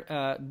experiment,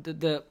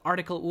 the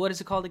article, what is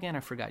it called again?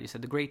 I forgot. You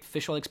said The Great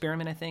Fish Oil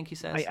Experiment, I think he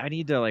says. I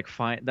need to like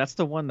find, that's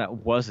the one that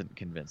wasn't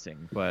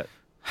convincing, but.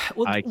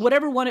 Well,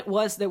 whatever one it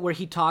was where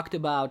he talked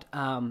about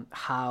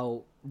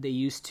how they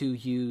used to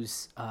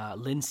use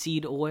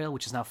linseed oil,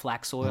 which is now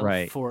flax oil,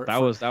 right.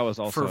 That was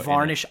also for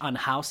varnish on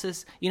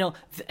houses.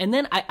 And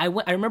then I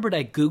remembered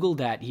I Googled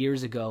that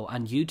years ago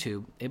on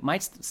YouTube. It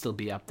might still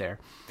be up there.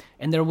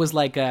 And there was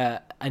like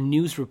a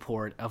news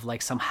report of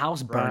like some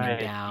house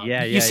burning down.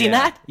 Yeah, you seen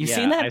that? You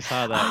seen that? I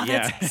saw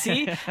that.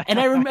 See, and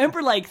I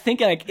remember like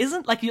thinking like,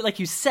 isn't like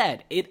you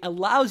said, it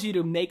allows you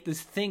to make this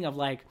thing of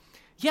like,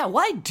 yeah,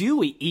 why do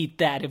we eat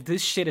that if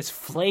this shit is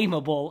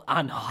flammable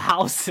on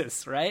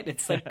houses, right?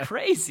 It's like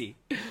crazy.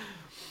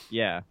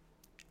 Yeah.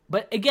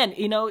 But again,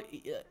 he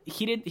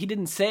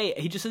didn't say,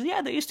 he just says,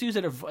 yeah, they used to use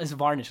it as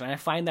varnish, and I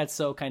find that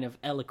so kind of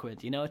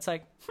eloquent. It's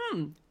like,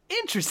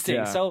 interesting.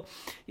 Yeah. So,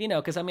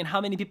 because I mean, how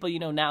many people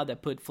now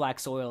that put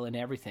flax oil and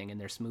everything in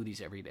their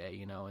smoothies every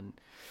day, and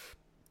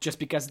just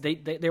because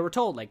they were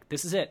told like,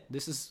 this is it,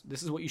 this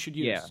is what you should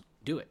use,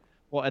 do it.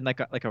 Well, and like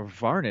a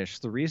varnish,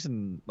 the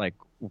reason like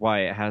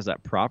why it has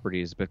that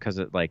property is because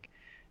it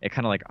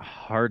kind of like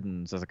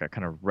hardens as like a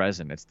kind of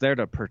resin. It's there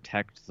to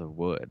protect the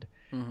wood.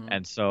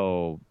 And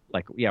so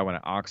like, when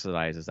it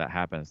oxidizes, that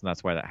happens, and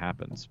that's why that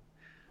happens.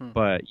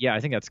 But I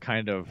think that's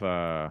kind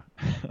of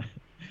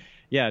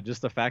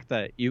just the fact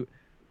that you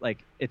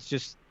like, it's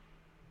just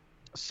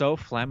so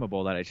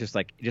flammable that it's just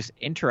like, just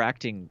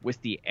interacting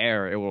with the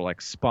air, it will like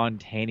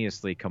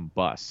spontaneously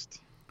combust.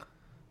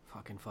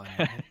 Fucking funny.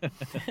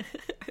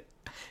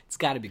 It's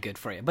got to be good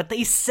for you. But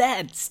they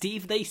said,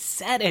 Steve, they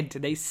said it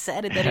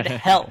that it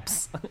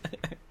helps.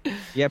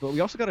 Yeah, but we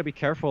also got to be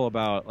careful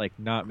about like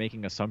not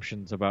making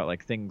assumptions about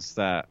like things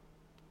that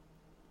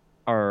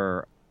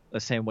are the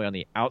same way on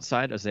the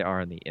outside as they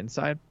are on the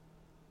inside.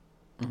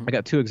 I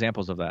got two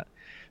examples of that.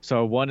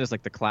 So one is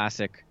like the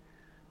classic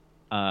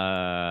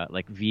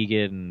like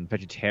vegan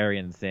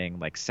vegetarian thing,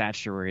 like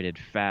saturated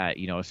fat,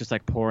 it's just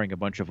like pouring a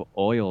bunch of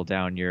oil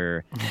down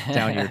your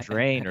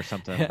drain or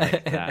something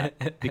like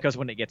that, because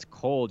when it gets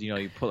cold,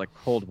 you put like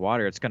cold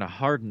water, it's going to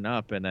harden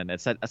up, and then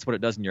that's what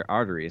it does in your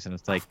arteries. And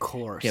it's like, of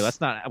course, okay,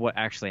 that's not what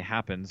actually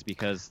happens,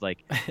 because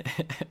like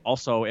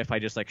also if I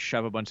just like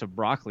shove a bunch of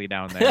broccoli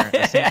down there,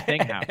 the same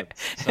thing happens.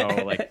 So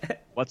like,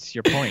 what's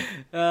your point?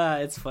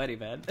 It's funny,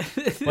 man.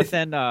 But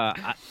then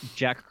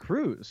Jack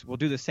Cruz will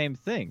do the same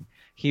thing.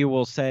 He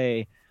will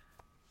say,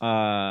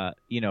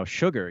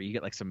 sugar. You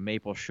get like some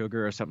maple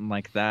sugar or something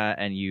like that,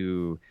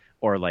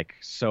 or like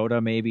soda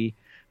maybe,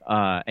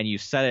 and you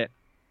set it,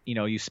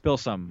 you spill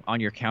some on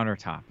your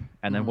countertop,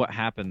 and then what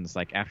happens?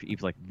 Like after you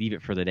like leave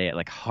it for the day, it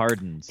like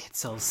hardens.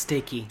 It's all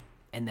sticky,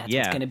 and that's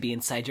what's gonna be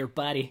inside your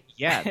body.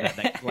 Yeah,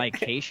 that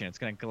glycation. It's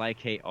gonna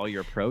glycate all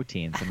your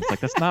proteins, and it's like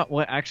that's not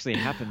what actually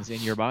happens in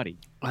your body.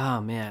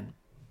 Oh man,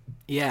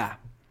 yeah,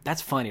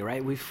 that's funny,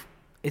 right?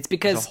 It's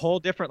because there's a whole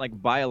different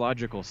like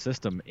biological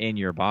system in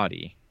your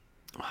body.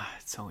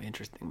 It's so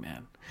interesting,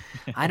 man.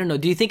 I don't know.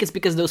 Do you think it's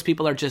because those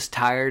people are just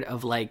tired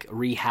of like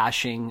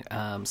rehashing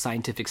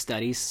scientific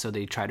studies, so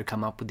they try to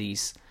come up with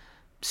these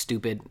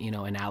stupid,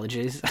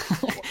 analogies?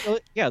 Well,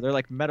 yeah, they're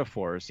like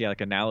metaphors,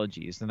 like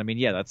analogies, and I mean,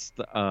 that's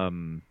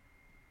the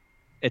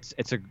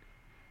it's a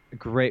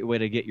great way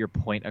to get your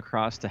point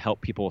across, to help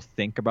people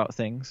think about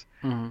things.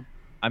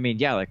 I mean,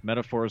 like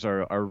metaphors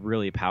are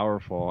really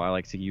powerful. I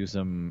like to use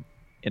them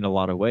in a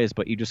lot of ways,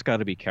 but you just got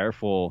to be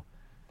careful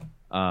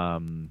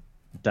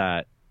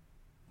that,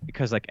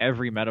 because like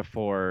every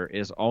metaphor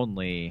is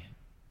only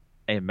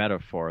a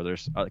metaphor.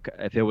 There's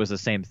if it was the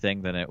same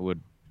thing, then it would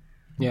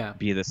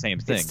be the same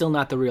thing. It's still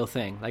not the real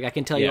thing. Like I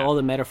can tell you all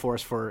the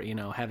metaphors for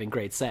having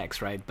great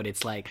sex, right? But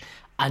it's like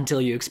until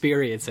you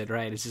experience it,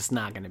 right? It's just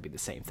not going to be the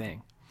same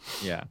thing.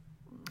 Yeah.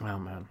 Oh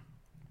man.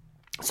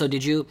 So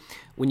did you,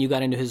 when you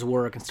got into his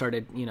work and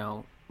started,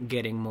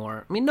 getting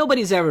more, I mean,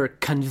 nobody's ever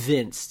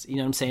convinced, you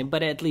know what I'm saying?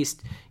 But at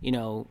least,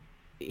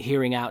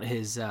 hearing out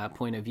his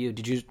point of view,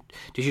 did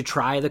you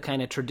try the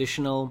kind of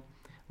traditional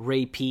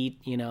Ray Peat,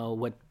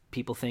 what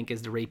people think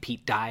is the Ray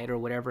Peat diet or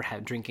whatever,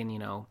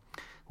 drinking,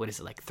 what is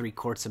it, like 3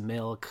 quarts of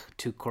milk,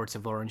 2 quarts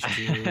of orange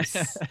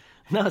juice?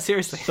 No,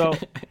 seriously.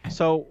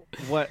 So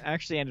what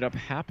actually ended up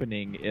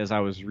happening is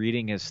I was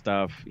reading his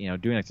stuff,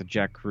 doing like the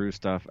Jack Crew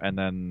stuff, and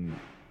then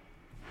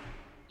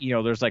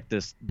there's like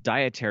this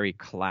dietary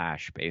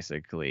clash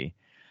basically.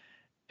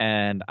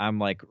 And I'm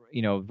like,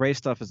 Ray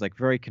stuff is like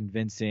very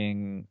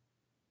convincing.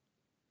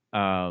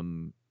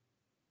 And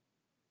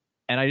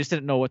I just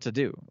didn't know what to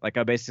do. Like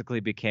I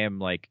basically became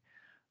like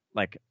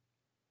a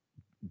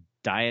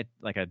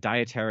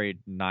dietary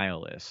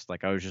nihilist.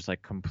 Like I was just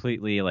like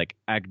completely like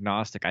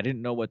agnostic. I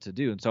didn't know what to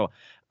do. And so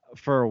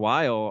for a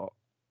while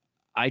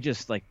I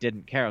just like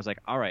didn't care. I was like,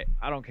 all right,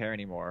 I don't care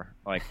anymore.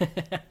 Like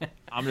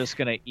I'm just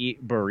gonna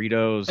eat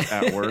burritos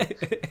at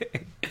work,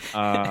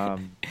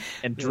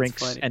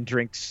 and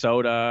drink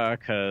soda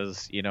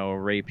because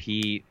Ray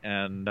Peat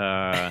and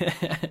I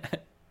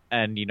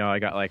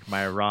got like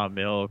my raw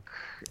milk.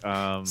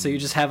 So you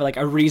just have like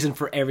a reason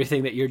for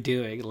everything that you're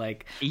doing.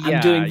 Like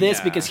I'm doing this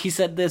because he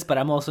said this, but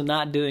I'm also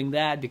not doing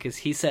that because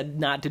he said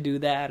not to do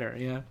that.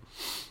 Or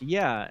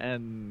yeah,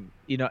 and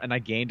and I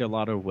gained a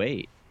lot of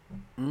weight.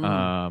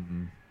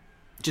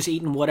 Just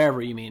eating whatever,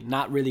 you mean,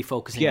 not really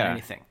focusing on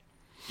anything.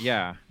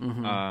 Yeah.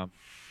 And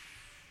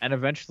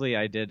eventually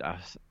I did,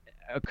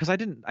 because I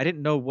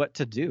didn't know what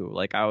to do.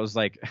 Like I was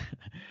like,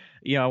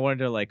 I wanted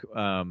to like,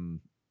 I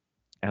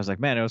was like,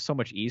 man, it was so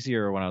much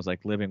easier when I was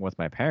like living with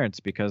my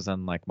parents, because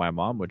then like my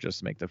mom would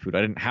just make the food.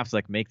 I didn't have to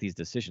like make these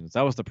decisions.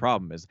 That was the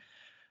problem, is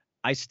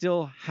I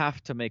still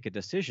have to make a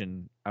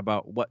decision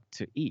about what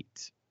to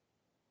eat,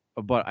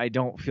 but I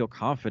don't feel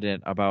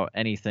confident about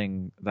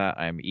anything that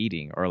I'm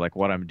eating or like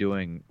what I'm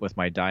doing with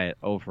my diet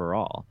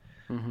overall.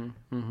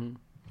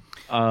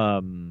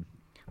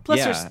 Plus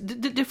there's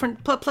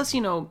different, plus,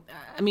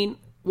 I mean,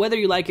 whether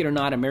you like it or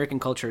not, American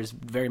culture is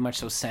very much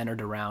so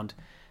centered around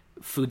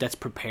food that's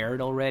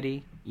prepared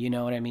already. You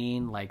know what I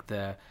mean? Like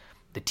the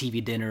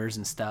TV dinners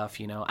and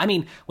stuff, I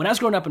mean, when I was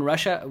growing up in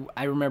Russia,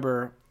 I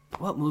remember,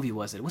 what movie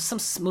was it? It was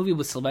some movie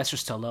with Sylvester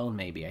Stallone,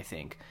 maybe, I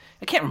think.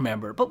 I can't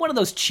remember, but one of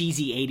those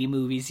cheesy 80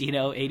 movies,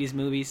 80s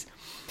movies,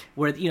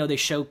 where, they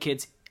show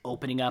kids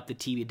opening up the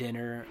TV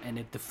dinner,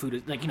 and the food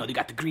is, like, they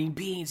got the green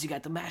beans, you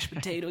got the mashed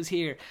potatoes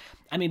here.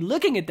 I mean,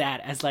 looking at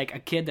that as, like, a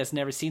kid that's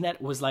never seen that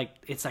was like,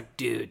 it's like,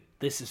 dude,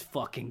 this is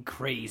fucking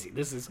crazy.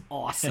 This is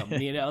awesome,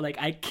 Like,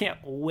 I can't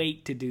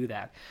wait to do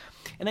that.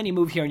 And then you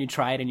move here and you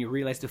try it, and you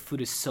realize the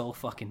food is so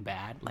fucking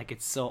bad. Like,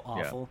 it's so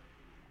awful. Yeah.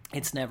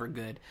 It's never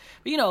good.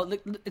 But,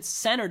 it's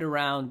centered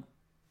around,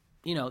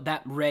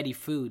 that ready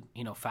food,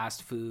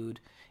 fast food,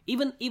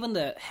 even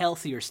the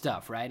healthier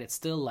stuff, right? It's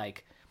still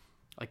like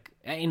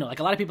a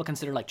lot of people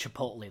consider like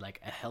Chipotle like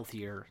a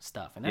healthier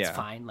stuff, and that's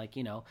fine. Like,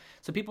 so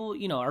people,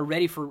 are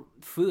ready for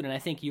food. And I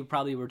think you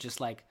probably were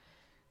just like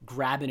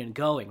grabbing and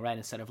going, right?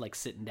 Instead of like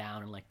sitting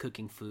down and like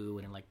cooking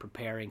food and like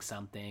preparing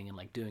something and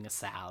like doing a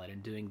salad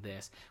and doing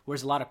this.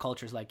 Whereas a lot of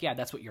cultures, like, yeah,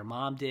 that's what your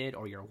mom did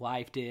or your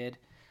wife did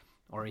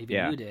or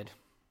even you did.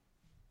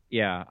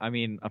 Yeah, I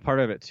mean, a part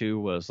of it too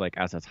was like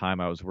at the time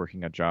I was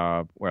working a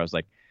job where I was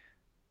like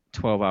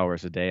 12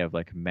 hours a day of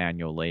like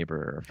manual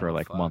labor for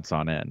months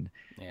on end.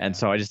 Yeah. And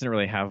so I just didn't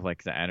really have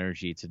like the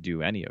energy to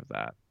do any of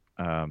that.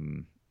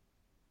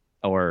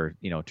 Or,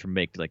 to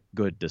make like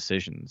good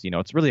decisions.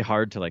 It's really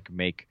hard to like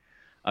make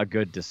a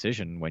good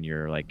decision when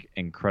you're like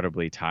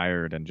incredibly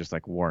tired and just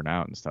like worn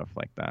out and stuff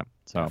like that.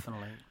 So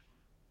definitely.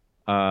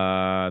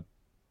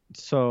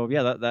 So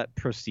yeah, that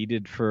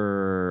proceeded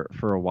for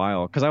a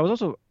while, because I was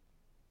also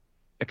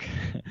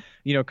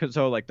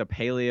so like the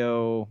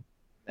paleo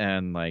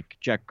and like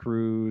Jack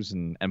Cruz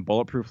and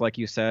Bulletproof, like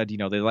you said,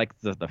 they like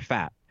the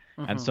fat.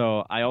 And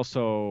so I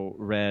also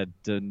read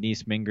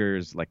Denise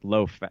Minger's like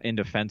low fat, in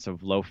defense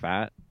of low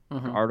fat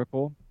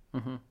article.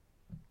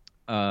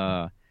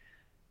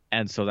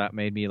 And so that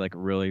made me like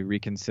really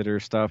reconsider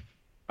stuff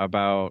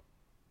about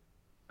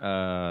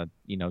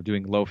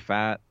doing low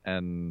fat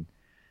and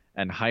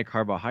high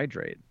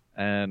carbohydrate.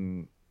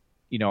 And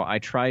I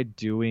tried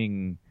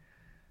doing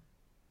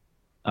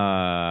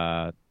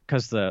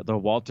because the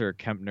Walter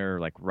Kempner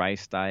like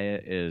rice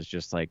diet is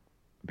just like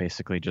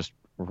basically just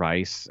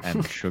rice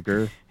and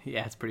sugar.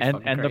 Yeah, it's pretty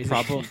fucking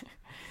crazy.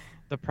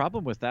 The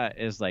problem with that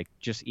is like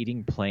just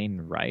eating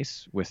plain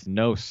rice with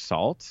no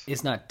salt.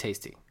 It's not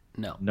tasty.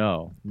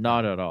 No,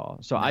 not at all.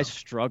 So I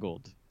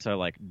struggled to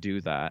like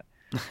do that.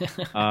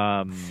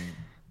 So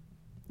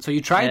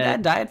you tried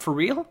that diet for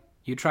real?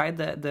 You tried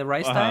the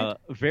rice diet?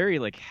 Very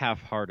like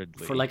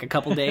half-heartedly. For like a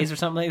couple days or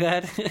something like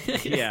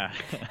that? Yeah.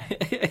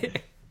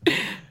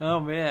 Oh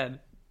man.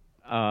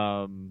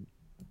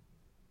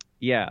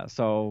 Yeah.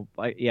 So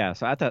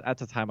So at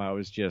the time I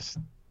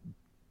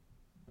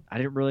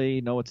didn't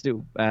really know what to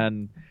do,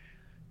 and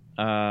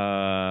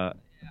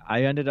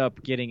I ended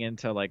up getting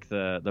into like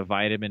the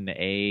vitamin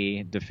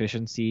A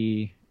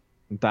deficiency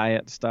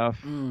diet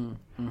stuff.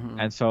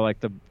 And so like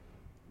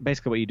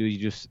basically what you do, you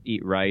just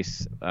eat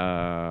rice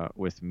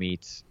with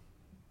meat,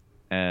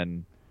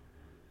 and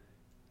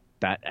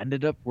that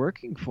ended up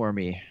working for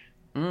me.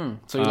 So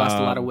you lost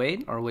a lot of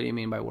weight, or what do you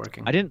mean by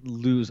working? I didn't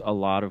lose a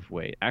lot of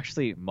weight.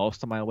 Actually,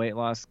 most of my weight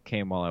loss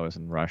came while I was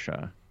in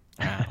Russia.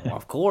 Well,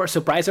 of course,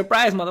 surprise,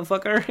 surprise,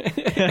 motherfucker.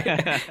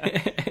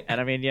 And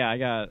I mean, yeah, I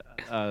got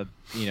a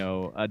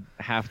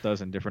half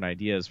dozen different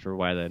ideas for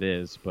why that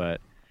is,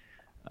 but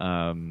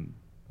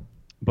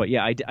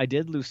yeah, I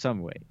did lose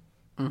some weight,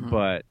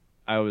 but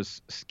I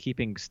was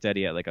keeping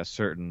steady at like a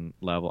certain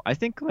level. I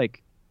think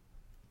like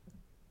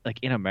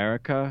in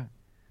America,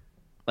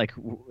 like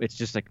it's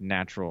just like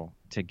natural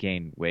to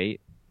gain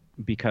weight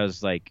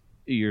because like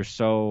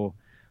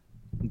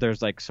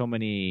there's like so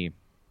many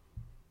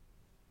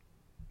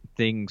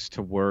things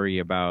to worry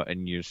about,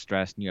 and you're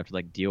stressed and you have to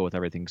like deal with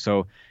everything.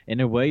 So in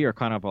a way, you're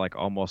kind of like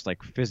almost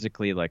like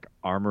physically like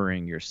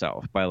armoring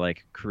yourself by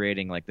like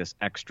creating like this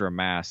extra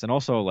mass. And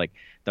also like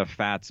the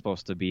fat's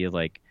supposed to be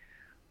like,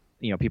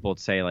 people would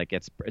say like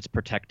it's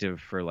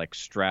protective for like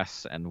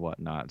stress and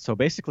whatnot. So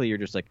basically you're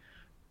just like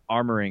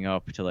armoring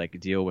up to like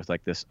deal with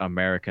like this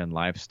American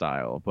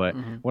lifestyle. But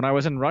when I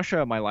was in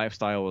Russia, my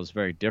lifestyle was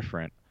very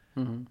different.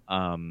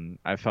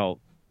 I felt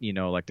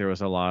like there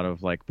was a lot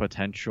of like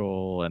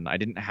potential, and I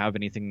didn't have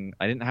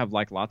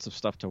like lots of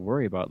stuff to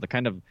worry about. The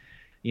kind of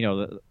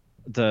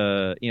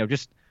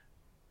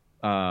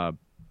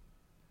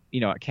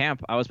at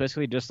camp I was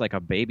basically just like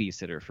a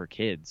babysitter for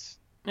kids.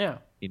 Yeah.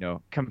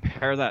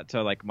 Compare that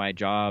to like my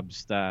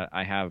jobs that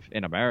I have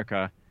in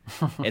America.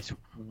 It's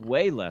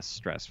way less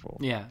stressful.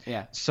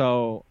 Yeah.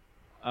 So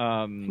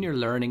and you're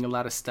learning a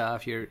lot of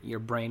stuff. Your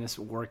brain is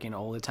working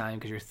all the time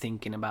because you're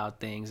thinking about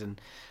things and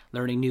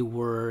learning new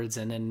words,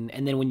 and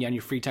then when you're on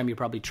your free time, you're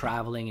probably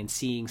traveling and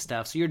seeing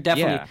stuff. So you're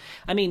definitely, Yeah.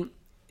 I mean,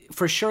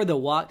 for sure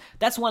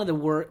that's one of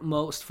the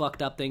most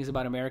fucked up things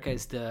about America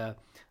is the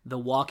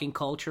walking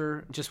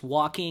culture. Just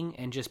walking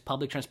and just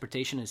public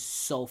transportation is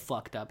so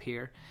fucked up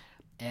here.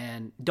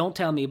 And don't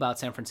tell me about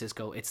San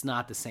Francisco. It's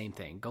not the same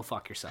thing. Go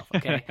fuck yourself,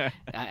 okay?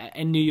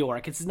 And New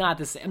York, it's not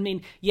the same. I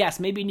mean, yes,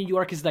 maybe New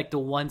York is like the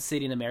one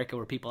city in America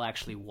where people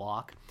actually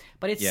walk,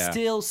 but it's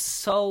still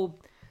so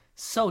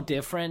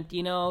different,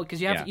 because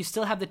you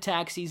still have the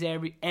taxis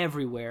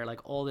everywhere,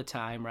 like all the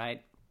time,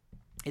 right?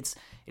 It's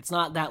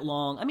not that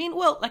long. I mean,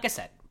 well, like I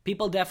said,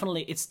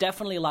 it's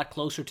definitely a lot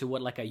closer to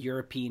what like a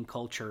European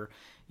culture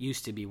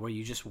used to be, where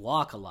you just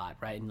walk a lot,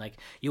 right? And like,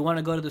 you want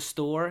to go to the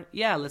store,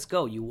 yeah, let's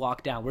go. You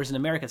walk down. Whereas in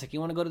America, it's like, you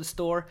want to go to the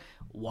store,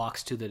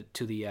 walks to the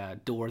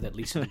door that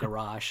leads to the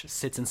garage,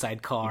 sits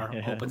inside car,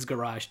 opens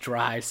garage,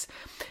 drives,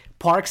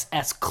 parks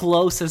as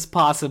close as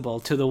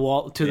possible to the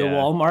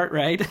Walmart,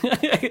 right?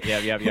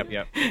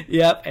 Yep.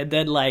 Yep. And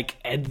then like,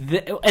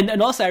 and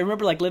also I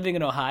remember like living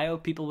in Ohio,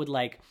 people would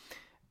like,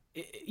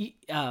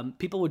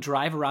 people would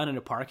drive around in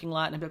a parking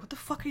lot and I'd be like, what the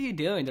fuck are you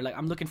doing? They're like,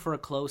 I'm looking for a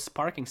close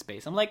parking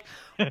space. I'm like,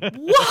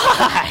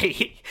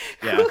 why?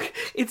 Yeah.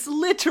 It's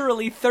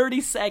literally 30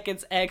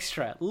 seconds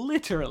extra,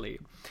 literally.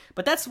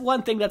 But that's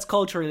one thing that's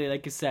culturally,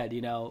 like you said,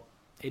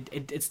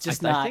 it's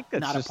just I think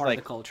that's not just a part like,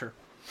 of the culture.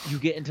 You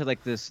get into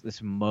like this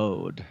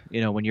mode,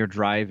 when you're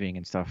driving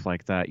and stuff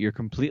like that, you're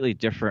completely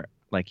different,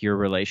 like your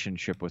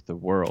relationship with the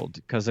world.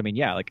 Because I mean,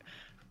 yeah, like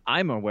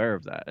I'm aware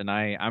of that, and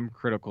I'm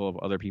critical of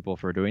other people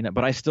for doing that,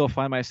 but I still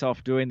find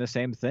myself doing the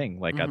same thing.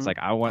 Like it's like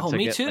I want to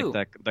get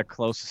like the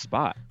closest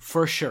spot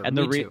for sure. And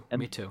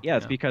me too. Yeah,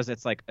 it's because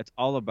it's like it's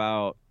all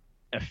about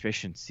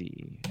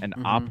efficiency and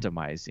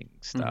optimizing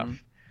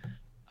stuff.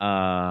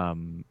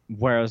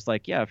 Whereas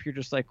like, yeah, if you're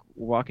just like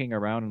walking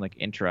around and like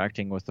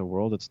interacting with the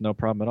world, it's no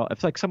problem at all.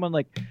 If like someone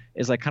like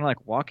is like kind of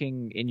like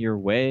walking in your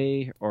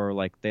way, or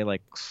like they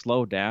like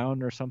slow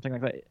down or something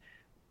like that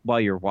while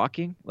you're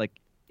walking, like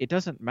it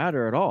doesn't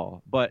matter at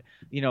all. But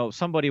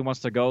somebody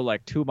wants to go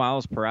like 2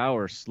 miles per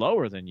hour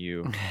slower than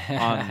you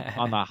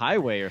on the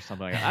highway or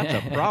something like that.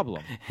 That's a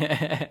problem.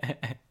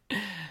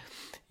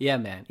 Yeah,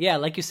 man. Yeah,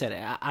 like you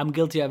said, I'm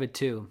guilty of it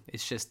too.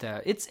 It's just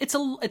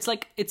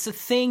it's a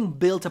thing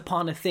built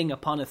upon a thing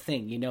upon a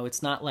thing.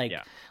 It's not like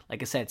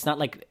like I said, it's not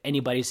like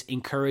anybody's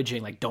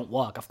encouraging like don't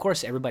walk. Of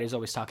course, everybody's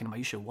always talking about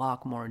you should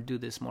walk more and do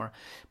this more.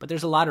 But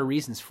there's a lot of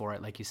reasons for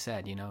it, like you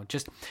said.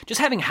 Just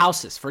having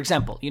houses, for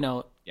example.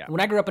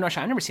 When I grew up in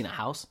Russia, I've never seen a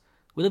house.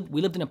 We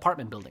lived in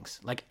apartment buildings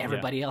like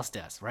everybody else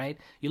does, right?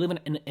 You live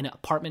in an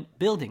apartment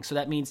building. So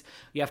that means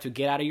you have to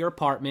get out of your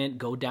apartment,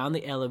 go down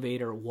the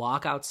elevator,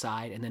 walk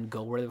outside, and then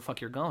go where the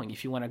fuck you're going.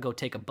 If you want to go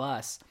take a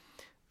bus,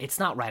 it's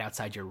not right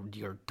outside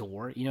your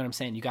door. You know what I'm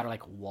saying? You got to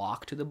like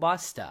walk to the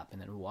bus stop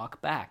and then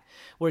walk back.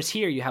 Whereas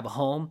here you have a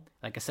home,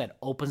 like I said,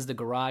 opens the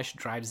garage,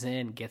 drives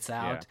in, gets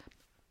out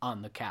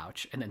on the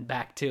couch, and then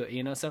back to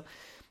it, So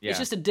it's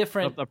just a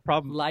different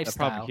lifestyle. The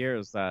problem here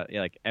is that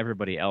like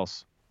everybody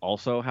else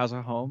also has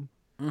a home.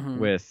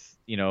 With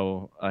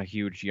a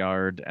huge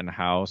yard and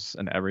house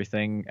and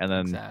everything, and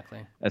then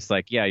it's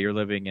like you're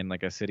living in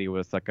like a city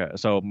with like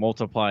so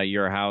multiply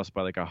your house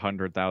by like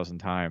 100,000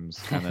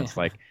 times, and it's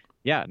like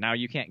yeah, now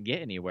you can't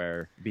get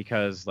anywhere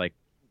because like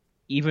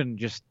even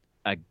just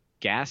a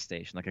gas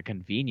station, like a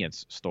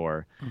convenience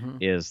store,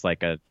 is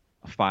like a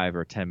 5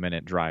 or 10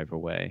 minute drive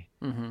away.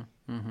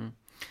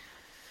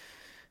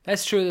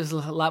 That's true. There's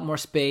a lot more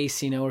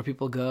space, where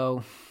people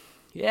go.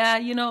 Yeah,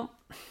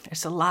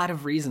 there's a lot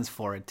of reasons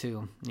for it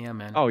too. Yeah,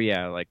 man. Oh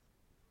yeah, like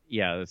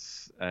yeah,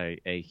 that's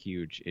a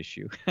huge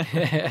issue.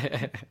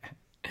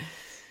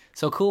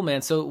 So cool,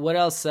 man. So what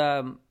else?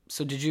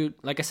 So did you,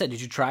 like I said,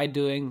 did you try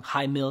doing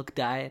high milk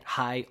diet,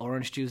 high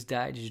orange juice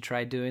diet? Did you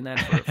try doing that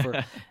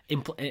for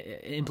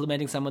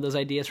implementing some of those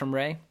ideas from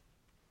Ray?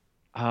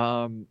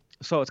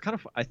 So it's kind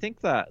of, I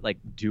think that like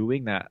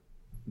doing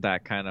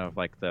that kind of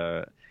like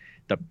the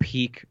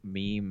peak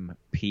meme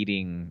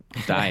peating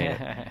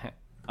diet,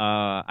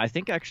 I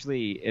think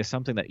actually is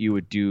something that you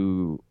would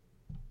do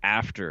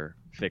after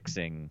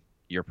fixing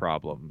your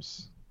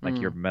problems, like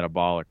your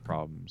metabolic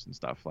problems and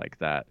stuff like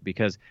that.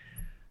 Because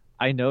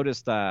I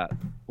noticed that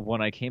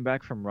when I came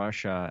back from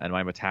Russia and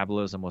my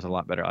metabolism was a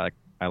lot better,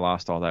 I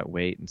lost all that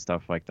weight and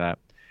stuff like that.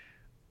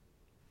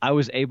 I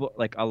was able,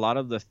 like a lot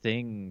of the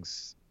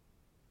things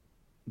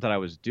that I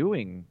was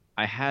doing,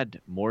 I had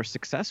more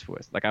success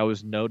with. Like I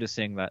was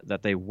noticing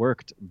that they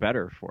worked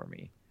better for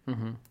me.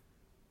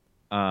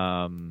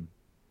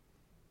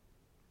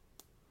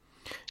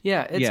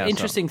 Yeah, it's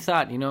interesting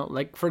thought,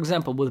 like for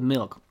example, with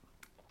milk.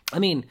 I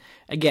mean,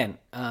 again,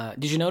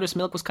 did you notice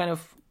milk was kind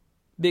of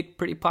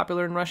pretty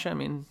popular in Russia? I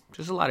mean,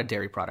 there's a lot of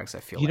dairy products, I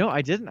feel like.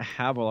 I didn't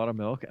have a lot of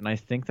milk, and I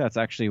think that's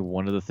actually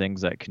one of the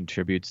things that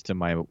contributes to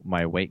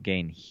my weight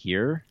gain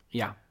here.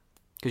 Yeah,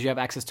 because you have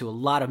access to a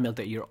lot of milk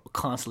that you're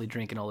constantly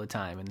drinking all the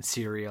time, and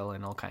cereal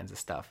and all kinds of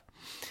stuff.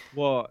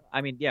 Well,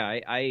 I mean,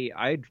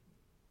 yeah,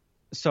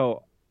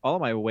 so all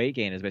of my weight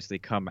gain has basically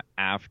come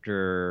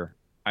after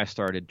I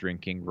started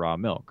drinking raw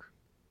milk.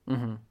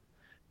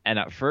 And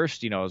at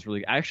first, it was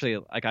really actually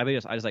like I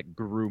just like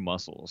grew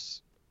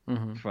muscles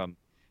from.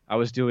 I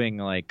was doing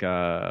like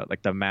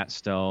the Matt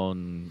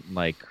Stone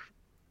like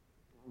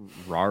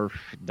RARF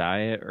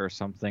diet or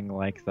something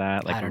like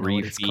that, like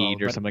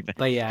refeed or something like that.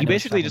 But yeah, you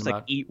basically just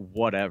like eat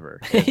whatever.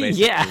 Is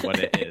basically what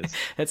it is.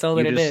 That's all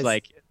that it is.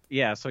 Like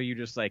yeah, so you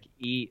just like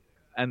eat,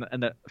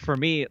 and for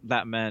me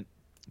that meant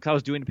because I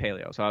was doing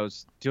paleo, so I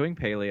was doing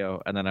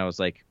paleo, and then I was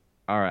like,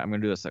 all right, I'm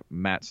gonna do this like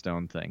Matt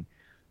Stone thing.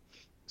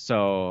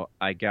 So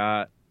I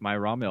got my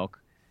raw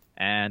milk,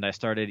 and I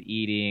started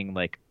eating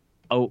like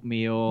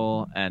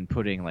oatmeal and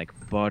putting like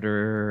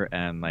butter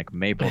and like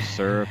maple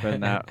syrup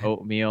in that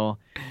oatmeal,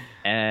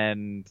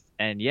 and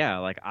yeah,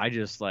 like I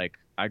just like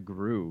I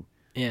grew.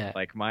 Yeah.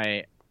 Like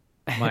my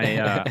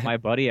my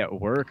buddy at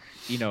work,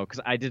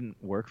 because I didn't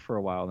work for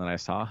a while, and then I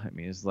saw him.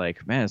 He was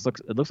like, "Man,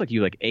 it looks like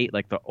you like ate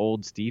like the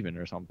old Steven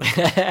or something."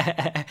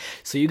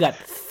 So you got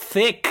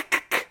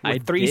thick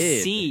with three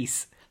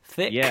C's.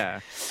 Thick.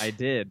 Yeah, I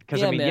did.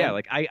 Because I mean, yeah,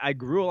 like I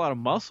grew a lot of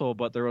muscle,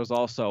 but there was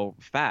also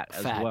fat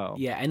as well.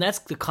 Yeah, and that's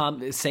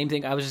the same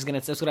thing.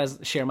 That's what I was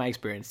share my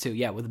experience too.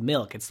 Yeah, with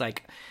milk, it's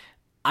like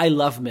I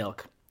love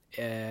milk.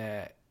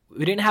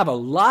 We didn't have a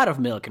lot of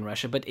milk in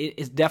Russia, but it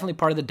is definitely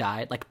part of the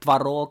diet. Like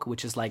tvarog,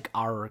 which is like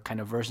our kind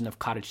of version of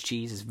cottage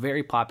cheese, is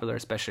very popular,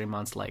 especially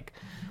amongst like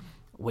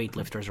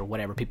weightlifters or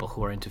whatever, people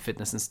who are into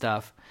fitness and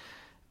stuff.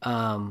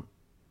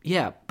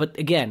 Yeah, but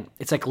again,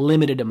 it's like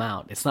limited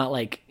amount. It's not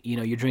like,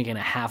 you're drinking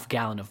a half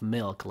gallon of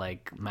milk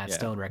like Matt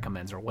Stone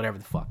recommends or whatever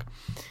the fuck.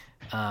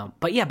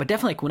 But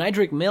definitely like when I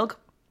drink milk,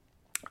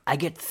 I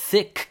get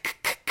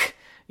thick,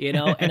 and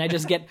I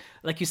just get,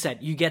 like you said,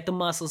 you get the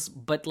muscles,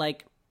 but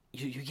like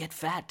you get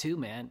fat too,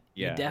 man.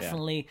 Yeah, you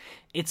definitely,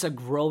 it's a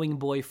growing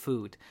boy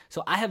food.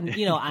 So I have,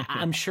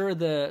 I'm sure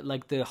the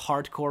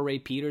hardcore Ray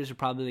Peters would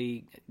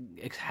probably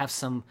have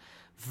some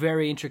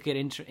very intricate,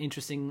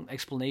 interesting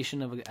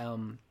explanation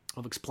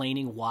of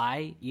explaining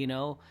why,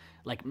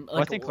 like well,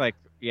 I think like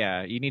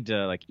you need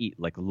to like eat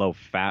like low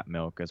fat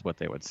milk is what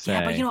they would say.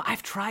 Yeah, but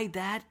I've tried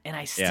that and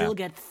I still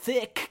get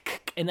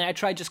thick, and then I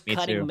tried just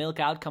cutting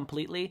milk out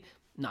completely.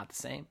 Not the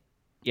same.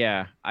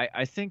 Yeah,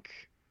 I think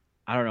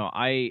I don't know.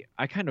 I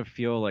kind of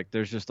feel like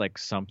there's just like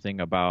something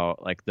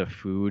about like the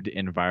food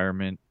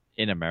environment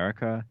in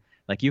America.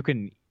 Like you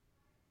can,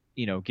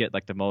 get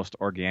like the most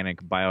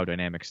organic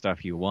biodynamic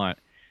stuff you want,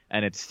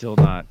 and it's still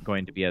not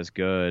going to be as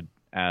good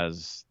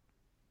as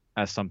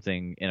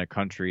something in a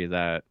country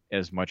that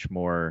is much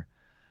more,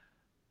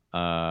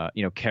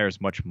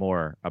 cares much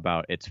more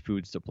about its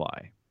food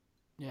supply.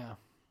 Yeah.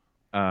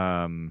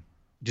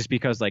 Just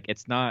because like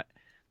it's not,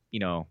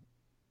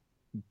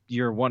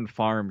 your one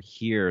farm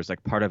here is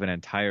like part of an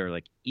entire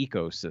like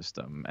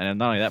ecosystem, and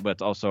not only that, but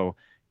it's also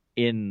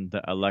in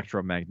the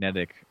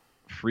electromagnetic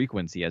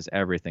frequency as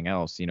everything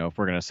else. If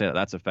we're gonna say that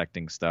that's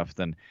affecting stuff,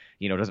 then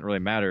it doesn't really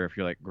matter if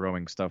you're like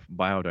growing stuff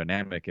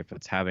biodynamic if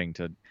it's having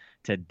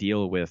to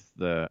deal with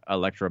the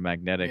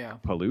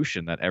electromagnetic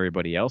pollution that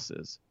everybody else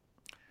is.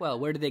 Well,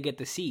 where did they get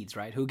the seeds,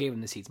 right? Who gave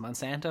them the seeds?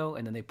 Monsanto,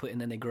 and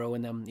then they grow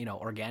in them,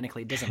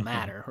 organically. It doesn't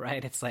matter,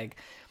 right? It's like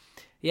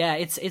Yeah,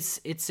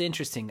 it's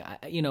interesting.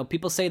 You know,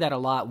 people say that a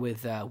lot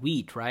with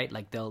wheat, right?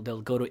 Like they'll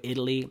go to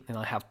Italy and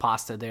they'll have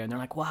pasta there, and they're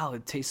like, "Wow,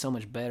 it tastes so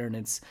much better, and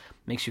it's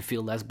makes you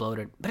feel less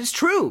bloated." But it's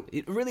true.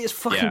 It really is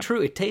fucking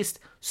true. It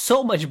tastes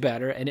so much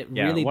better, and it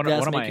really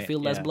does make you feel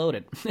less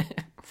bloated.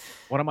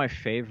 One of my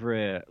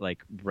favorite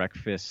like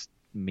breakfast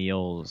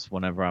meals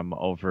whenever I'm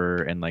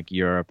over in like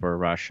Europe or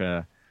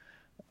Russia,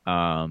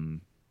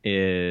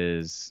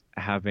 is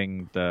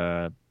having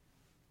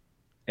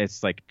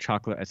it's like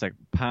chocolate. It's like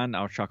pain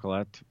au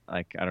chocolat.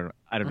 Like I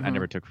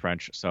never took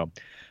French, so,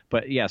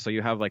 but yeah. So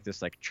you have like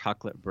this like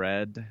chocolate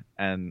bread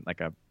and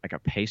like a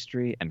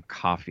pastry and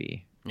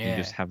coffee. Yeah. You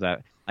just have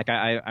that. Like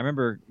I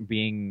remember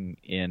being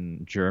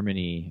in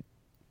Germany,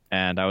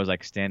 and I was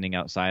like standing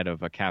outside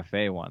of a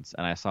cafe once,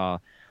 and I saw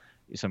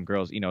some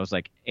girls. You know, it was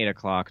like 8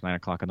 o'clock, 9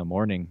 o'clock in the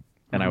morning.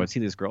 And I would see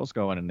these girls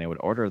go in and they would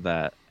order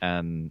that.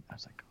 And I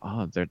was like,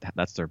 oh,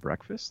 that's their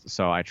breakfast.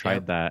 So I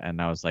tried that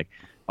and I was like,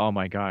 oh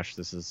my gosh,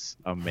 this is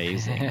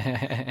amazing.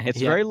 It's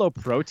very low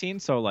protein.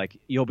 So like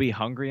you'll be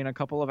hungry in a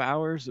couple of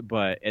hours,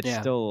 but it's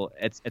still,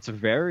 it's a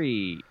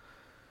very,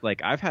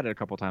 like I've had it a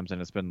couple times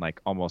and it's been like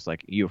almost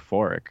like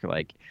euphoric.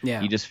 Like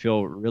you just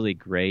feel really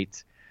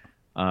great.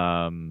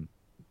 It's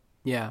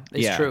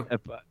true.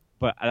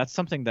 But that's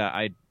something that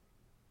I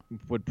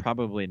would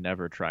probably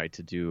never try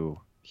to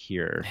do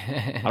here.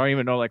 I don't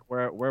even know like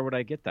where would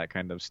I get that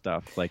kind of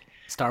stuff. Like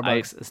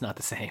Starbucks is not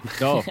the same.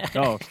 No,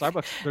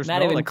 Starbucks. There's not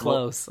no, even like,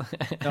 close.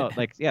 No,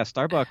 like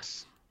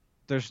Starbucks.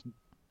 There's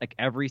like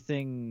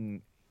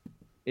everything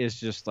is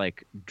just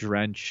like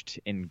drenched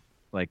in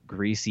like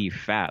greasy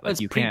fat. Like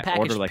it's you can't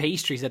order like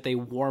pastries that they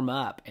warm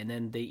up and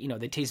then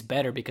they taste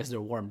better because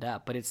they're warmed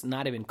up. But it's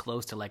not even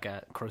close to like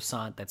a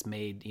croissant that's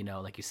made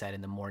like you said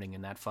in the morning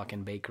in that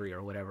fucking bakery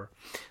or whatever,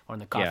 or in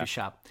the coffee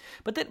shop.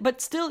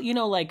 But still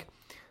like.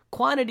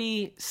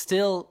 Quantity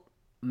still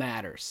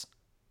matters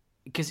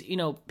because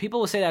people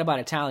will say that about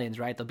Italians,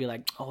 right? They'll be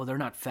like, "Oh, they're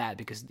not fat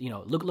because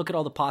look at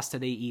all the pasta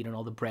they eat and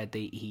all the bread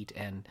they eat,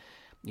 and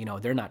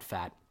they're not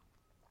fat."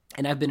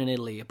 And I've been in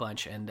Italy a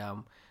bunch, and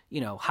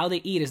how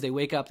they eat is they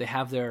wake up, they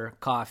have their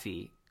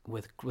coffee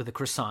with a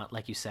croissant,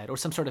 like you said, or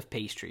some sort of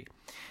pastry,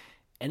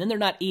 and then they're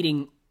not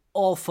eating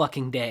all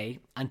fucking day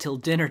until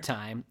dinner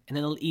time, and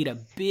then they'll eat a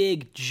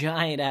big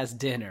giant ass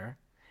dinner,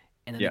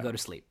 and then they go to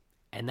sleep.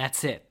 And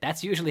that's it.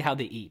 That's usually how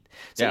they eat.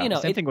 So,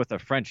 same thing with the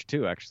French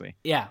too, actually.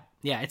 Yeah.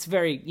 It's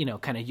very,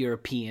 kind of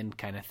European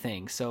kind of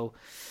thing. So,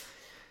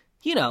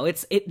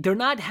 they're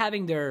not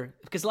having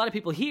because a lot of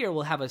people here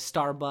will have a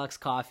Starbucks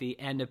coffee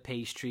and a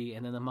pastry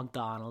and then the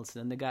McDonald's,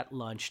 and then they got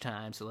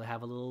lunchtime. So they'll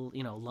have a little,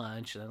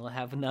 lunch, and then they'll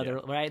have another,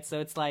 right? So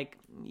it's like,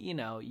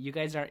 you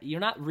guys you're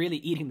not really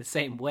eating the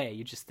same way.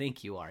 You just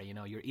think you are,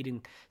 you're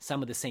eating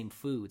some of the same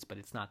foods, but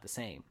it's not the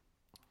same.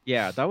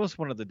 Yeah, that was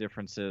one of the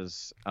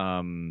differences.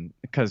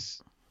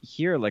 Because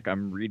here, like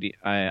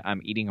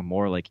I'm eating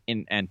more like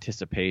in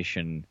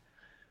anticipation,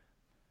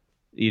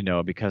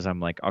 because I'm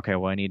like, okay,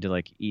 well, I need to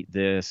like eat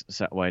this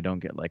so I don't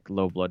get like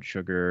low blood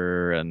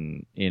sugar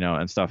and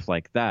and stuff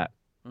like that.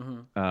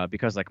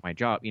 Because like my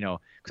job, because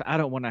I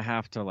don't want to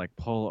have to like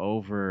pull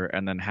over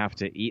and then have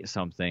to eat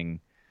something.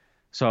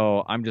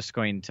 So I'm just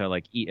going to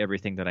like eat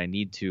everything that I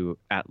need to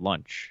at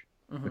lunch.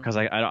 Because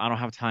I don't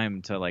have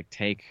time to like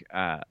take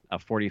a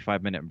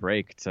 45-minute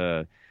break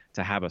to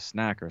have a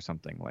snack or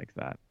something like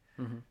that.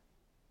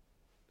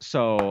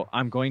 So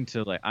I'm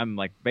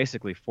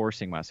basically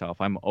forcing myself.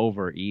 I'm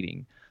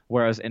overeating.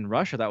 Whereas in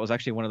Russia, that was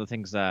actually one of the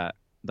things that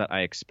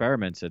I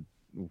experimented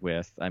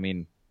with. I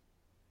mean,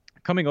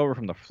 coming over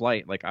from the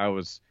flight, like I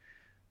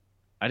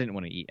didn't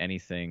want to eat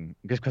anything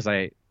just because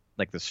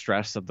like the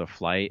stress of the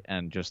flight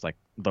and just like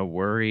the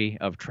worry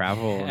of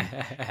travel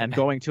and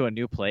going to a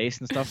new place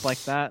and stuff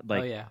like that.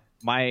 Like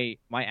my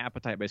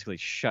appetite basically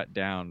shut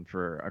down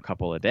for a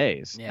couple of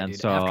days. Yeah, and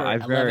dude, so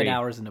after 11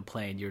 hours in a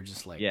plane, you're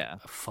just like,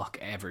 fuck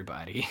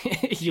everybody.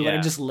 You want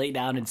to just lay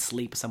down and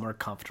sleep somewhere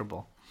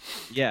comfortable.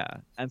 Yeah.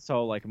 And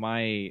so like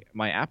my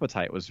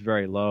appetite was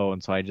very low.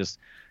 And so I just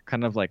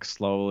kind of like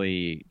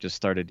slowly just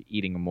started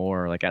eating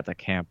more like at the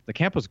camp. The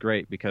camp was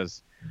great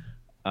because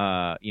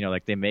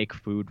like they make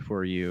food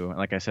for you. And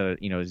like I said,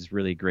 it's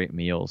really great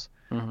meals.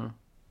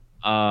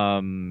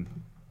 And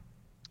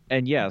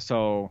yeah,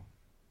 so,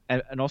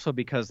 and also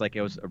because like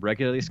it was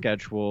regularly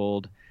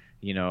scheduled,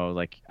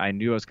 like I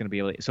knew I was going to be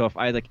able to, so if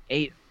I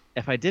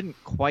didn't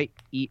quite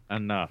eat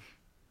enough,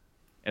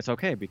 it's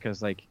okay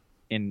because like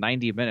in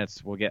 90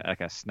 minutes we'll get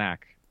like a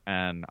snack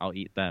and I'll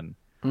eat then.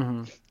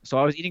 So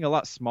I was eating a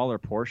lot smaller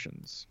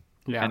portions.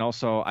 Yeah. And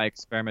also I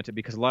experimented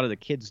because a lot of the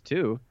kids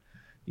too,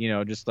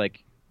 just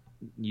like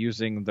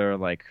using their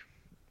like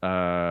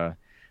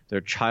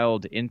their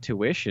child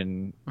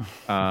intuition,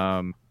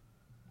 a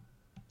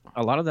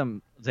lot of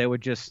them, they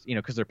would just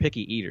because they're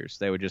picky eaters,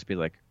 they would just be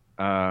like,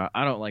 I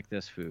don't like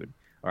this food,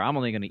 or I'm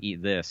only going to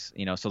eat this,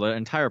 so the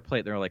entire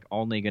plate they're like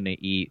only going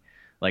to eat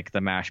like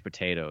the mashed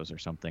potatoes or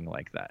something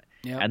like that.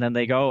 Yep. And then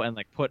they go and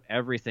like put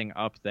everything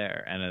up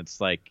there and it's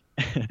like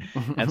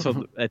and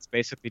so it's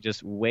basically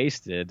just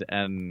wasted.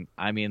 And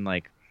I mean,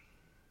 like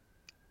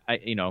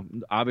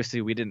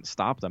obviously we didn't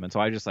stop them, and so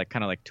I just like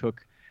kind of like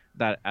took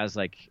that as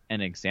like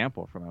an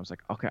example from it. I was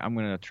like, okay, I'm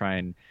gonna try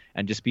and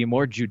just be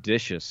more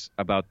judicious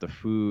about the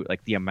food,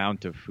 like the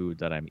amount of food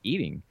that I'm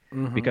eating,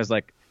 because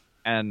like,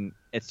 and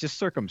it's just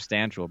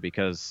circumstantial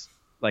because,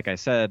 like I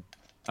said,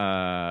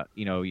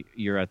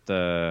 you're at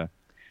the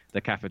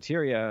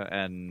cafeteria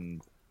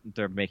and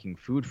they're making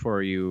food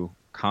for you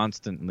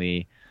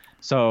constantly,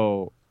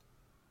 so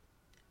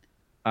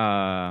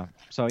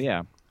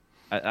yeah,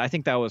 I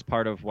think that was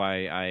part of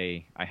why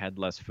I had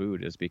less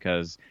food, is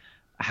because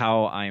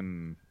how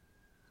I'm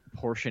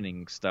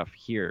portioning stuff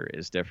here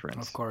is different.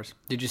 Of course.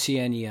 Did you see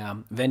any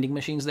vending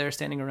machines there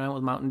standing around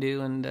with Mountain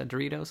Dew and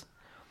Doritos?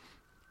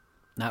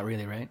 Not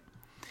really, right?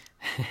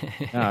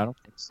 No, I don't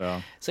think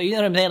so. So you know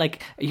what I'm saying?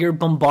 Like, you're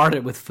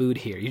bombarded with food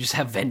here. You just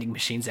have vending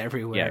machines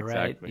everywhere, Yeah,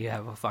 right? exactly. You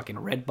have a fucking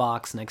red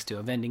box next to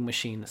a vending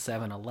machine, a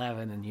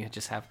 7-Eleven, and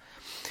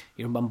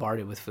you're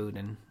bombarded with food,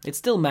 and it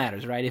still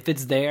matters, right? If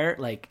it's there,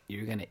 like,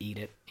 you're gonna eat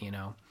it,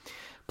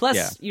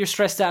 Plus, you're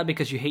stressed out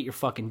because you hate your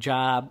fucking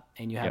job,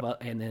 and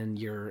and then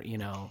you're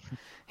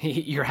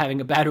you're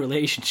having a bad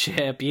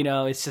relationship.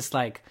 It's just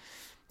like,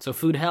 so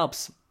food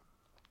helps.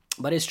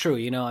 But it's true,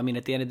 I mean,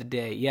 at the end of the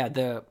day, yeah,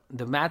 the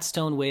Matt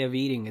Stone way of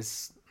eating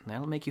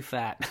that'll make you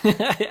fat.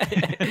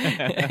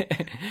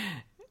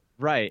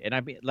 Right,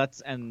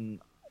 and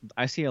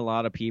I see a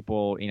lot of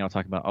people,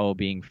 talking about,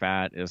 being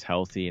fat is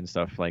healthy and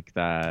stuff like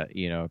that,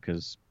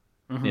 because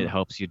it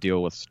helps you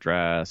deal with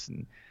stress,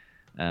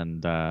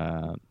 and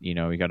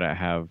we gotta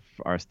have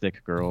our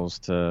thick girls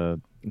to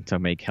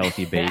make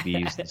healthy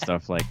babies and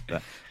stuff like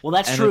that. Well,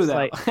 that's true though.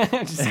 Like,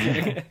 Just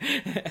kidding.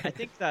 I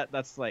think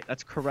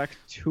that's correct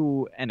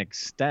to an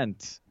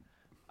extent.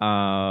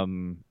 I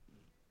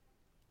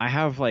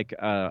have like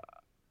a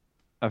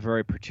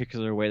very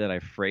particular way that I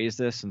phrase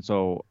this, and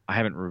so I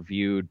haven't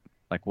reviewed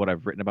like what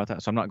I've written about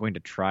that, so I'm not going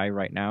to try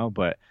right now.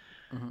 But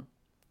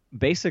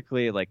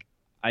basically, like,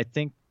 I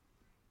think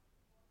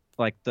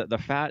like the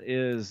fat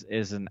is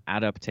an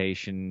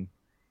adaptation,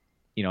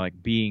 like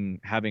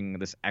having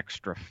this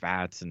extra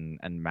fats and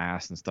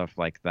mass and stuff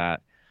like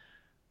that.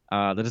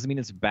 That doesn't mean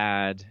it's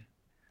bad.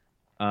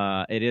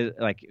 It is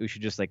like, we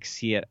should just like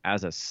see it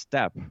as a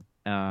step.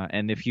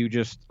 And if you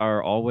just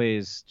are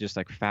always just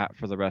like fat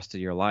for the rest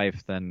of your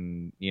life,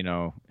 then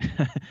you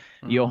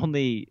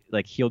only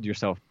like healed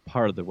yourself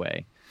part of the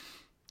way.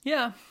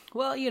 Yeah,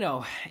 well,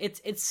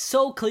 it's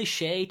so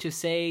cliche to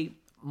say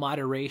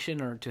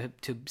moderation, or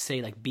to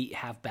say like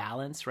have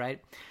balance,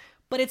 right?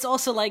 But it's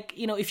also like,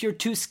 if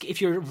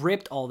you're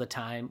ripped all the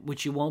time,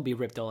 which you won't be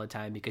ripped all the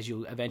time because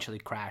you'll eventually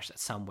crash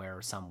somewhere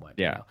or somewhat.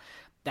 Yeah.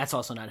 That's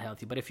also not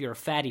healthy. But if you're a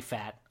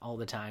fat all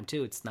the time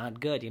too, it's not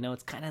good.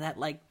 It's kind of that,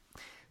 like,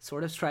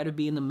 sort of try to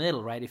be in the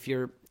middle, right? If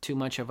you're too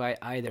much of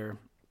either,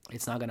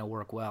 it's not going to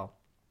work well.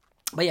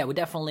 But yeah, we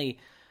definitely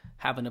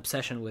have an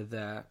obsession with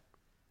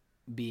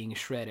being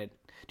shredded.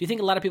 Do you think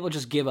a lot of people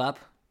just give up?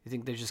 You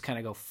think they just kind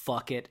of go,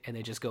 fuck it, and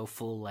they just go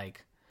full,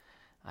 like,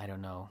 I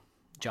don't know,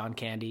 John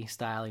Candy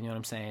style, you know what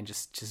I'm saying?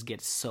 Just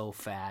get so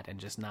fat and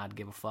just not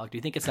give a fuck. Do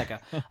you think it's like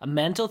a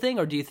mental thing,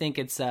 or do you think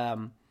it's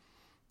something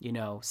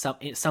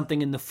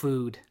in the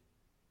food?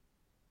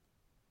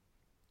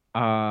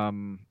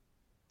 Well,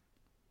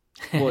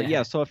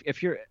 yeah. So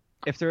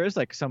if there is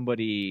like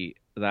somebody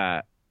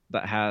that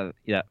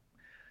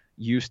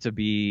used to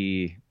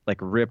be like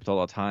ripped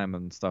all the time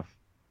and stuff,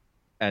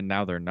 and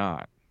now they're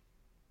not,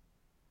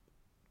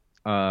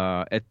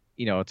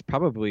 it's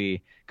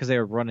probably because they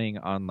were running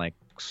on like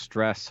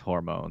stress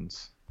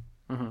hormones.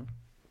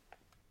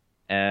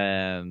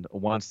 And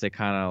once they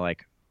kind of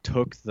like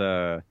took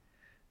their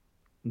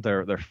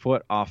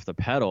foot off the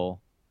pedal,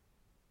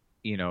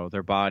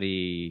 their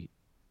body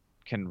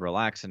can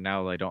relax, and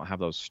now they don't have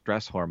those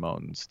stress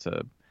hormones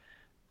to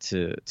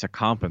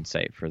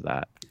compensate for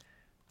that.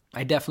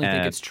 I definitely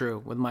think it's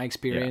true with my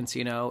experience,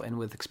 and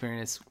with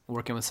experience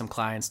working with some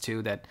clients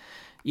too, that,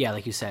 yeah,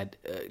 like you said,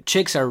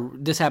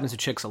 this happens to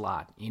chicks a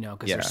lot,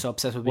 because they're so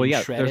obsessed with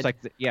being shredded.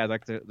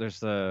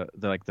 There's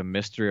the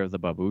mystery of the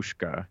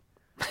babushka,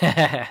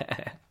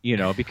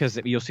 because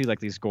you'll see like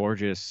these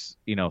gorgeous,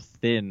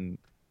 thin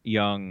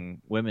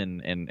young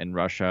women in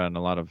Russia and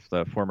a lot of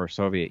the former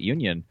Soviet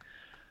Union,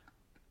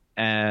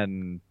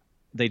 and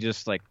they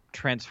just like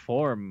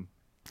transform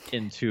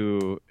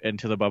into the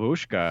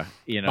babushka,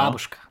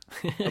 Babushka.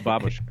 A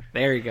babushka.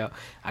 There you go.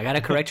 I gotta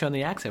correct you on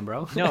the accent,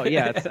 bro. No,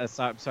 yeah,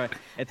 I'm sorry.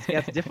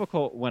 It's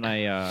difficult when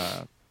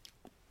I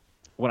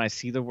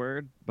see the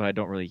word, but I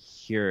don't really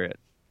hear it.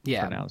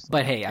 Yeah, pronounced.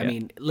 But hey, I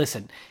mean,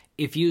 listen.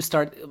 If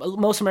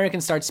most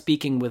Americans start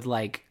speaking with,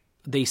 like,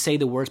 they say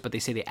the words, but they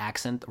say the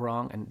accent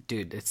wrong, and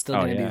dude, it's still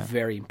going to be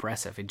very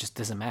impressive. It just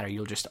doesn't matter.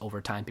 You'll just,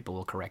 over time, people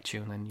will correct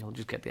you, and then you'll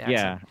just get the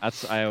accent. Yeah,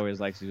 I always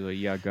like to do like,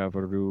 yeah,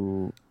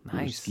 gavaru,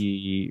 nice.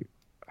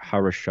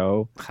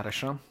 Хорошо.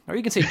 Хорошо. Or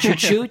you can say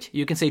chut-chut.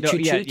 You can say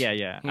chut-chut.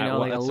 Yeah.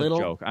 Like that's a little.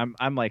 A joke.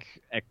 I'm like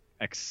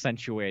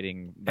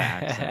accentuating the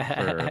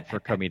accent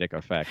for comedic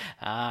effect.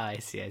 I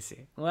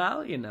see.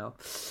 Well,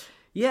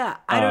 Yeah,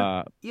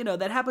 I don't.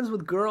 That happens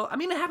with girl. I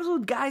mean, it happens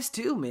with guys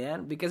too,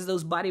 man. Because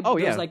those Oh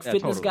yeah, those like yeah,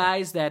 fitness totally.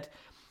 guys that,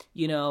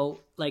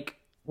 like to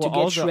Well, get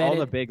all the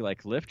shredded. big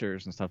like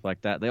lifters and stuff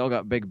like that, they all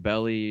got big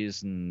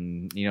bellies,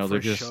 and they're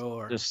For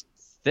sure. just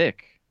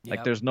thick. Like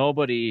Yep. there's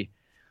nobody.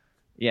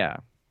 Yeah.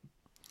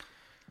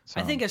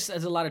 I think So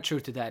there's a lot of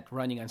truth to that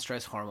running on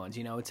stress hormones.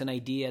 It's an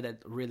idea that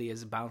really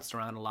is bounced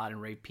around a lot in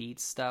Ray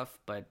Pete's stuff,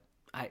 but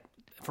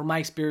from my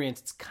experience,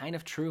 it's kind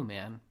of true,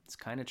 man. It's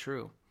kind of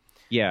true.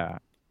 yeah,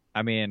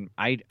 I mean,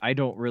 I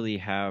don't really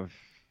have.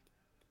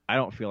 I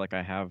don't feel like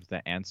I have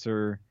the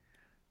answer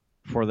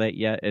for that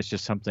yet. It's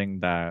just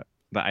something that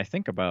I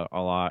think about a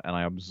lot, and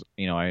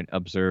I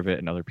observe it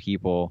in other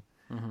people.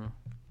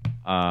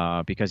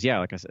 Hmm. Because yeah,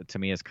 like I said, to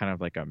me, it's kind of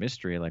like a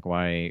mystery. Like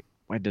why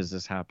does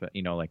this happen?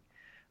 Like,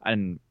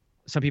 and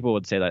some people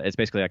would say that it's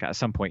basically like at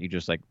some point you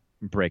just like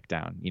break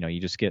down. You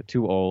just get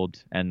too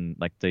old, and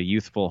like the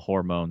youthful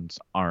hormones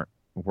aren't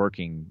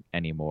working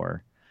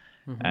anymore.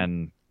 Hmm.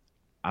 And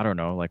I don't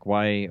know, like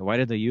why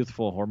did the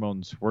youthful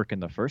hormones work in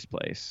the first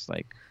place?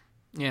 Like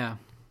Yeah.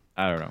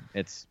 I don't know.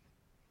 It's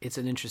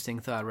an interesting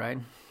thought, right?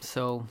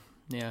 So,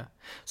 yeah.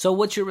 So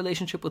what's your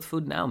relationship with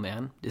food now,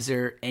 man? Is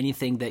there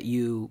anything that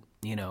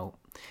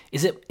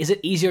is it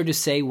easier to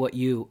say what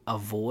you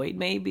avoid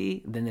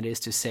maybe than it is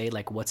to say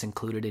like what's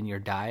included in your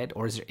diet,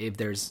 or is there, if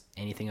there's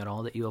anything at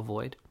all that you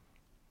avoid?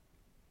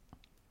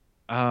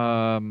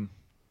 um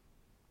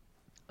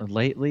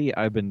lately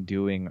I've been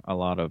doing a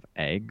lot of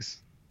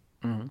eggs.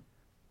 Hmm.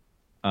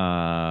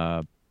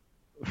 Uh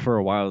for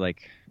a while,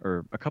 like,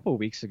 or a couple of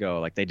weeks ago,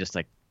 like they just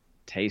like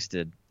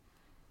tasted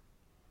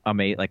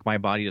amazing. Like my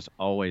body just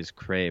always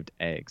craved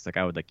eggs. Like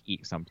I would like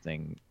eat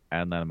something,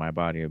 and then my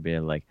body would be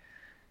like,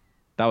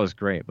 that was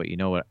great, but you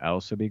know what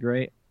else would be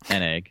great?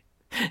 An egg.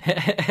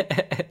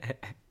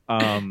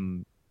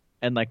 Um,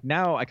 and like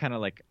now I kind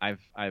of like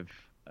I've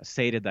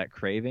sated that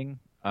craving,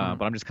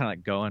 but I'm just kind of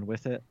like going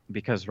with it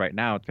because right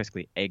now it's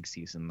basically egg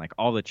season. Like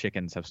all the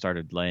chickens have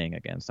started laying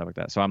again, stuff like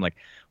that. So I'm like,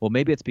 well,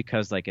 maybe it's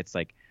because like it's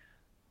like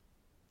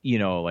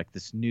like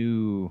this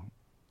new,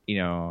 you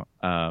know,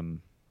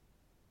 um,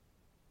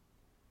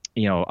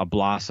 a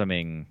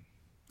blossoming,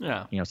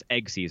 Yeah. it's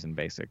egg season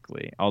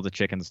basically. All the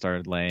chickens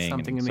started laying,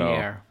 Something and in the so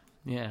air.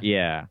 Yeah.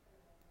 yeah.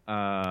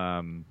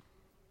 Um,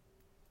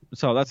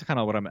 so that's kind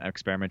of what I'm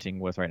experimenting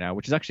with right now,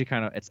 which is actually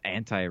it's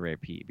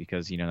anti-repeat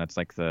because that's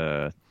like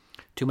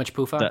Too much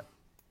poofa? the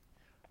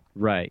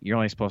right. You're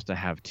only supposed to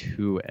have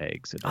 2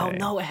 eggs a day. Oh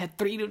no, I had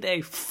 3 today.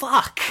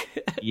 Fuck.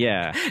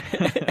 Yeah.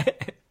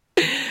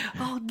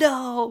 Oh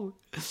no.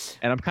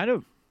 And I'm kind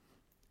of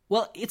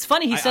Well, it's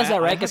funny he says I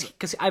that, right? have-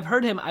 Because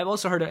I've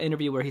also heard an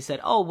interview where he said,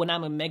 "Oh, when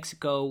I'm in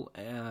Mexico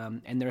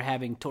and they're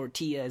having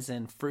tortillas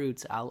and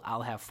fruits,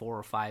 I'll have 4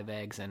 or 5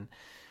 eggs." And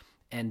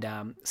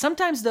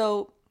sometimes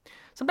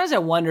I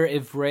wonder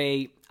if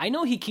Ray. I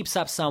know he keeps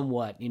up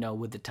somewhat,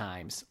 with the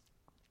times,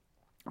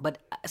 but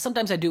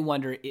sometimes I do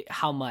wonder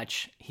how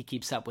much he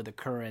keeps up with the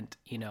current,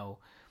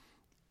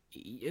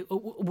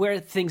 where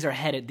things are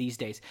headed these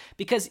days.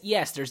 Because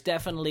yes, there's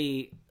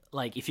definitely,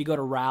 like, if you go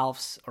to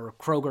Ralph's or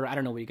Kroger, I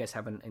don't know what you guys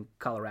have in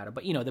Colorado,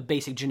 but the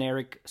basic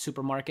generic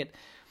supermarket,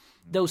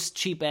 those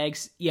cheap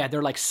eggs, yeah,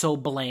 they're like so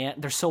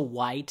bland, they're so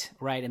white,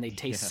 right? And they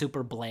taste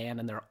super bland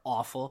and they're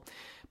awful.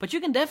 But you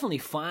can definitely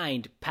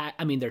find,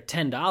 I mean, they're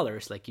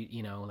 $10, like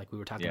like we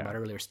were talking about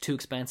earlier. It's too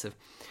expensive.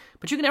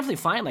 But you can definitely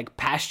find like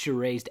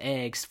pasture-raised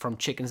eggs from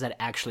chickens that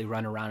actually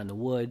run around in the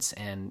woods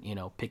and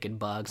picking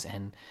bugs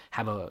and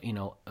have a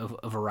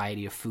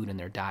variety of food in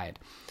their diet.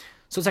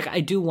 So it's like I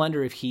do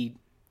wonder if he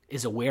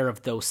is aware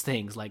of those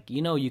things. Like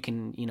you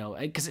can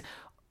because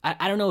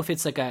I don't know if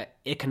it's like a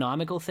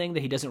economical thing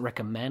that he doesn't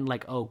recommend.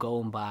 Like, oh, go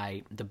and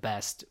buy the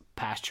best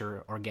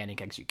pasture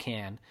organic eggs you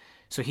can.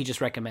 So he just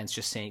recommends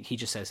he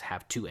just says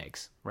have 2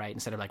 eggs, right?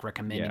 Instead of like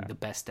recommending the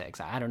best eggs.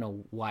 I don't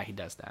know why he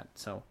does that.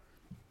 So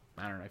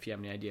I don't know if you have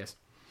any ideas.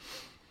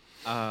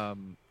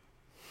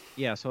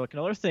 Yeah, so like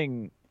another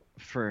thing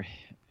for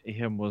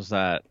him was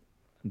that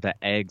the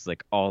eggs,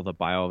 like all the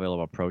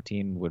bioavailable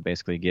protein, would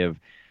basically give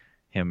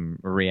him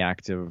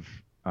reactive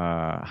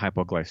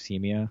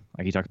hypoglycemia.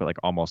 Like he talked about like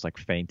almost like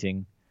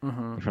fainting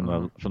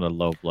from the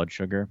low blood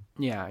sugar.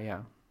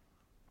 Yeah.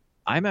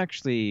 I'm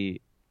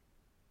actually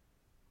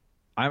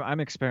I'm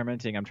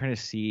experimenting. I'm trying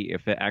to see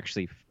if it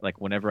actually,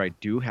 like, whenever I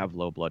do have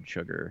low blood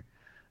sugar,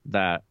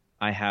 that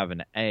I have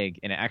an egg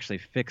and it actually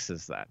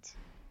fixes that.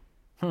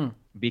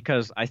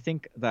 Because I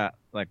think that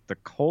like the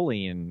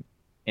choline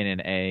in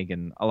an egg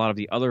and a lot of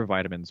the other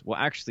vitamins will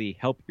actually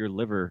help your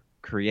liver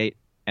create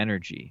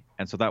energy,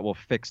 and so that will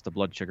fix the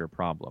blood sugar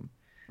problem.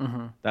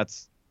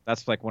 That's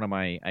like one of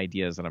my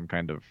ideas that I'm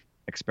kind of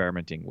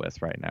experimenting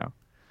with right now.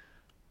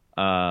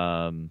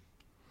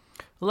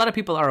 A lot of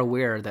people are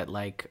aware that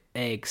like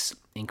eggs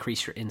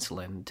increase your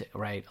insulin,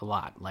 right? A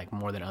lot, like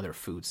more than other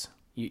foods.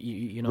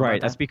 You know right.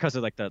 about That's that? because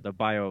of like the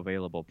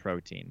bioavailable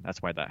protein.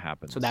 That's why that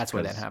happens. So that's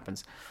why that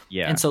happens.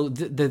 Yeah. And so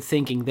the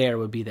thinking there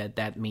would be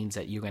that means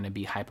that you're going to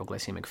be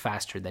hypoglycemic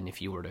faster than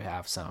if you were to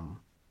have some,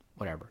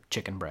 whatever,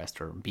 chicken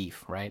breast or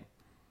beef, right?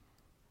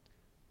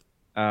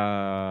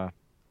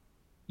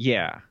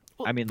 Yeah.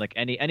 Well, I mean, like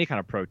any kind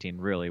of protein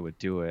really would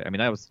do it. I mean,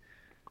 that was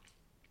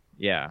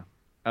yeah.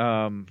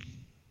 Um,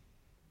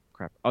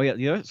 crap. Oh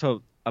yeah.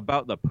 So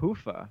about the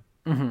PUFA.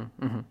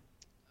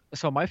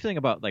 So my feeling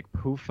about like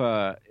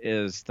PUFA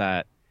is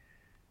that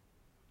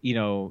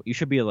you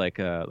should be like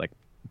PUFA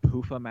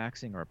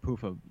maxing or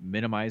PUFA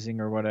minimizing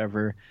or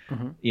whatever.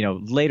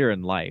 Later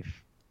in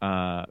life,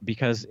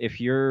 because if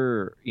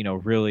you're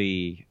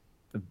really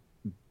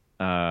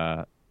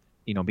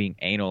being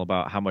anal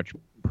about how much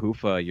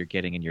PUFA you're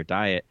getting in your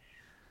diet,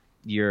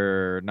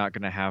 you're not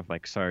going to have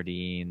like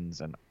sardines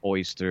and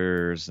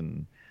oysters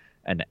and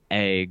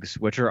eggs,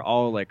 which are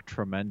all like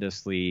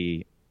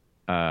tremendously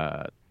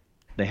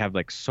they have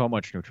like so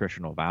much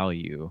nutritional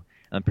value.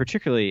 And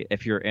particularly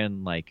if you're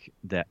in like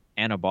the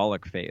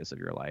anabolic phase of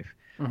your life,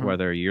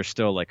 whether you're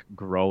still like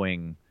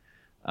growing,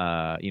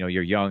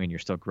 you're young and you're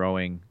still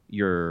growing,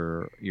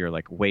 you're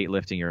like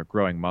weightlifting, you're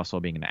growing muscle,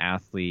 being an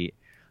athlete,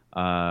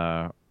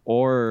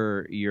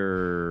 or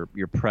you're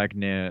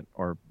pregnant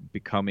or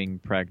becoming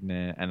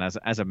pregnant, and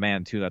as a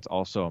man too, that's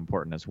also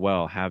important as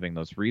well, having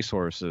those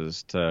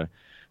resources to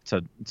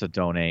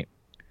donate.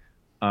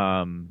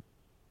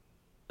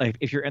 Like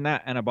if you're in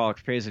that anabolic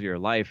phase of your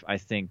life, I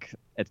think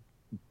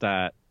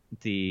that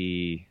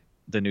the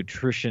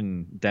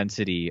nutrition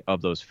density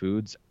of those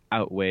foods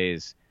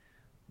outweighs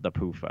the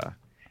PUFA.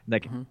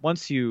 Like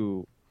once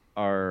you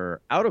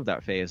are out of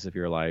that phase of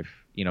your life,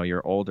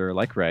 you're older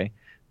like Ray,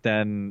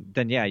 then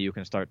yeah, you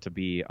can start to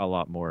be a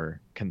lot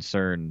more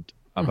concerned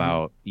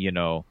about,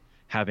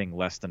 having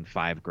less than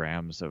 5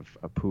 grams of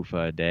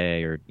PUFA a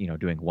day, or,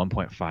 doing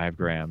 1.5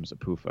 grams of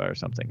PUFA or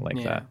something like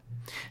that.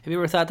 Have you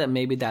ever thought that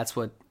maybe that's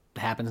what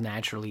happens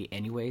naturally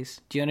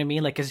anyways? Do you know what I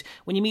mean? Like, because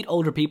when you meet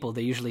older people,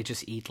 they usually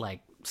just eat like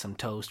some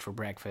toast for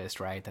breakfast,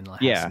 right? Then they'll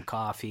have some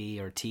coffee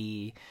or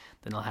tea,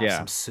 then they'll have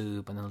some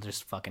soup, and then they'll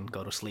just fucking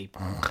go to sleep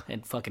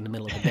in fucking the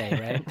middle of the day,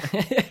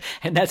 right?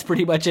 And that's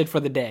pretty much it for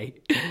the day.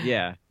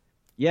 Yeah,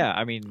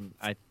 I mean,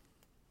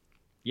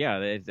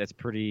 that's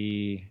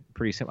pretty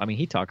simple. I mean,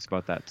 he talks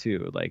about that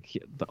too.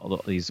 Like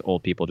these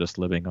old people just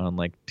living on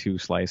like 2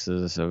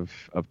 slices of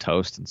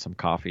toast and some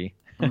coffee.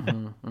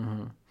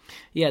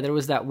 Yeah, there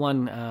was that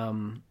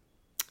one.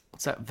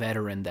 What's that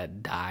veteran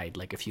that died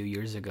like a few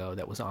years ago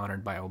that was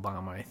honored by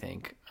Obama? I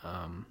think. You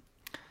know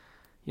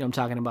what I'm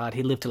talking about?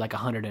 He lived to like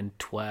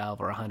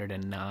 112 or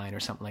 109 or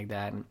something like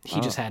that. And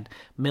he just had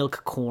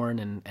milk,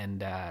 corn,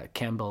 and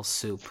Campbell's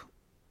soup.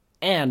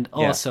 And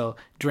also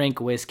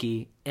drank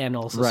whiskey and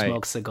also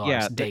smoked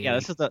cigars daily.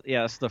 This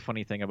is the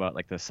funny thing about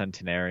like the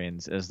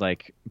centenarians is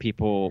like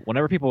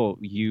whenever people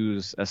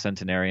use a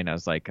centenarian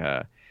as like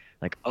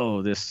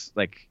this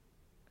like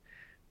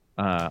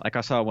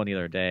I saw one the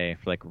other day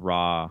for like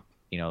raw,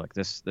 like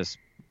this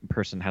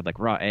person had like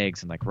raw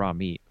eggs and like raw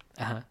meat.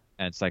 And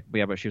it's like,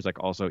 but she was like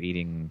also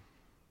eating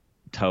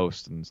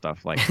toast and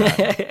stuff like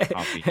that,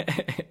 coffee.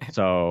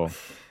 So,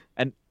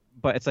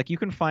 but it's like you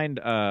can find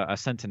a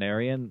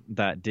centenarian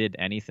that did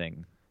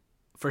anything.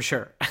 For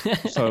sure.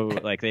 So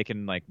like they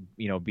can like,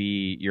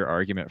 be your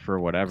argument for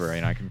whatever.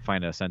 And I can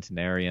find a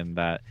centenarian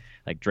that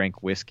like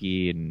drank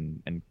whiskey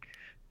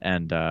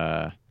and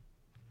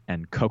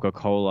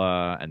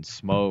Coca-Cola and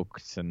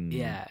smoked and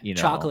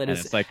chocolate and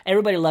is it's like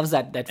everybody loves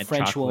that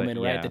French chocolate, woman,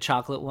 right? The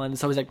chocolate one.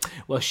 So he's like,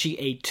 well, she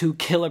ate 2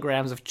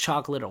 kilograms of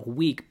chocolate a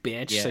week,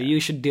 bitch. So you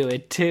should do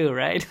it too,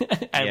 right?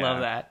 I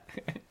love that.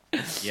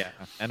 Yeah,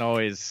 and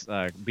always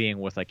being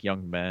with like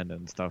young men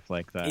and stuff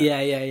like that.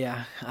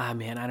 Yeah. Ah,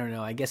 man, I don't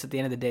know. I guess at the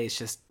end of the day, it's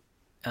just,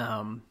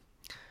 not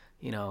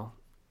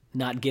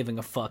giving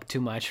a fuck too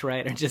much,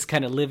 right? Or just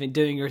kind of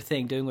doing your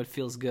thing, doing what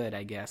feels good,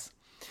 I guess.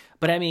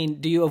 But I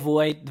mean, do you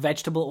avoid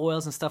vegetable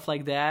oils and stuff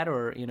like that?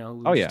 Or, we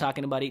were just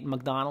talking about eating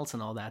McDonald's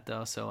and all that,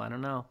 though, so I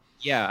don't know.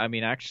 Yeah, I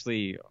mean,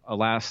 actually,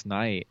 last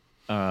night,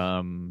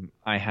 I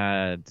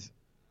had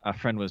a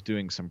friend was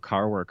doing some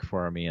car work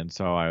for me, and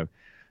so I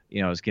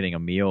was getting a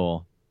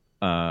meal,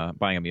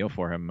 buying a meal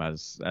for him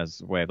as a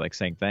way of like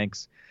saying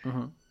thanks.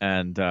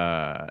 And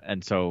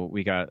so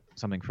we got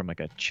something from like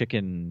a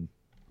chicken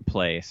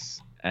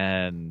place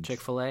and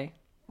Chick-fil-A?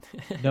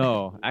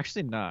 No,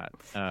 actually not.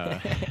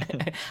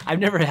 I've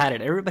never had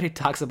it. Everybody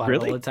talks about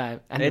it all the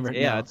time. I mean,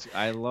 it's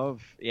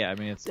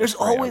there's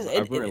always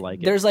I really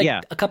like it. There's like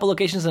a couple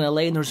locations in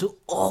LA, and there's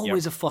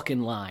always a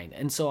fucking line.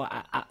 And so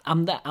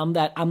I'm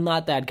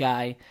not that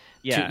guy.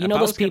 Yeah, you know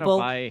those people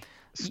buy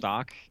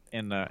stock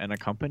in a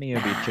company,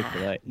 it'd be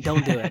Chick-fil-A.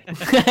 Don't do it.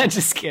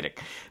 Just kidding.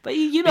 But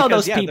you know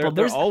those people.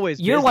 They're always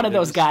you're busy. one of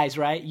those guys,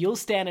 right? You'll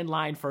stand in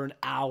line for an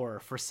hour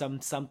for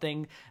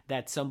something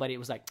that somebody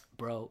was like,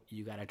 bro,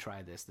 you got to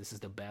try this. This is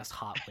the best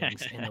hot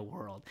wings in the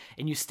world.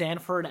 And you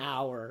stand for an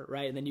hour,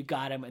 right? And then you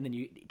got them, and then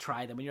you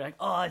try them, and you're like,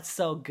 oh, it's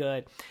so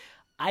good.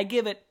 I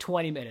give it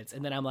 20 minutes,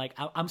 and then I'm like,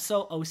 I'm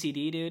so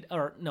OCD, dude,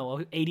 or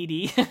no,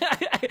 ADD,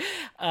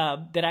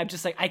 that I'm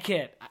just like, I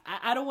can't.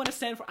 I don't want to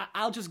stand for.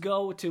 I'll just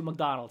go to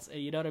McDonald's,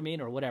 you know what I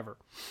mean, or whatever.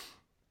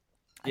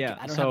 I don't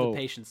have the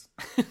patience.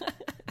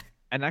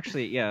 And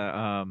actually,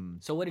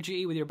 so what did you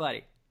eat with your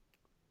buddy?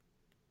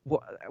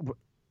 Well,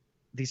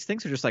 these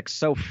things are just like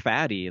so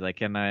fatty, like,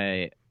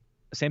 and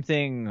same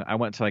thing. I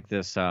went to like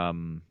this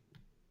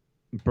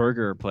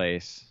burger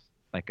place,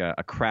 like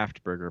a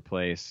craft burger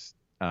place,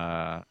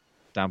 down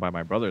by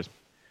my brother's,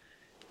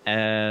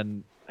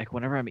 and like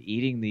whenever I'm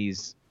eating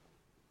these,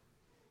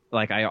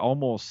 like I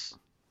almost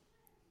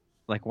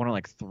like want to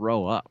like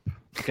throw up.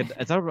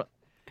 It's not.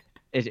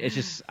 It's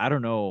just I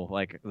don't know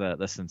like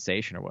the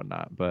sensation or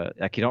whatnot, but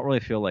like you don't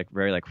really feel like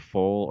very like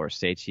full or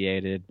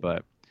satiated,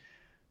 but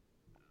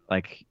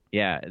like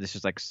yeah, it's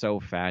just like so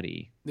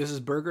fatty. This is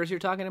burgers you're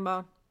talking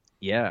about?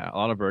 Yeah, a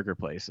lot of burger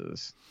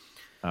places.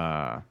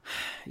 Yeah,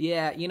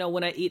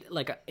 when I eat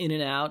like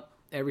In-N-Out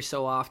every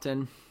so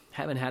often,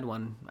 haven't had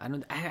one.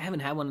 I haven't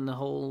had one in the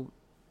whole,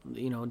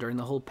 during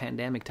the whole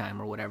pandemic time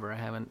or whatever. I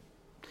haven't.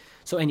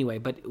 So anyway,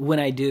 but when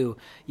I do,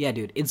 yeah,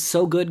 dude, it's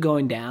so good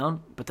going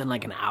down, but then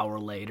like an hour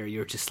later,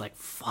 you're just like,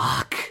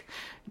 fuck.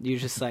 You're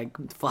just like,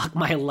 fuck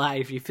my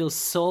life. You feel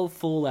so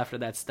full after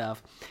that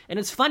stuff. And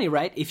it's funny,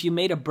 right? If you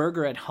made a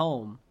burger at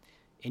home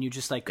and you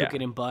just like cook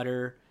it in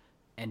butter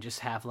and just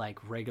have like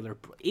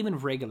even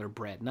regular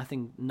bread,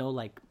 no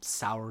like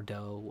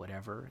sourdough,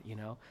 whatever,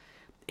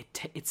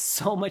 it's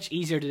so much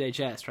easier to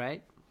digest,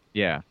 right?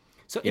 Yeah.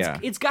 So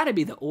it's got to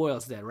be the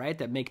oils there, right?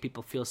 That make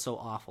people feel so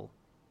awful.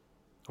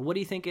 What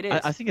do you think it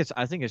is? I think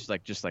it's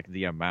like just like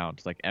the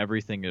amount, like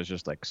everything is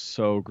just like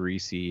so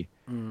greasy.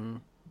 And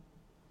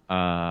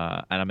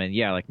I mean,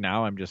 yeah, like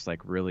now I'm just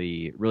like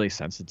really, really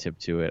sensitive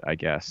to it, I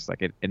guess.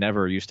 Like it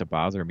never used to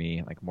bother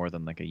me like more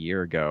than like a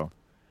year ago.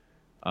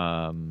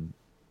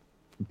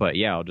 But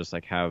yeah, I'll just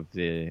like have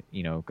the,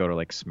 go to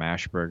like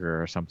Smash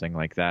Burger or something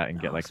like that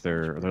and get like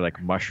their like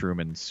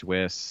mushroom and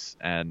Swiss,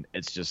 and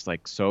it's just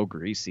like so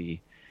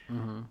greasy.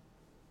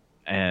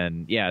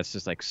 And yeah, it's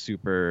just like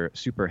super,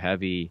 super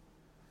heavy.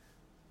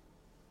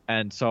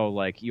 And so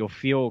like you'll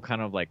feel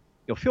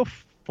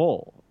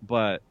full,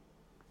 but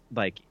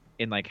like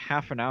in like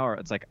half an hour,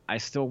 it's like I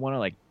still want to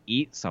like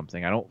eat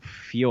something. I don't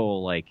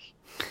feel like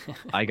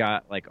I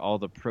got like all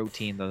the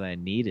protein that I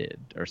needed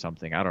or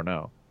something. I don't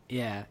know.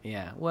 Yeah.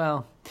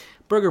 Well,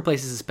 burger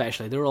places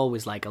especially, they're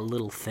always like a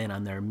little thin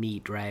on their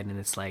meat, right? And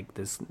it's like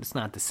this. It's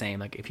not the same.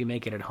 Like if you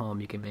make it at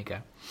home, you can make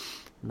a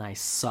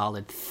nice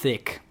solid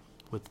thick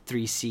with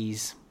 3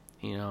 C's,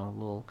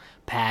 little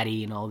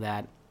patty and all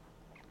that.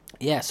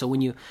 Yeah, so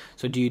do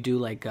you do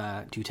like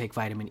do you take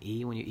vitamin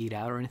E when you eat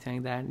out or anything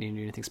like that? Do you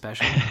do anything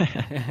special?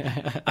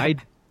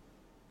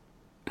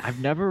 I've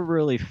never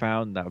really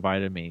found that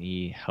vitamin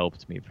E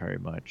helped me very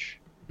much.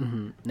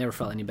 Never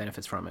felt any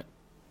benefits from it.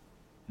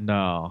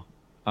 No.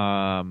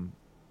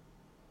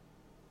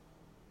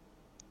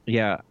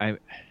 Yeah, I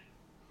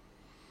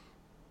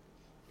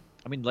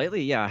mean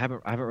lately, yeah, I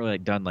haven't really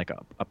like done like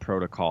a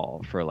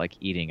protocol for like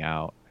eating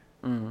out.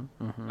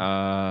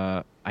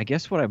 I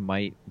guess what I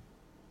might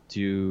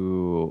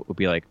do would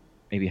be like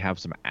maybe have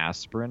some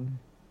aspirin.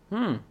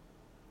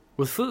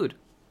 With food.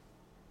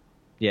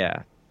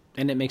 Yeah.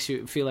 And it makes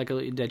you feel like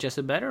you digest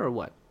it better or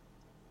what?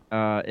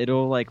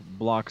 It'll like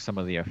block some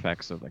of the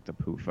effects of like the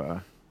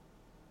PUFA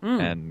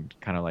and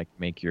kind of like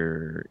make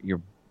your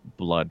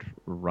blood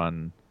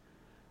run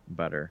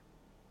better.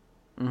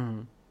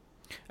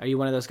 Are you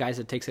one of those guys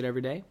that takes it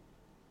every day?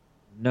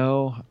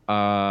 No.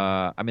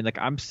 I mean like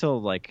I'm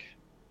still like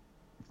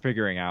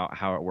figuring out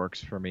how it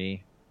works for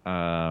me.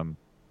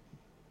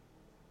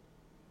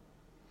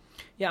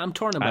 Yeah, I'm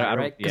torn about it,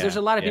 right? Because there's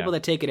a lot of people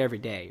that take it every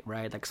day,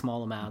 right? Like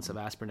small amounts of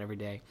aspirin every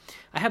day.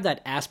 I have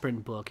that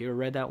aspirin book. You ever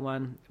read that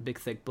one? A big,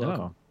 thick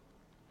book.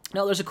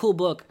 No, there's a cool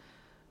book.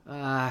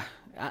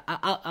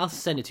 I'll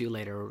send it to you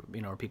later,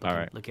 or people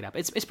can look it up.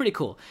 It's pretty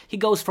cool. He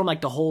goes from like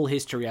the whole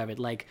history of it,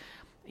 like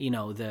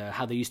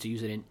how they used to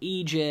use it in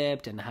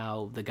Egypt and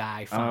how the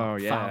guy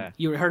found.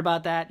 You heard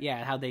about that?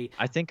 Yeah, how they.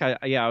 I think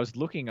I was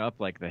looking up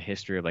like the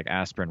history of like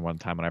aspirin one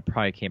time, and I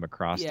probably came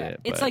across it.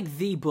 It's like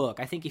the book.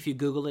 I think if you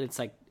Google it, it's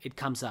like it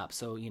comes up.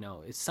 So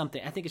it's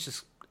something. I think it's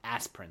just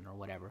aspirin or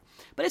whatever.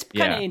 But it's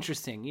kind of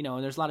interesting,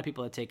 and there's a lot of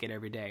people that take it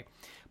every day.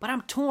 But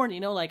I'm torn,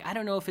 like I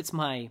don't know if it's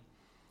my.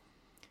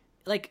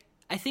 Like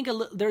I think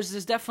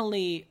there's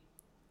definitely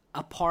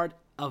a part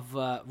of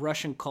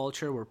Russian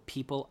culture where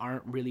people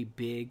aren't really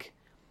big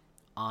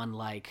on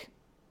like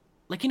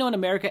in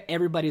America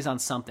everybody's on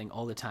something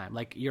all the time.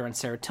 Like you're on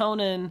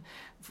serotonin,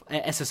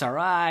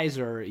 SSRIs,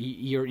 or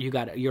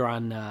you're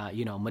on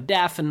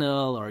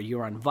modafinil, or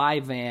you're on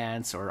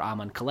Vyvanse, or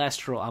I'm on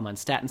cholesterol, I'm on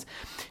statins.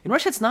 In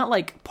Russia, it's not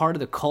like part of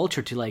the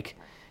culture to like.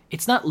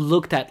 It's not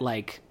looked at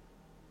like.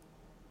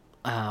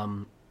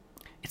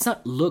 It's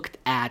not looked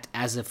at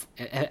as if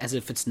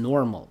it's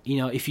normal.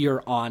 If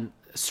you're on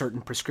a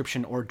certain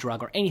prescription or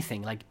drug or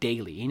anything like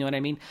daily, you know what I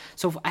mean?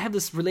 So I have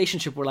this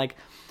relationship where like.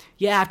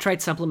 Yeah, I've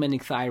tried supplementing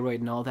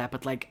thyroid and all that,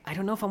 but like I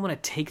don't know if I want to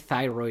take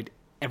thyroid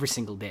every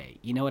single day.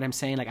 You know what I'm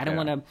saying? Like I don't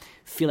want to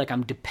feel like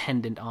I'm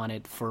dependent on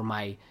it for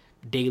my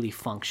daily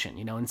function,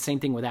 And same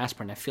thing with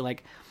aspirin. I feel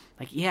like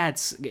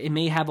it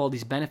may have all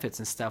these benefits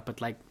and stuff, but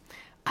like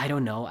I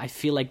don't know. I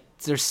feel like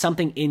there's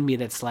something in me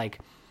that's like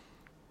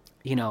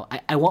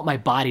I want my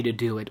body to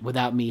do it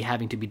without me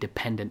having to be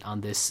dependent on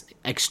this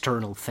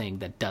external thing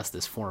that does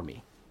this for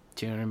me.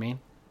 Do you know what I mean?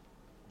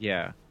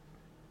 Yeah.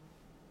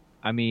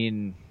 I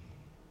mean,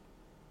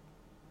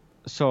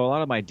 so a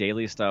lot of my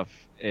daily stuff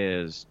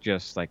is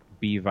just like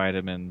B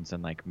vitamins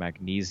and like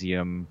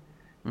magnesium,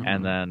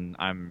 and then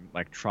I'm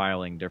like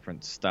trialing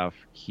different stuff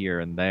here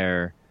and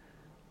there.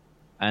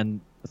 And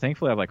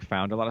thankfully, I've like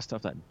found a lot of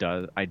stuff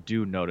that I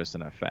do notice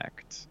an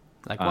effect.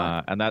 Like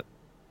what? And that,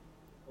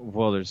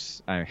 well,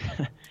 there's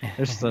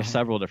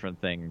several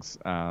different things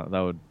that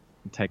would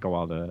take a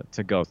while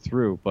to go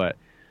through. But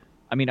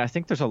I mean, I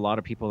think there's a lot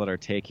of people that are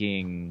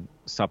taking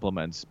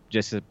supplements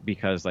just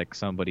because like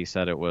somebody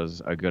said it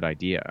was a good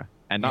idea,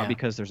 and not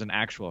because there's an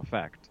actual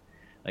effect.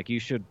 Like you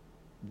should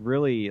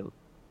really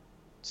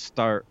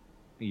start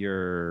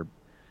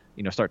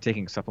start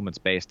taking supplements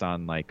based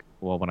on like,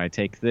 well, when I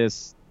take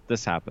this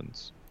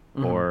happens,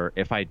 or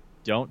if I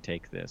don't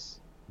take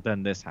this,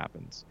 then this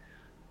happens.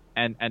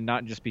 And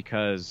not just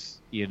because,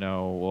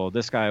 well,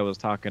 this guy was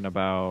talking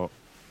about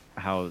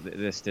how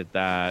this did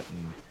that,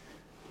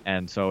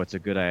 and so it's a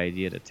good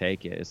idea to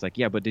take it. It's like,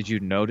 yeah, but did you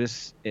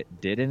notice it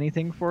did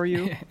anything for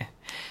you?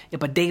 Yeah,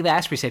 but Dave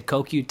Asprey said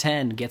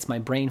CoQ10 gets my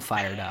brain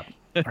fired up,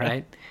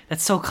 right?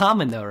 That's so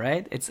common though,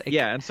 right? It's like,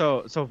 yeah, and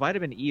so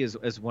vitamin E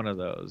is one of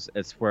those.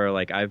 It's where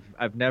like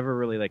I've never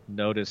really like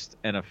noticed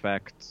an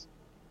effect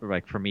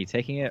like for me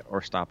taking it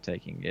or stop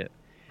taking it.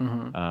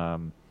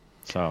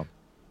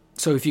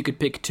 So if you could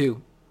pick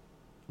two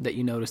that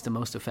you noticed the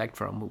most effect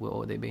from, what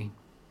would they be?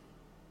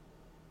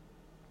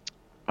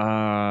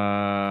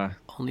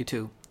 Only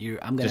two.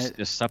 I'm gonna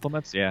just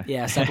supplements, yeah.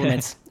 Yeah,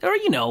 supplements, or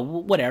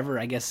whatever.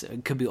 I guess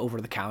it could be over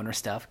the counter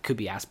stuff. Could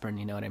be aspirin.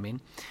 You know what I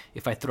mean?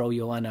 If I throw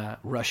you on a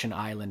Russian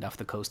island off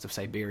the coast of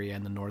Siberia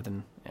in the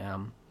northern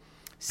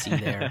sea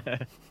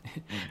there,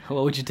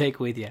 what would you take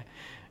with you?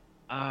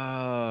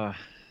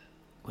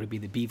 Would it be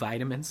the B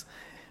vitamins?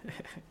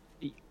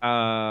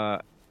 I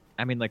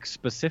mean, like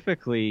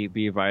specifically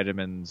B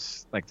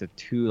vitamins, like the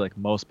two like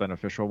most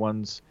beneficial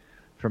ones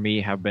for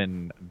me have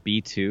been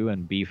B2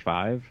 and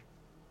B5.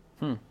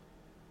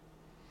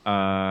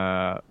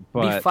 But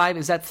B5,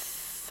 is that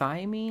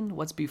thiamine?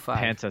 What's B5?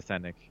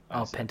 Pantothenic acid.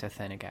 Oh,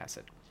 pantothenic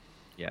acid.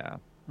 Yeah.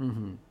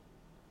 Thiamine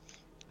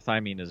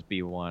is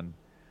B1.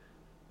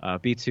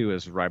 B2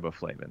 is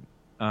riboflavin.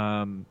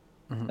 And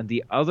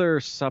the other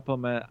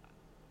supplement,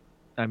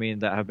 I mean,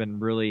 that have been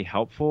really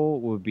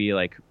helpful would be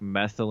like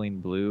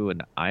methylene blue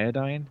and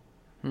iodine.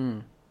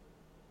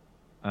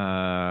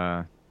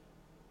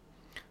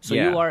 So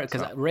you are,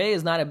 because Ray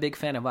is not a big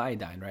fan of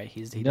iodine, right?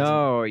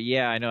 No,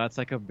 yeah, I know that's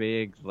like a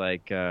big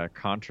like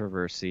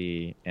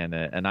controversy in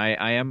it, and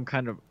I am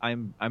kind of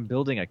I'm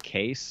building a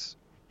case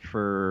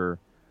for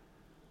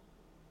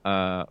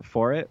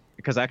it,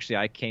 because actually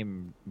I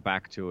came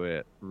back to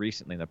it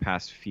recently in the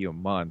past few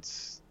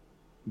months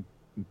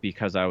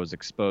because I was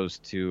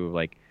exposed to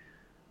like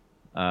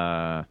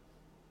a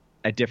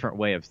different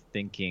way of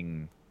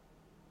thinking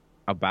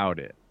about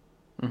it.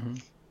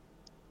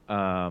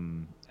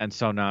 And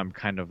so now I'm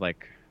kind of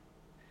like,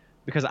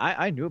 because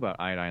I knew about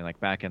iodine like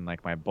back in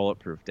like my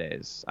Bulletproof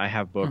days. I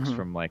have books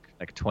from like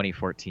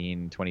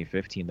 2014,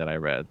 2015 that I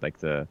read. Like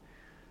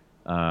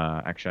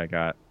actually I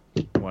got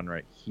one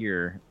right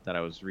here that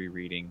I was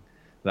rereading,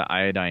 The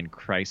Iodine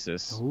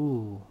Crisis.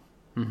 Ooh.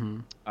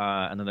 And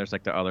then there's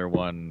like the other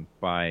one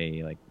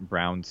by like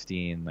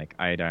Brownstein, like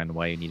Iodine,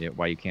 Why You Need It,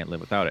 Why You Can't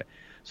Live Without It.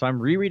 So I'm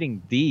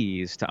rereading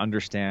these to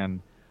understand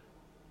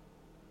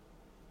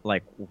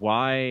like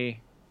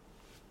why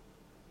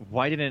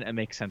didn't it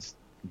make sense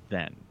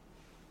then?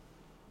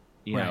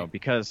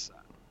 Because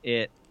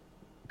I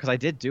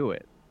did do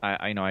it.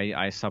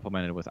 I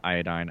supplemented with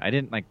iodine. I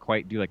didn't like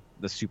quite do like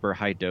the super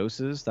high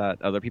doses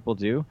that other people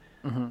do.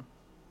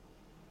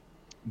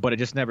 But it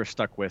just never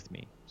stuck with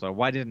me. So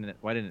why didn't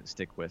it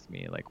stick with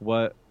me? Like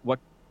what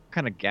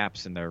kind of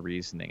gaps in their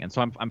reasoning? And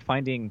so I'm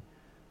finding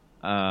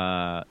things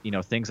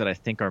that I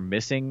think are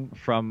missing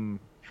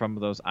from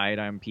those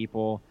iodine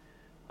people,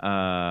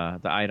 the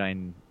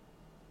iodine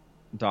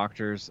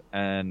doctors,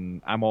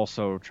 and I'm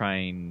also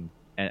trying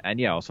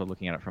and also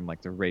looking at it from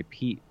like the Ray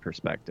Peat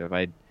perspective.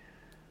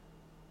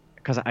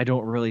 Because I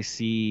don't really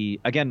see,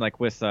 again, like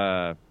with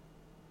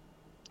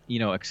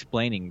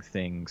explaining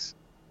things,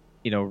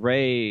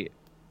 Ray,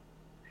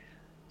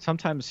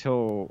 sometimes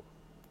he'll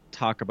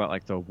talk about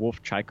like the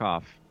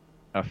Wolff-Chaikoff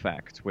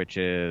effect, which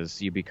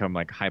is you become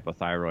like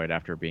hypothyroid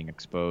after being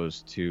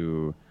exposed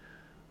to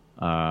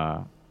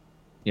a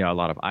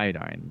lot of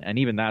iodine, and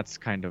even that's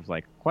kind of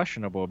like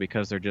questionable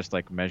because they're just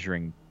like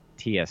measuring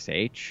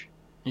TSH.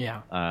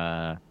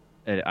 I'm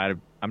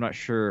not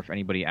sure if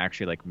anybody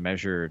actually like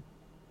measured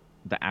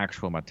the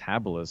actual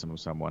metabolism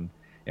of someone,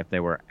 if they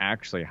were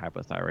actually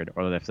hypothyroid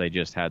or if they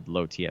just had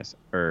low TS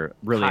or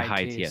really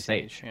high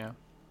TSH.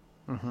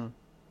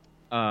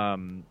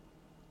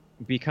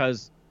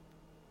 Because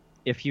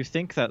if you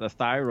think that the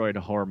thyroid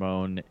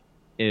hormone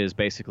is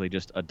basically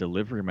just a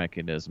delivery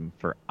mechanism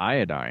for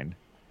iodine,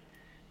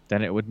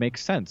 then it would make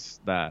sense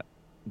that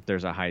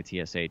there's a high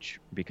TSH,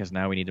 because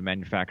now we need to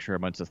manufacture a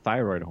bunch of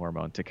thyroid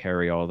hormone to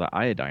carry all the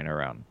iodine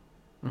around.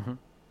 And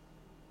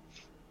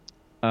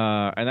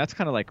that's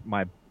kind of like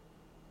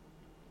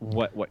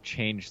what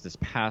changed this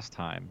past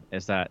time,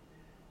 is that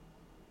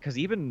because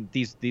even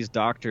these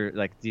doctor,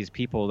 like these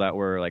people that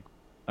were like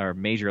are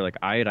major like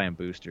iodine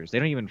boosters, they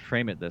don't even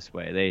frame it this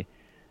way.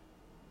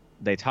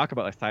 They talk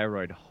about a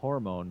thyroid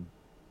hormone,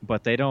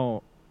 but they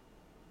don't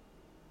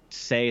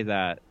say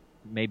that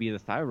maybe the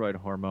thyroid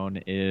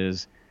hormone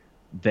is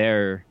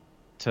there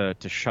to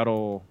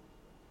shuttle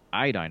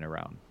iodine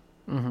around.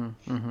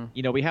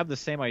 You know, we have the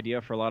same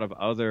idea for a lot of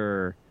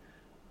other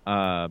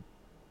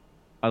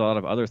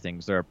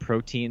things. There are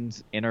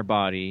proteins in our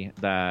body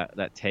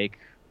that take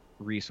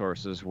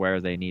resources where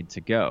they need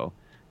to go.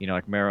 You know,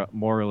 like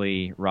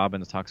Morley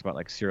Robbins talks about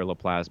like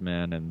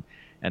ceruloplasmin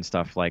and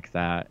stuff like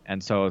that.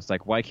 And so it's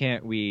like, why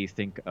can't we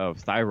think of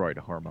thyroid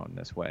hormone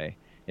this way?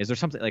 Is there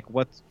something like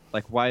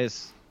why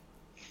is,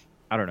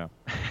 I don't know.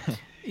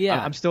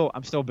 Yeah. I'm still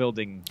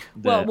building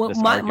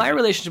my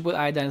relationship with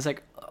iodine is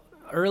like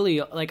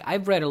early, like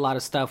I've read a lot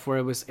of stuff where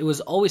it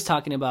was always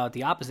talking about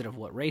the opposite of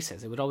what Ray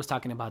says. It was always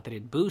talking about that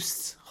it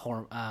boosts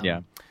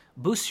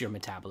boosts your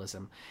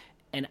metabolism.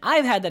 And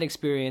I've had that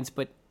experience,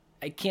 but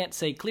I can't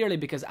say clearly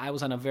because I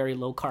was on a very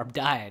low carb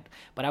diet,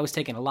 but I was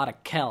taking a lot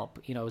of kelp.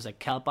 You know, it was like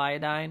kelp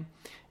iodine,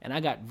 and I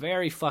got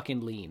very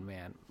fucking lean,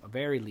 man,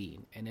 very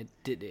lean, and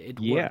it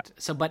worked.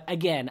 So, but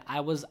again,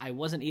 I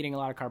wasn't eating a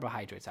lot of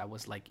carbohydrates. I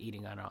was like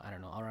eating I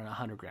don't know around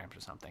 100 grams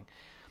or something.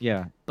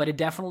 Yeah. But I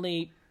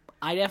definitely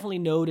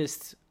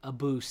noticed a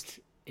boost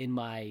in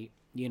my,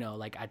 you know,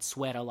 like I'd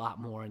sweat a lot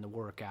more in the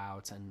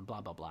workouts and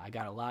blah blah blah. I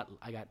got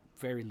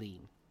very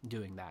lean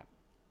doing that.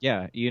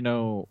 Yeah, you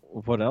know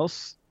what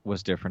else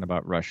was different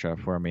about Russia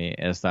for me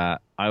is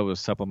that I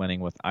was supplementing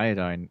with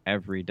iodine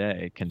every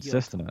day,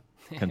 consistently.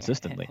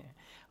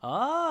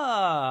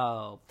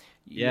 Oh,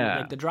 yeah,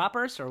 like the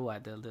droppers or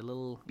what? The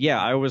little.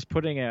 Yeah, I was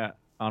putting it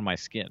on my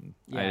skin.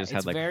 Yeah, I just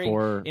had like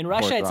four. In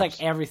Russia, it's drops.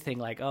 like everything.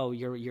 Like, oh,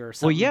 you're.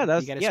 Well, yeah,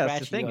 that's the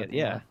thing.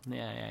 Yeah.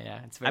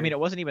 It's very... I mean, it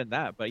wasn't even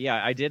that, but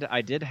yeah, I did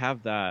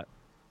have that.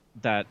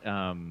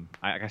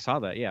 I saw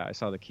that. Yeah, I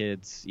saw the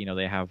kids. You know,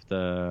 they have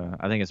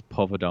I think it's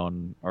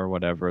povidone or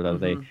whatever that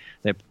they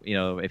you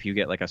know, if you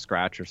get like a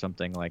scratch or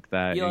something like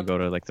that, you go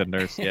to like the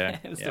nurse. Yeah,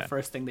 it's the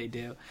first thing they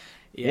do.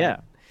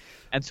 Yeah.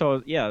 And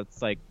so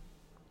it's like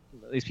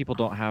these people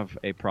don't have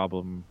a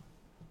problem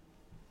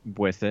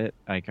with it.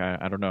 Like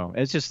I don't know.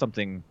 It's just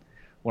something,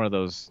 one of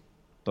those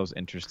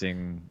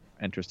interesting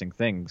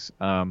things.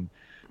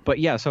 But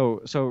yeah.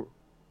 So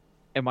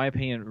in my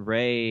opinion,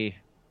 Ray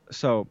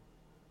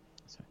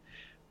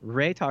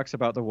talks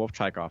about the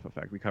Wolff-Chaikoff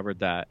effect. We covered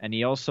that. And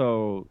he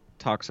also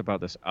talks about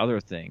this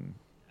other thing.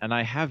 And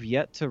I have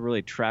yet to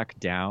really track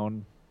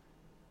down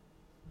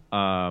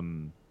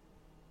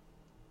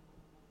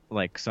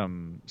like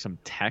some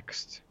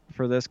text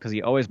for this, because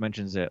he always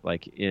mentions it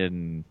like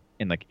in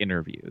like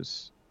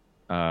interviews.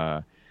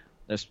 That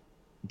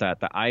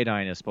the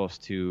iodine is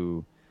supposed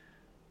to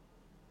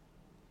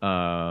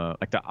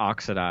like to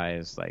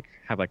oxidize, like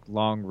have like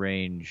long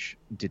range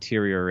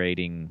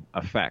deteriorating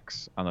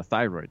effects on the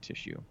thyroid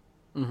tissue.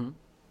 And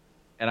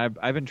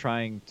I've been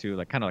trying to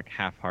like kind of like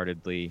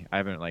half-heartedly. I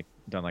haven't like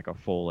done like a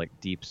full like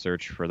deep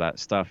search for that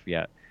stuff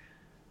yet.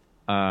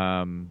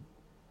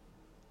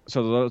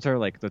 So those are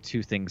like the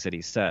two things that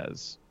he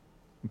says.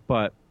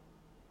 But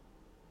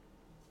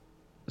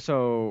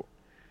so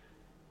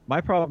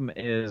my problem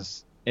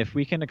is, if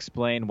we can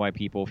explain why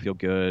people feel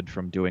good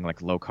from doing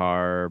like low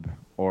carb,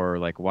 or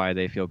like why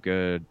they feel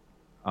good,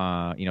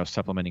 you know,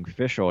 supplementing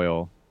fish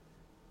oil,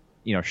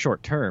 you know,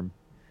 short term,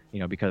 you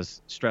know,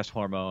 because stress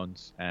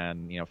hormones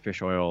and, you know,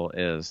 fish oil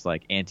is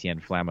like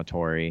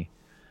anti-inflammatory,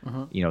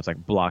 you know, it's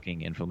like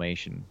blocking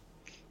inflammation.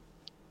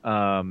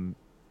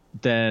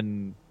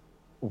 Then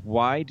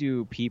why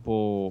do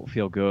people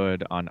feel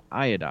good on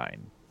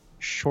iodine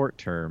short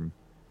term?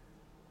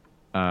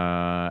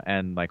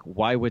 And like,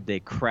 why would they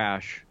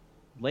crash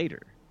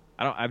later?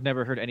 I've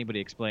never heard anybody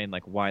explain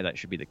like why that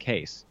should be the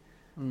case.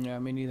 Yeah,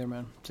 me neither,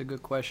 man. It's a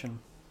good question.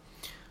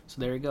 So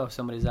there you go. If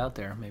somebody's out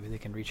there, maybe they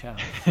can reach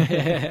out.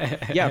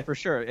 Yeah, for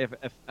sure. If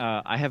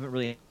I haven't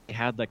really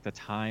had like the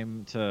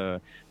time to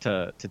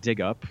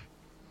dig up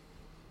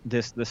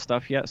this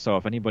stuff yet, so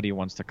if anybody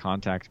wants to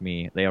contact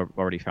me, they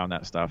already found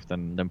that stuff,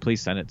 then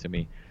please send it to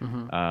me.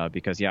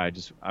 Because yeah,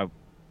 I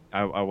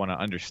want to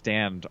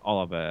understand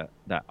all of that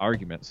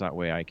argument, so that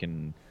way I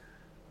can,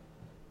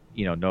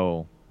 you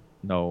know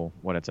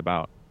what it's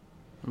about.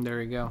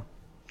 There you go.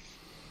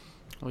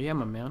 Well, yeah,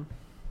 my man.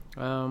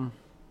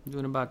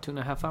 Doing about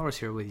 2.5 hours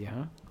here with you,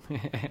 huh?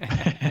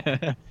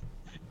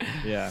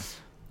 Yeah.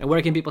 And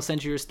where can people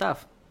send you your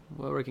stuff?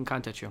 Where can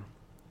contact you?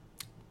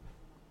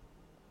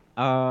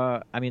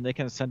 I mean, they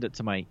can send it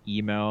to my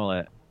email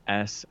at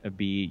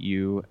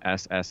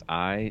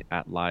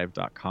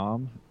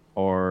sbussi@live.com,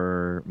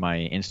 or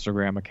my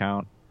Instagram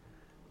account,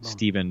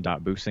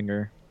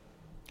 Steven.Businger.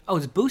 Oh,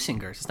 it's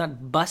Busingers. It's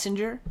not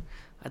Bussinger?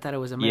 I thought it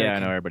was American. Yeah, I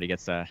know everybody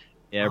gets that.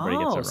 Yeah,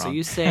 everybody gets it wrong. So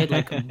you said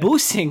like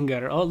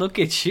Businger. Oh, look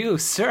at you,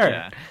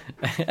 sir.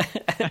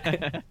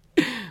 Yeah.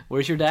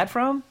 Where's your dad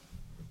from?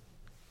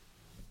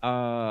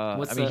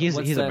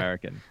 He's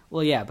American.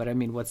 Well, yeah, but I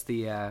mean, what's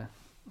the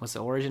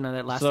origin of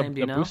that last name?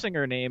 Do you know? The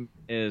Businger name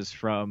is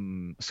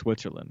from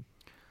Switzerland.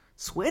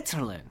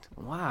 Switzerland.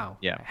 Wow.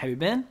 Yeah. Have you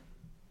been?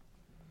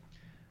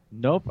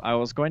 Nope. I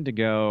was going to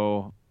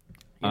go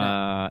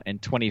Yeah. in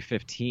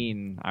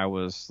 2015. I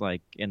was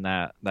like in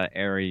that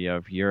area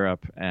of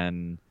Europe,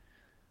 and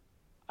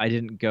I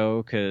didn't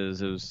go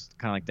because it was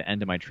kind of like the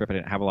end of my trip. I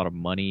didn't have a lot of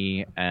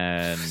money,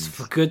 and It's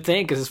a good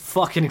thing because it's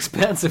fucking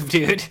expensive,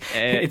 dude.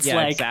 It's yeah,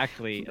 like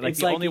exactly. Like it's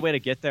the like- only way to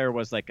get there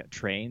was like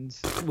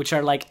trains. which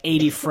are like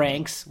 80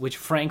 francs, which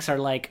francs are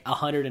like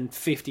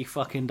 150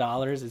 fucking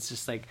dollars. It's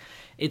just like,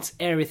 it's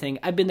everything.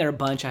 I've been there a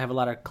bunch. I have a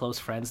lot of close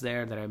friends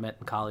there that I met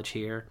in college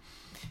here.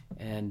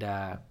 And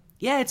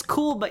yeah, it's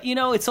cool, but you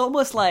know, it's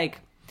almost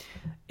like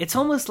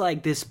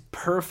this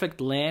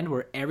perfect land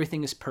where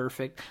everything is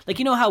perfect. Like,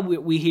 you know how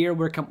we here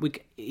we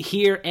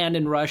here and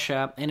in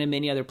Russia and in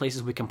many other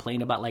places we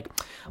complain about like,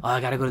 oh, I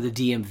gotta go to the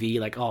DMV,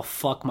 like, oh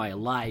fuck my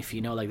life,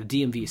 you know, like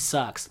the DMV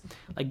sucks.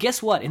 Like,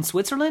 guess what? In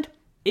Switzerland,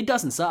 it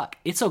doesn't suck.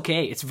 It's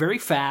okay. It's very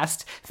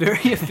fast, very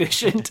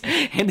efficient,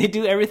 and they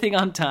do everything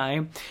on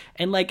time.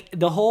 And like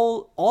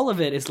all of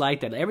it is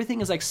like that.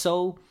 Everything is like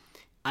so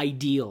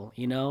ideal,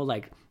 you know,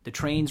 like the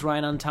trains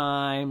ride on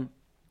time.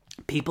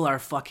 People are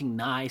fucking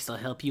nice. They'll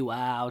help you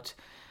out.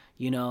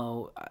 You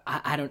know,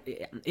 I don't.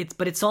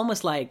 But it's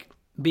almost like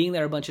being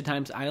there a bunch of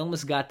times. I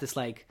almost got this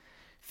like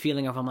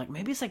feeling of I'm like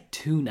maybe it's like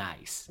too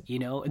nice, you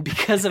know. And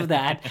because of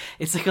that,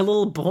 it's like a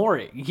little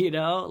boring, you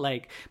know.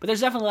 Like, but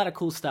there's definitely a lot of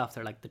cool stuff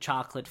there, like the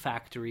chocolate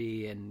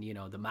factory and you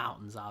know the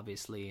mountains,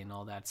 obviously, and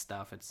all that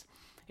stuff.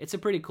 It's a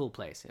pretty cool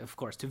place, of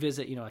course, to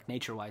visit. You know, like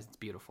nature wise, it's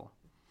beautiful.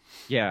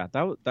 Yeah,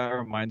 that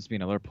reminds me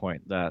another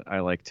point that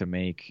I like to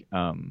make.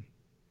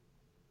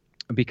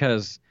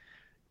 Because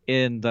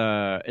in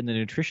the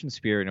nutrition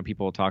sphere, you know,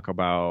 people talk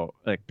about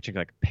like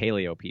particularly like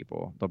paleo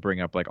people. They'll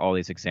bring up like all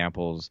these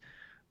examples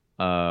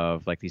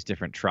of like these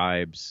different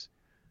tribes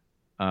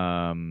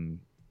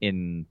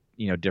in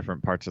you know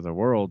different parts of the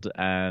world,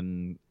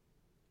 and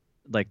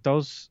like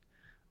those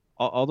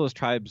all those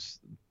tribes,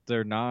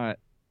 they're not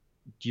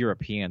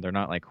European, they're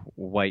not like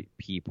white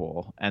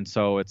people, and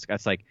so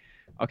it's like,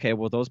 okay,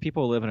 well those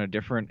people live in a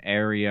different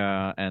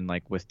area and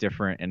like with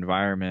different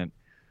environment.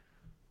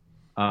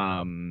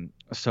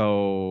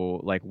 So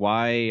like,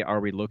 why are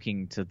we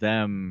looking to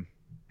them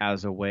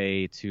as a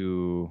way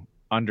to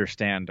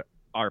understand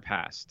our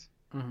past?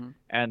 Mm-hmm.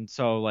 And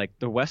so like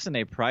the Weston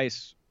A.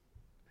 Price,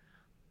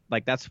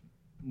 like that's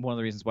one of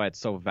the reasons why it's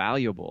so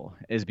valuable,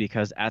 is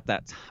because at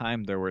that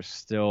time there were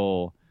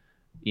still,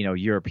 you know,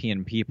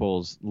 European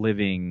peoples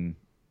living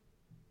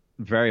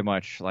very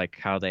much like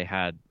how they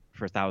had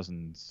for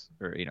thousands,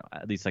 or you know,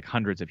 at least like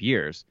hundreds of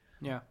years.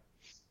 Yeah.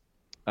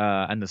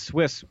 And the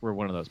Swiss were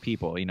one of those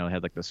people. You know, they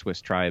had like the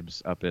Swiss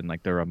tribes up in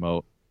like the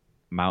remote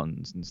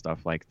mountains and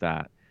stuff like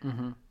that.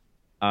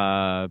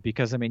 Mm-hmm.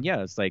 Because I mean,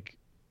 yeah, it's like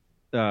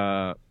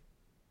they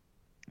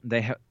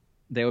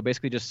would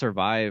basically just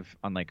survive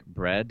on like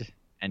bread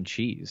and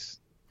cheese.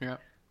 Yeah.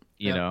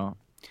 You know,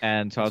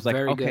 and so I was like,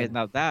 very okay, good.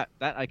 now that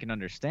I can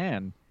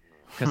understand,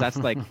 because that's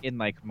like in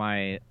like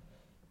my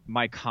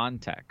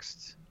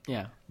context.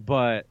 Yeah.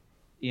 But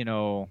you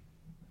know,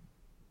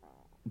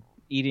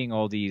 eating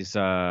all these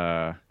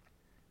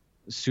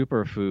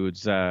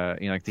superfoods,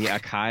 you know, like the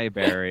acai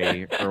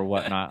berry or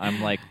whatnot,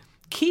 I'm like,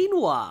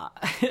 Quinoa.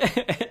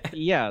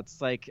 yeah, it's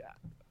like,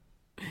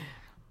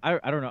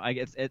 I don't know.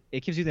 It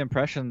gives you the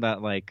impression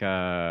that like,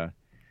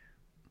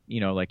 you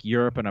know, like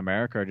Europe and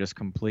America are just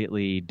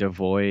completely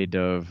devoid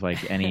of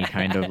like any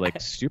kind of like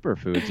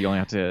superfoods.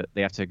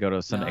 They have to go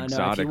to some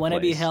exotic If you want to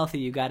be place. healthy,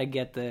 you got to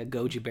get the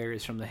goji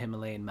berries from the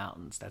Himalayan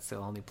mountains. That's the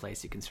only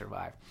place you can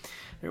survive.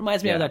 It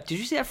reminds me of Yeah. that. Did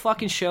you see that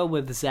fucking show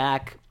with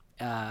Zac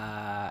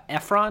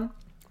Efron?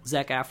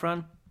 Zac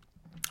Efron?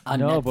 On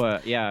No, Netflix.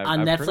 but yeah, On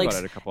I've Netflix, heard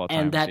about it a couple of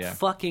times. and that yeah.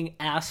 fucking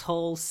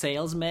asshole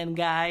salesman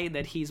guy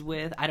that he's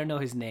with, I don't know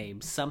his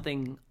name,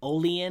 something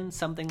Olean,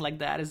 something like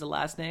that is the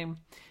last name.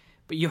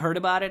 But you heard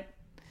about it?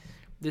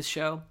 This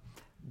show?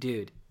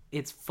 Dude,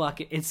 it's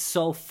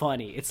so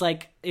funny. It's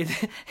like,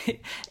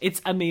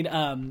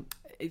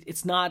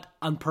 it's not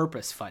on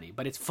purpose funny,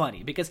 but it's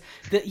funny because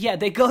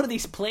they go to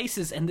these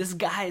places and this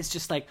guy is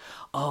just like,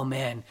 oh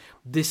man,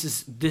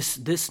 this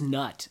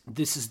nut,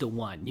 this is the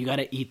one. You got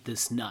to eat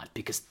this nut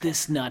because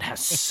this nut has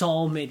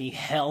so many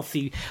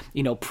healthy,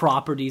 you know,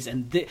 properties,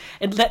 and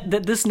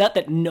this nut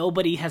that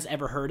nobody has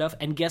ever heard of.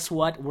 And guess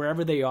what?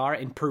 Wherever they are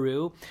in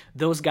Peru,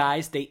 those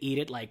guys, they eat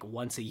it like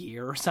once a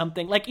year or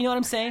something. Like, you know what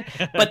I'm saying?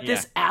 But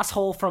this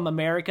asshole from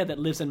America that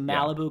lives in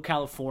Malibu,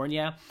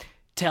 California,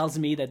 tells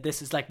me that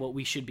this is like what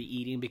we should be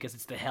eating because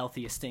it's the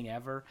healthiest thing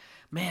ever.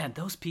 Man,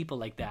 those people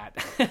like that.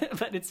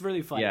 But it's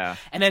really funny. Yeah.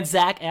 And then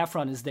Zac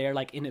Efron is there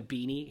like in a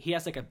beanie. He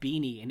has like a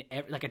beanie in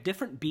like a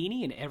different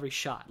beanie in every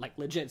shot. Like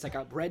legit, it's like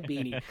a red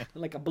beanie,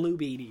 like a blue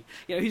beanie.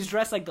 You know, he's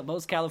dressed like the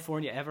most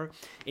California ever,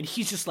 and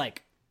he's just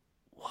like,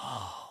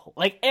 whoa.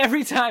 Like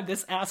every time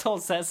this asshole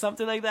says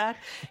something like that,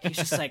 he's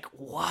just like,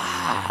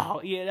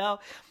 wow, you know?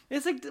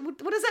 It's like, what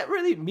does that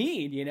really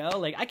mean, you know?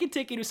 Like, I could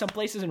take you to some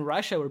places in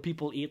Russia where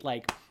people eat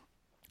like,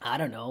 I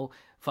don't know,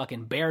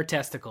 fucking bear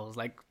testicles.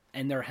 Like,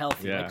 and they're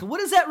healthy. Yeah. Like, what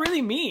does that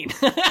really mean?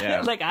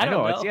 Yeah. Like, I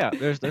don't know.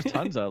 There's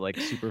tons of like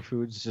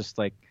superfoods just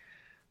like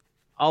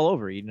all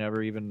over. You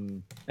never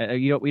even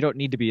we don't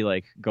need to be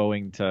like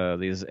going to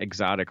these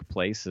exotic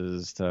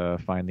places to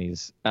find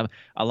these.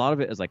 A lot of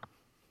it is like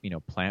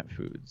plant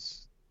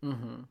foods.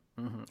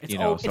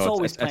 It's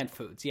always plant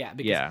foods. Yeah,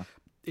 because yeah.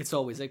 it's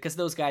always because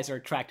those guys are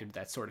attracted to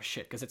that sort of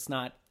shit because it's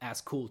not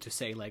as cool to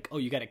say like, oh,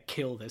 you got to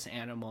kill this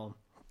animal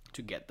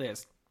to get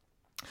this.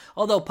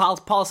 Although Paul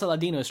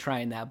Saladino is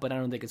trying that, but I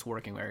don't think it's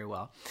working very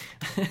well.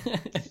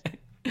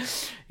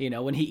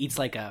 When he eats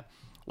like a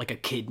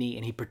kidney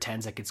and he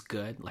pretends like it's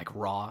good, like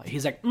raw.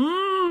 He's like,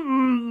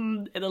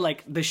 and then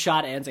like the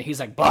shot ends and he's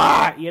like,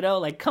 bah,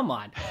 like come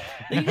on.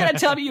 You gotta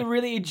tell me you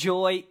really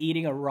enjoy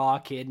eating a raw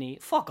kidney?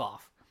 Fuck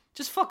off.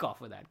 Just fuck off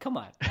with that. Come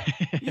on.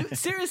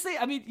 Seriously?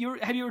 I mean,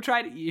 have you ever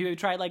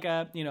tried like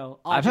a,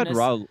 I've had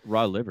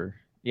raw liver.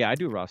 Yeah, I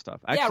do raw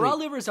stuff. Actually, yeah, raw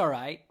liver's all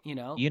right,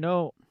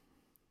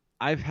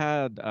 I've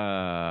had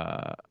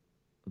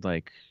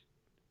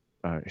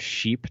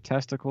sheep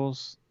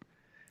testicles.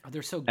 Oh,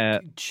 they're so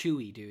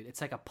chewy, dude. It's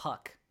like a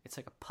puck. It's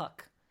not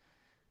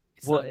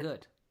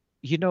good.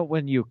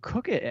 When you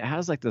cook it, it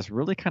has like this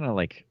really kind of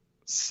like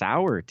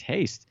sour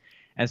taste.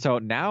 And so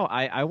now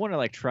I want to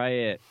like try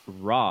it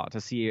raw to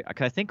see,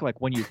 because I think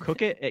like when you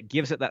cook it, it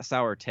gives it that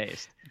sour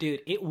taste.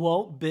 Dude, it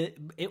won't beat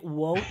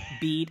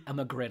a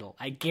McGriddle.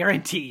 I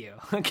guarantee you.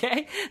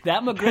 Okay,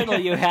 that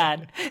McGriddle you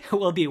had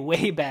will be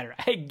way better.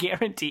 I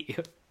guarantee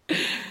you.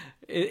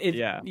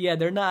 Yeah,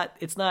 they're not.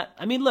 It's not.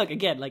 I mean, look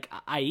again. Like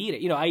I eat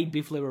it. I eat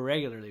beef liver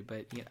regularly,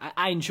 but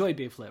I enjoy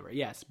beef liver.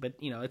 Yes, but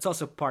it's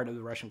also part of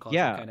the Russian culture.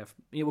 Yeah, kind of.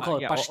 We call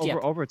it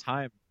pashtet. Over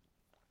time.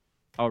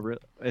 Oh, really?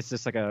 It's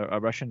just like a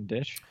Russian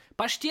dish?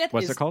 Pashtet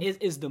What's it called?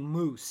 Is the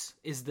mousse.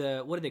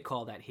 What do they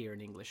call that here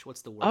in English?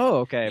 What's the word? Oh,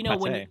 okay.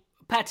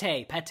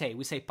 Pate.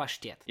 We say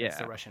pashtet. Yeah.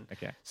 That's the Russian.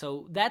 Okay.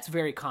 So that's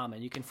very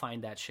common. You can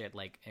find that shit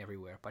like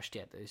everywhere.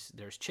 Pashtet.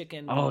 There's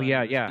chicken. Oh,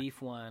 yeah.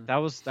 Beef one. That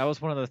was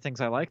one of the things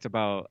I liked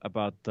about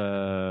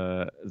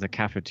the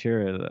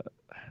cafeteria.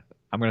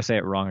 I'm gonna say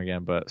it wrong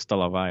again, but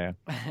Stalovaya.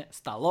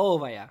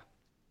 Stalovaya.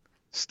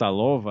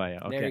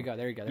 Okay.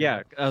 There you go.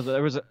 Yeah.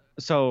 There was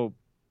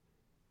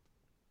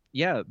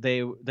yeah,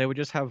 they would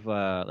just have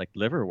like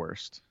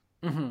liverwurst.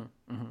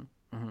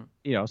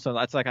 So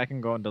that's like I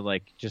can go into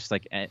like just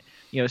like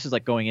this is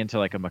like going into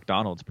like a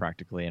McDonald's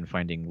practically and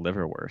finding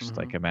liverwurst.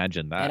 Like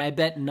imagine that. And I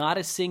bet not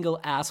a single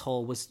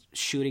asshole was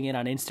shooting it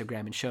on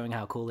Instagram and showing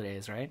how cool it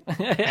is, right?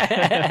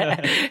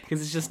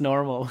 Because it's just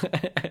normal.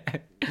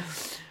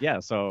 Yeah,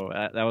 so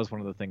that was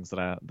one of the things that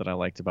I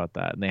liked about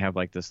that. And they have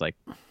like this like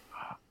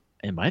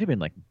it might have been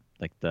like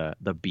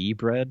the bee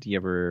bread. You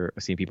ever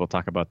seen people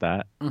talk about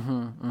that?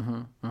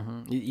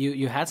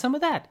 You had some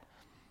of that?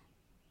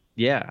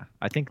 Yeah,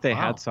 I think they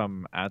had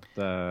some at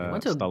the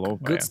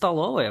Stalovaya. Good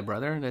Stalovaya,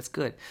 brother. That's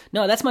good.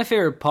 No, that's my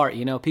favorite part.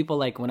 People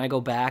like when I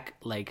go back,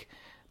 like,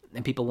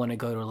 and people want to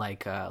go to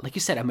like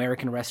you said,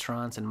 American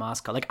restaurants in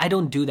Moscow. Like I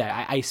don't do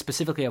that. I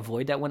specifically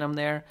avoid that when I'm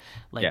there.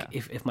 Like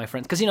if my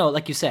friends, because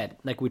like you said,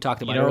 like we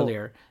talked about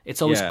earlier,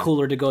 it's always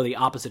cooler to go the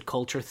opposite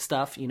culture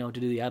stuff. To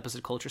do the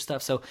opposite culture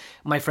stuff. So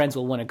my friends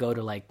will want to go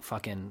to like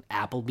fucking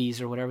Applebee's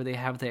or whatever they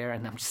have there,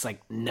 and I'm just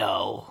like,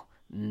 no,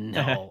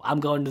 I'm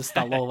going to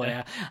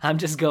Stalovaya. I'm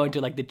just going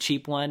to like the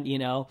cheap one,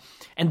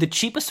 and the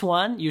cheapest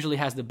one usually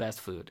has the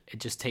best food. It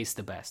just tastes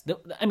the best.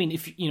 I mean,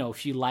 if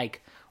you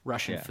like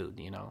Russian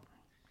food,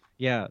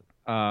 Yeah.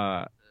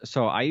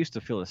 So I used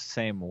to feel the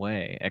same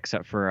way,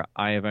 except for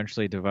I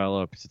eventually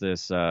developed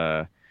this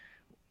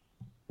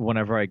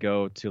whenever I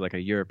go to like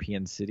a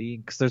European city,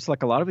 because there's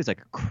like a lot of these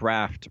like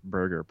craft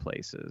burger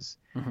places.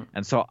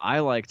 And so I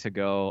like to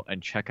go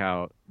and check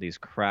out these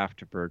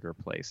craft burger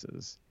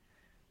places.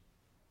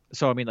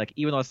 So, I mean, like,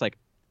 even though it's like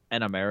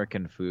an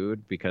American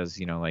food, because,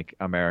 like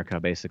America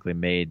basically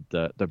made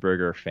the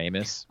burger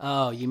famous.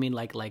 Oh, you mean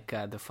like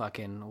the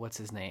fucking, what's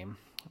his name?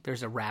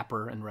 There's a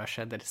rapper in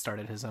Russia that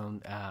started his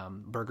own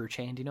burger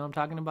chain. Do you know what I'm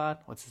talking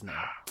about? What's his name?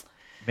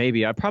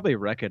 Maybe. I probably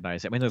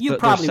recognize it. I mean, you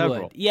probably there's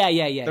several. Would.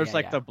 Yeah. There's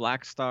the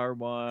Black Star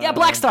one. Yeah,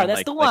 Black Star.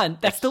 That's the one.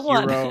 That's the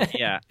one.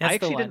 Yeah. I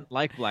actually didn't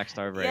like Black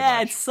Star very much.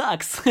 Yeah, it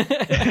sucks.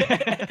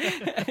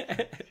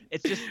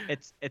 It's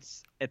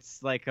just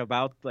it's like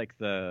about like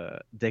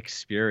the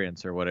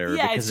experience or whatever,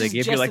 yeah, because they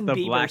give you like the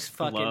Bieber's black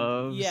fucking,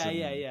 gloves.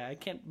 Yeah. I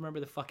can't remember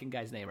the fucking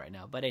guy's name right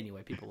now, but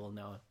anyway, people will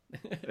know.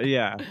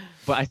 Yeah,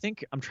 but I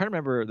think I'm trying to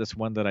remember this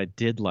one that I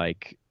did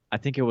like. I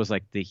think it was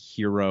like the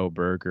Hero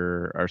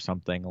Burger or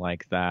something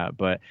like that.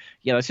 But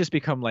yeah, it's just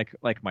become like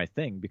my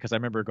thing, because I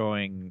remember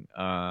going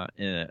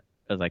in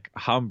like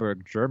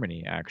Hamburg,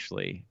 Germany,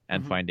 actually,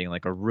 and finding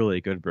like a really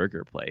good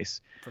burger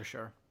place. For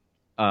sure.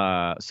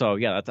 So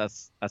yeah,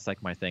 that's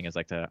like my thing, is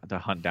like to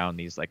hunt down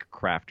these like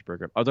craft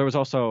burger. Oh, there was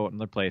also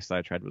another place that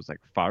I tried, was like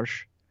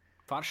Farsh.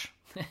 Farsh.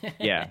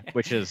 Yeah,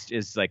 which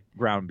is like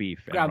ground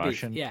beef in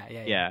Russian.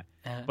 Yeah.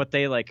 But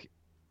they like,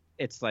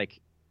 it's like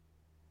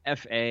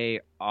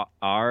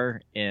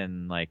FAR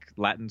in like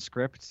Latin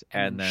script,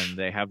 and then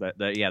they have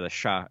the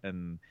sha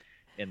in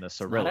in the Not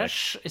Cyrillic.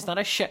 it's not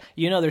a sh.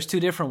 You know, there's two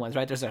different ones,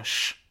 right? There's a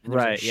sh. And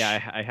there's a Right. sh.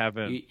 Yeah, I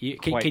haven't.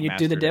 Can you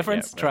do the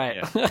difference? Try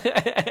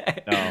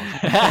it.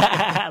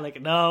 No.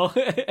 Like no.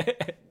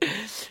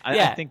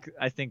 I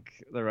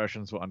think the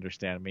Russians will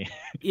understand me.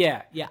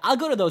 Yeah. I'll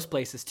go to those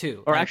places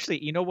too. Or Like,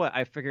 actually, you know what?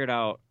 I figured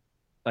out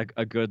like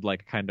a good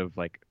like kind of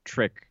like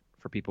trick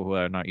for people who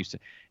are not used to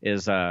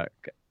is I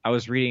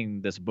was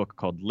reading this book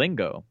called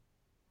Lingo,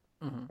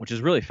 Mhm. which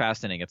is really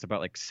fascinating. It's about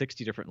like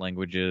 60 different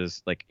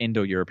languages, like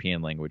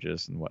Indo-European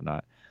languages and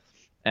whatnot.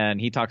 And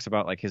he talks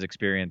about like his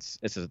experience.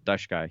 It's a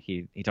Dutch guy.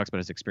 He talks about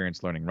his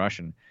experience learning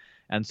Russian.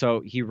 And so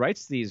he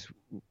writes these.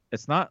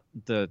 It's not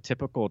the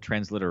typical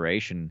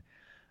transliteration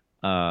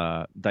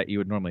that you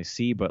would normally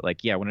see, but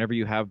like whenever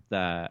you have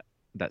that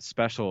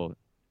special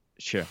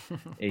sh,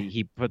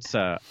 he puts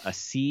a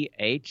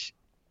CHSH.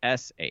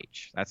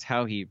 That's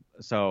how he.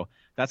 So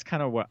that's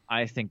kind of what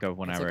I think of it's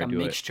whenever like a I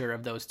do it. mixture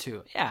of those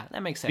two. Yeah,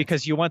 that makes sense.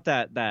 Because you want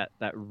that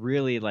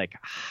really like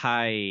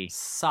high.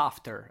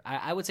 Softer.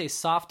 I would say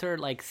softer,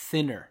 like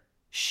thinner.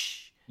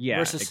 Shh. Yeah,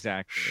 versus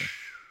exactly.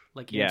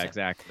 Like Yeah, said.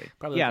 exactly.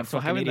 Probably yeah, like a so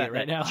fucking having idiot that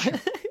right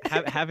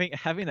now.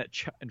 having that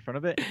ch in front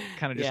of it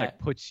kind of just Yeah. like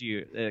puts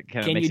you. It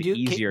kind Can of makes you it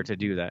do- can- easier to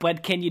do that.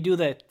 But can you do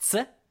the ts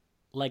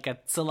like a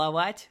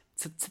tsilawat?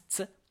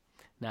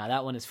 Nah,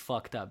 that one is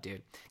fucked up,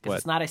 dude. Because What?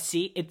 it's not a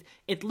C.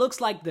 It looks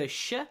like the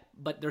sh,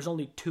 but there's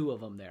only two of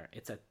them there.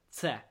 It's a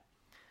ts,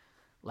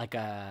 like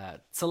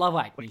a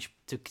tsilawat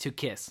to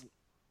kiss.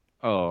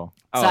 Oh,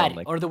 Tsari,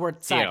 like or the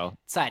word tsari.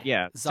 Tsar. Tsari.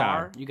 Yeah,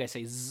 Czar. tsar. You guys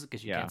say z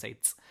because you Yeah. can't say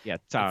ts. yeah,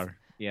 tsar.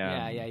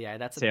 Yeah, Yeah.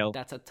 That's Sail.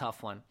 a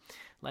tough one.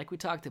 Like we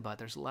talked about,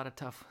 there's a lot of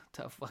tough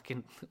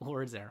fucking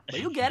words there. But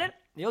you'll get it.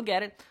 You'll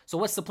get it. So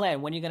what's the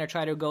plan? When are you gonna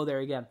try to go there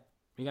again?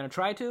 You gonna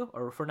try to,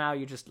 or for now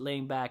you're just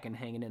laying back and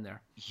hanging in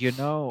there? You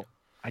know,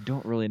 I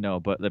don't really know,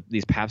 but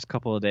these past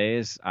couple of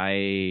days,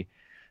 I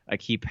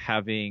keep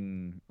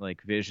having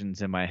like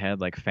visions in my head,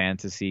 like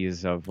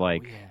fantasies of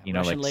like Oh, yeah. you know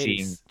Russian like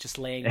ladies seeing. just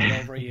laying all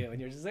over you, and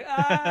you're just like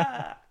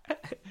ah.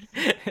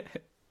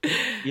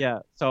 Yeah,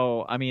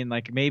 so I mean,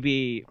 like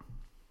maybe,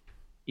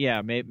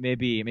 yeah,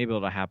 maybe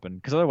it'll happen.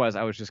 Because otherwise,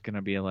 I was just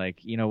gonna be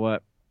like, you know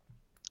what,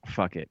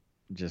 fuck it,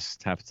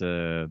 just have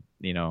to,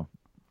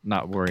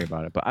 not worry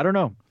about it. But I don't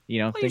know, Well,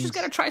 you things. just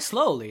gotta try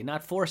slowly,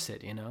 not force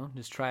it.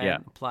 Just try Yeah.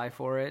 and apply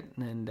for it,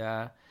 and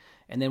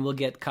then we'll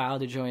get Kyle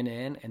to join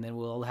in, and then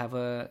we'll have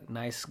a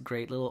nice,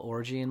 great little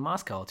orgy in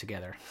Moscow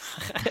together.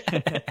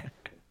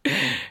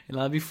 And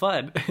that'll be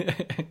fun.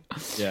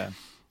 Yeah.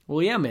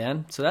 Well, yeah,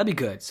 man. So that'd be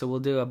good. So we'll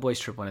do a boys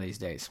trip one of these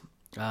days.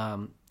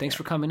 Thanks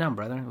for coming on,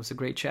 brother. It was a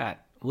great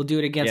chat. We'll do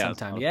it again Yeah,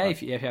 sometime. it's Yeah, fun.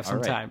 if you have some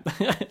All time.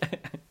 right.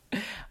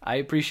 I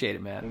appreciate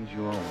it, man. Things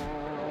you own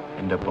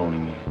end up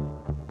owning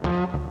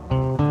you.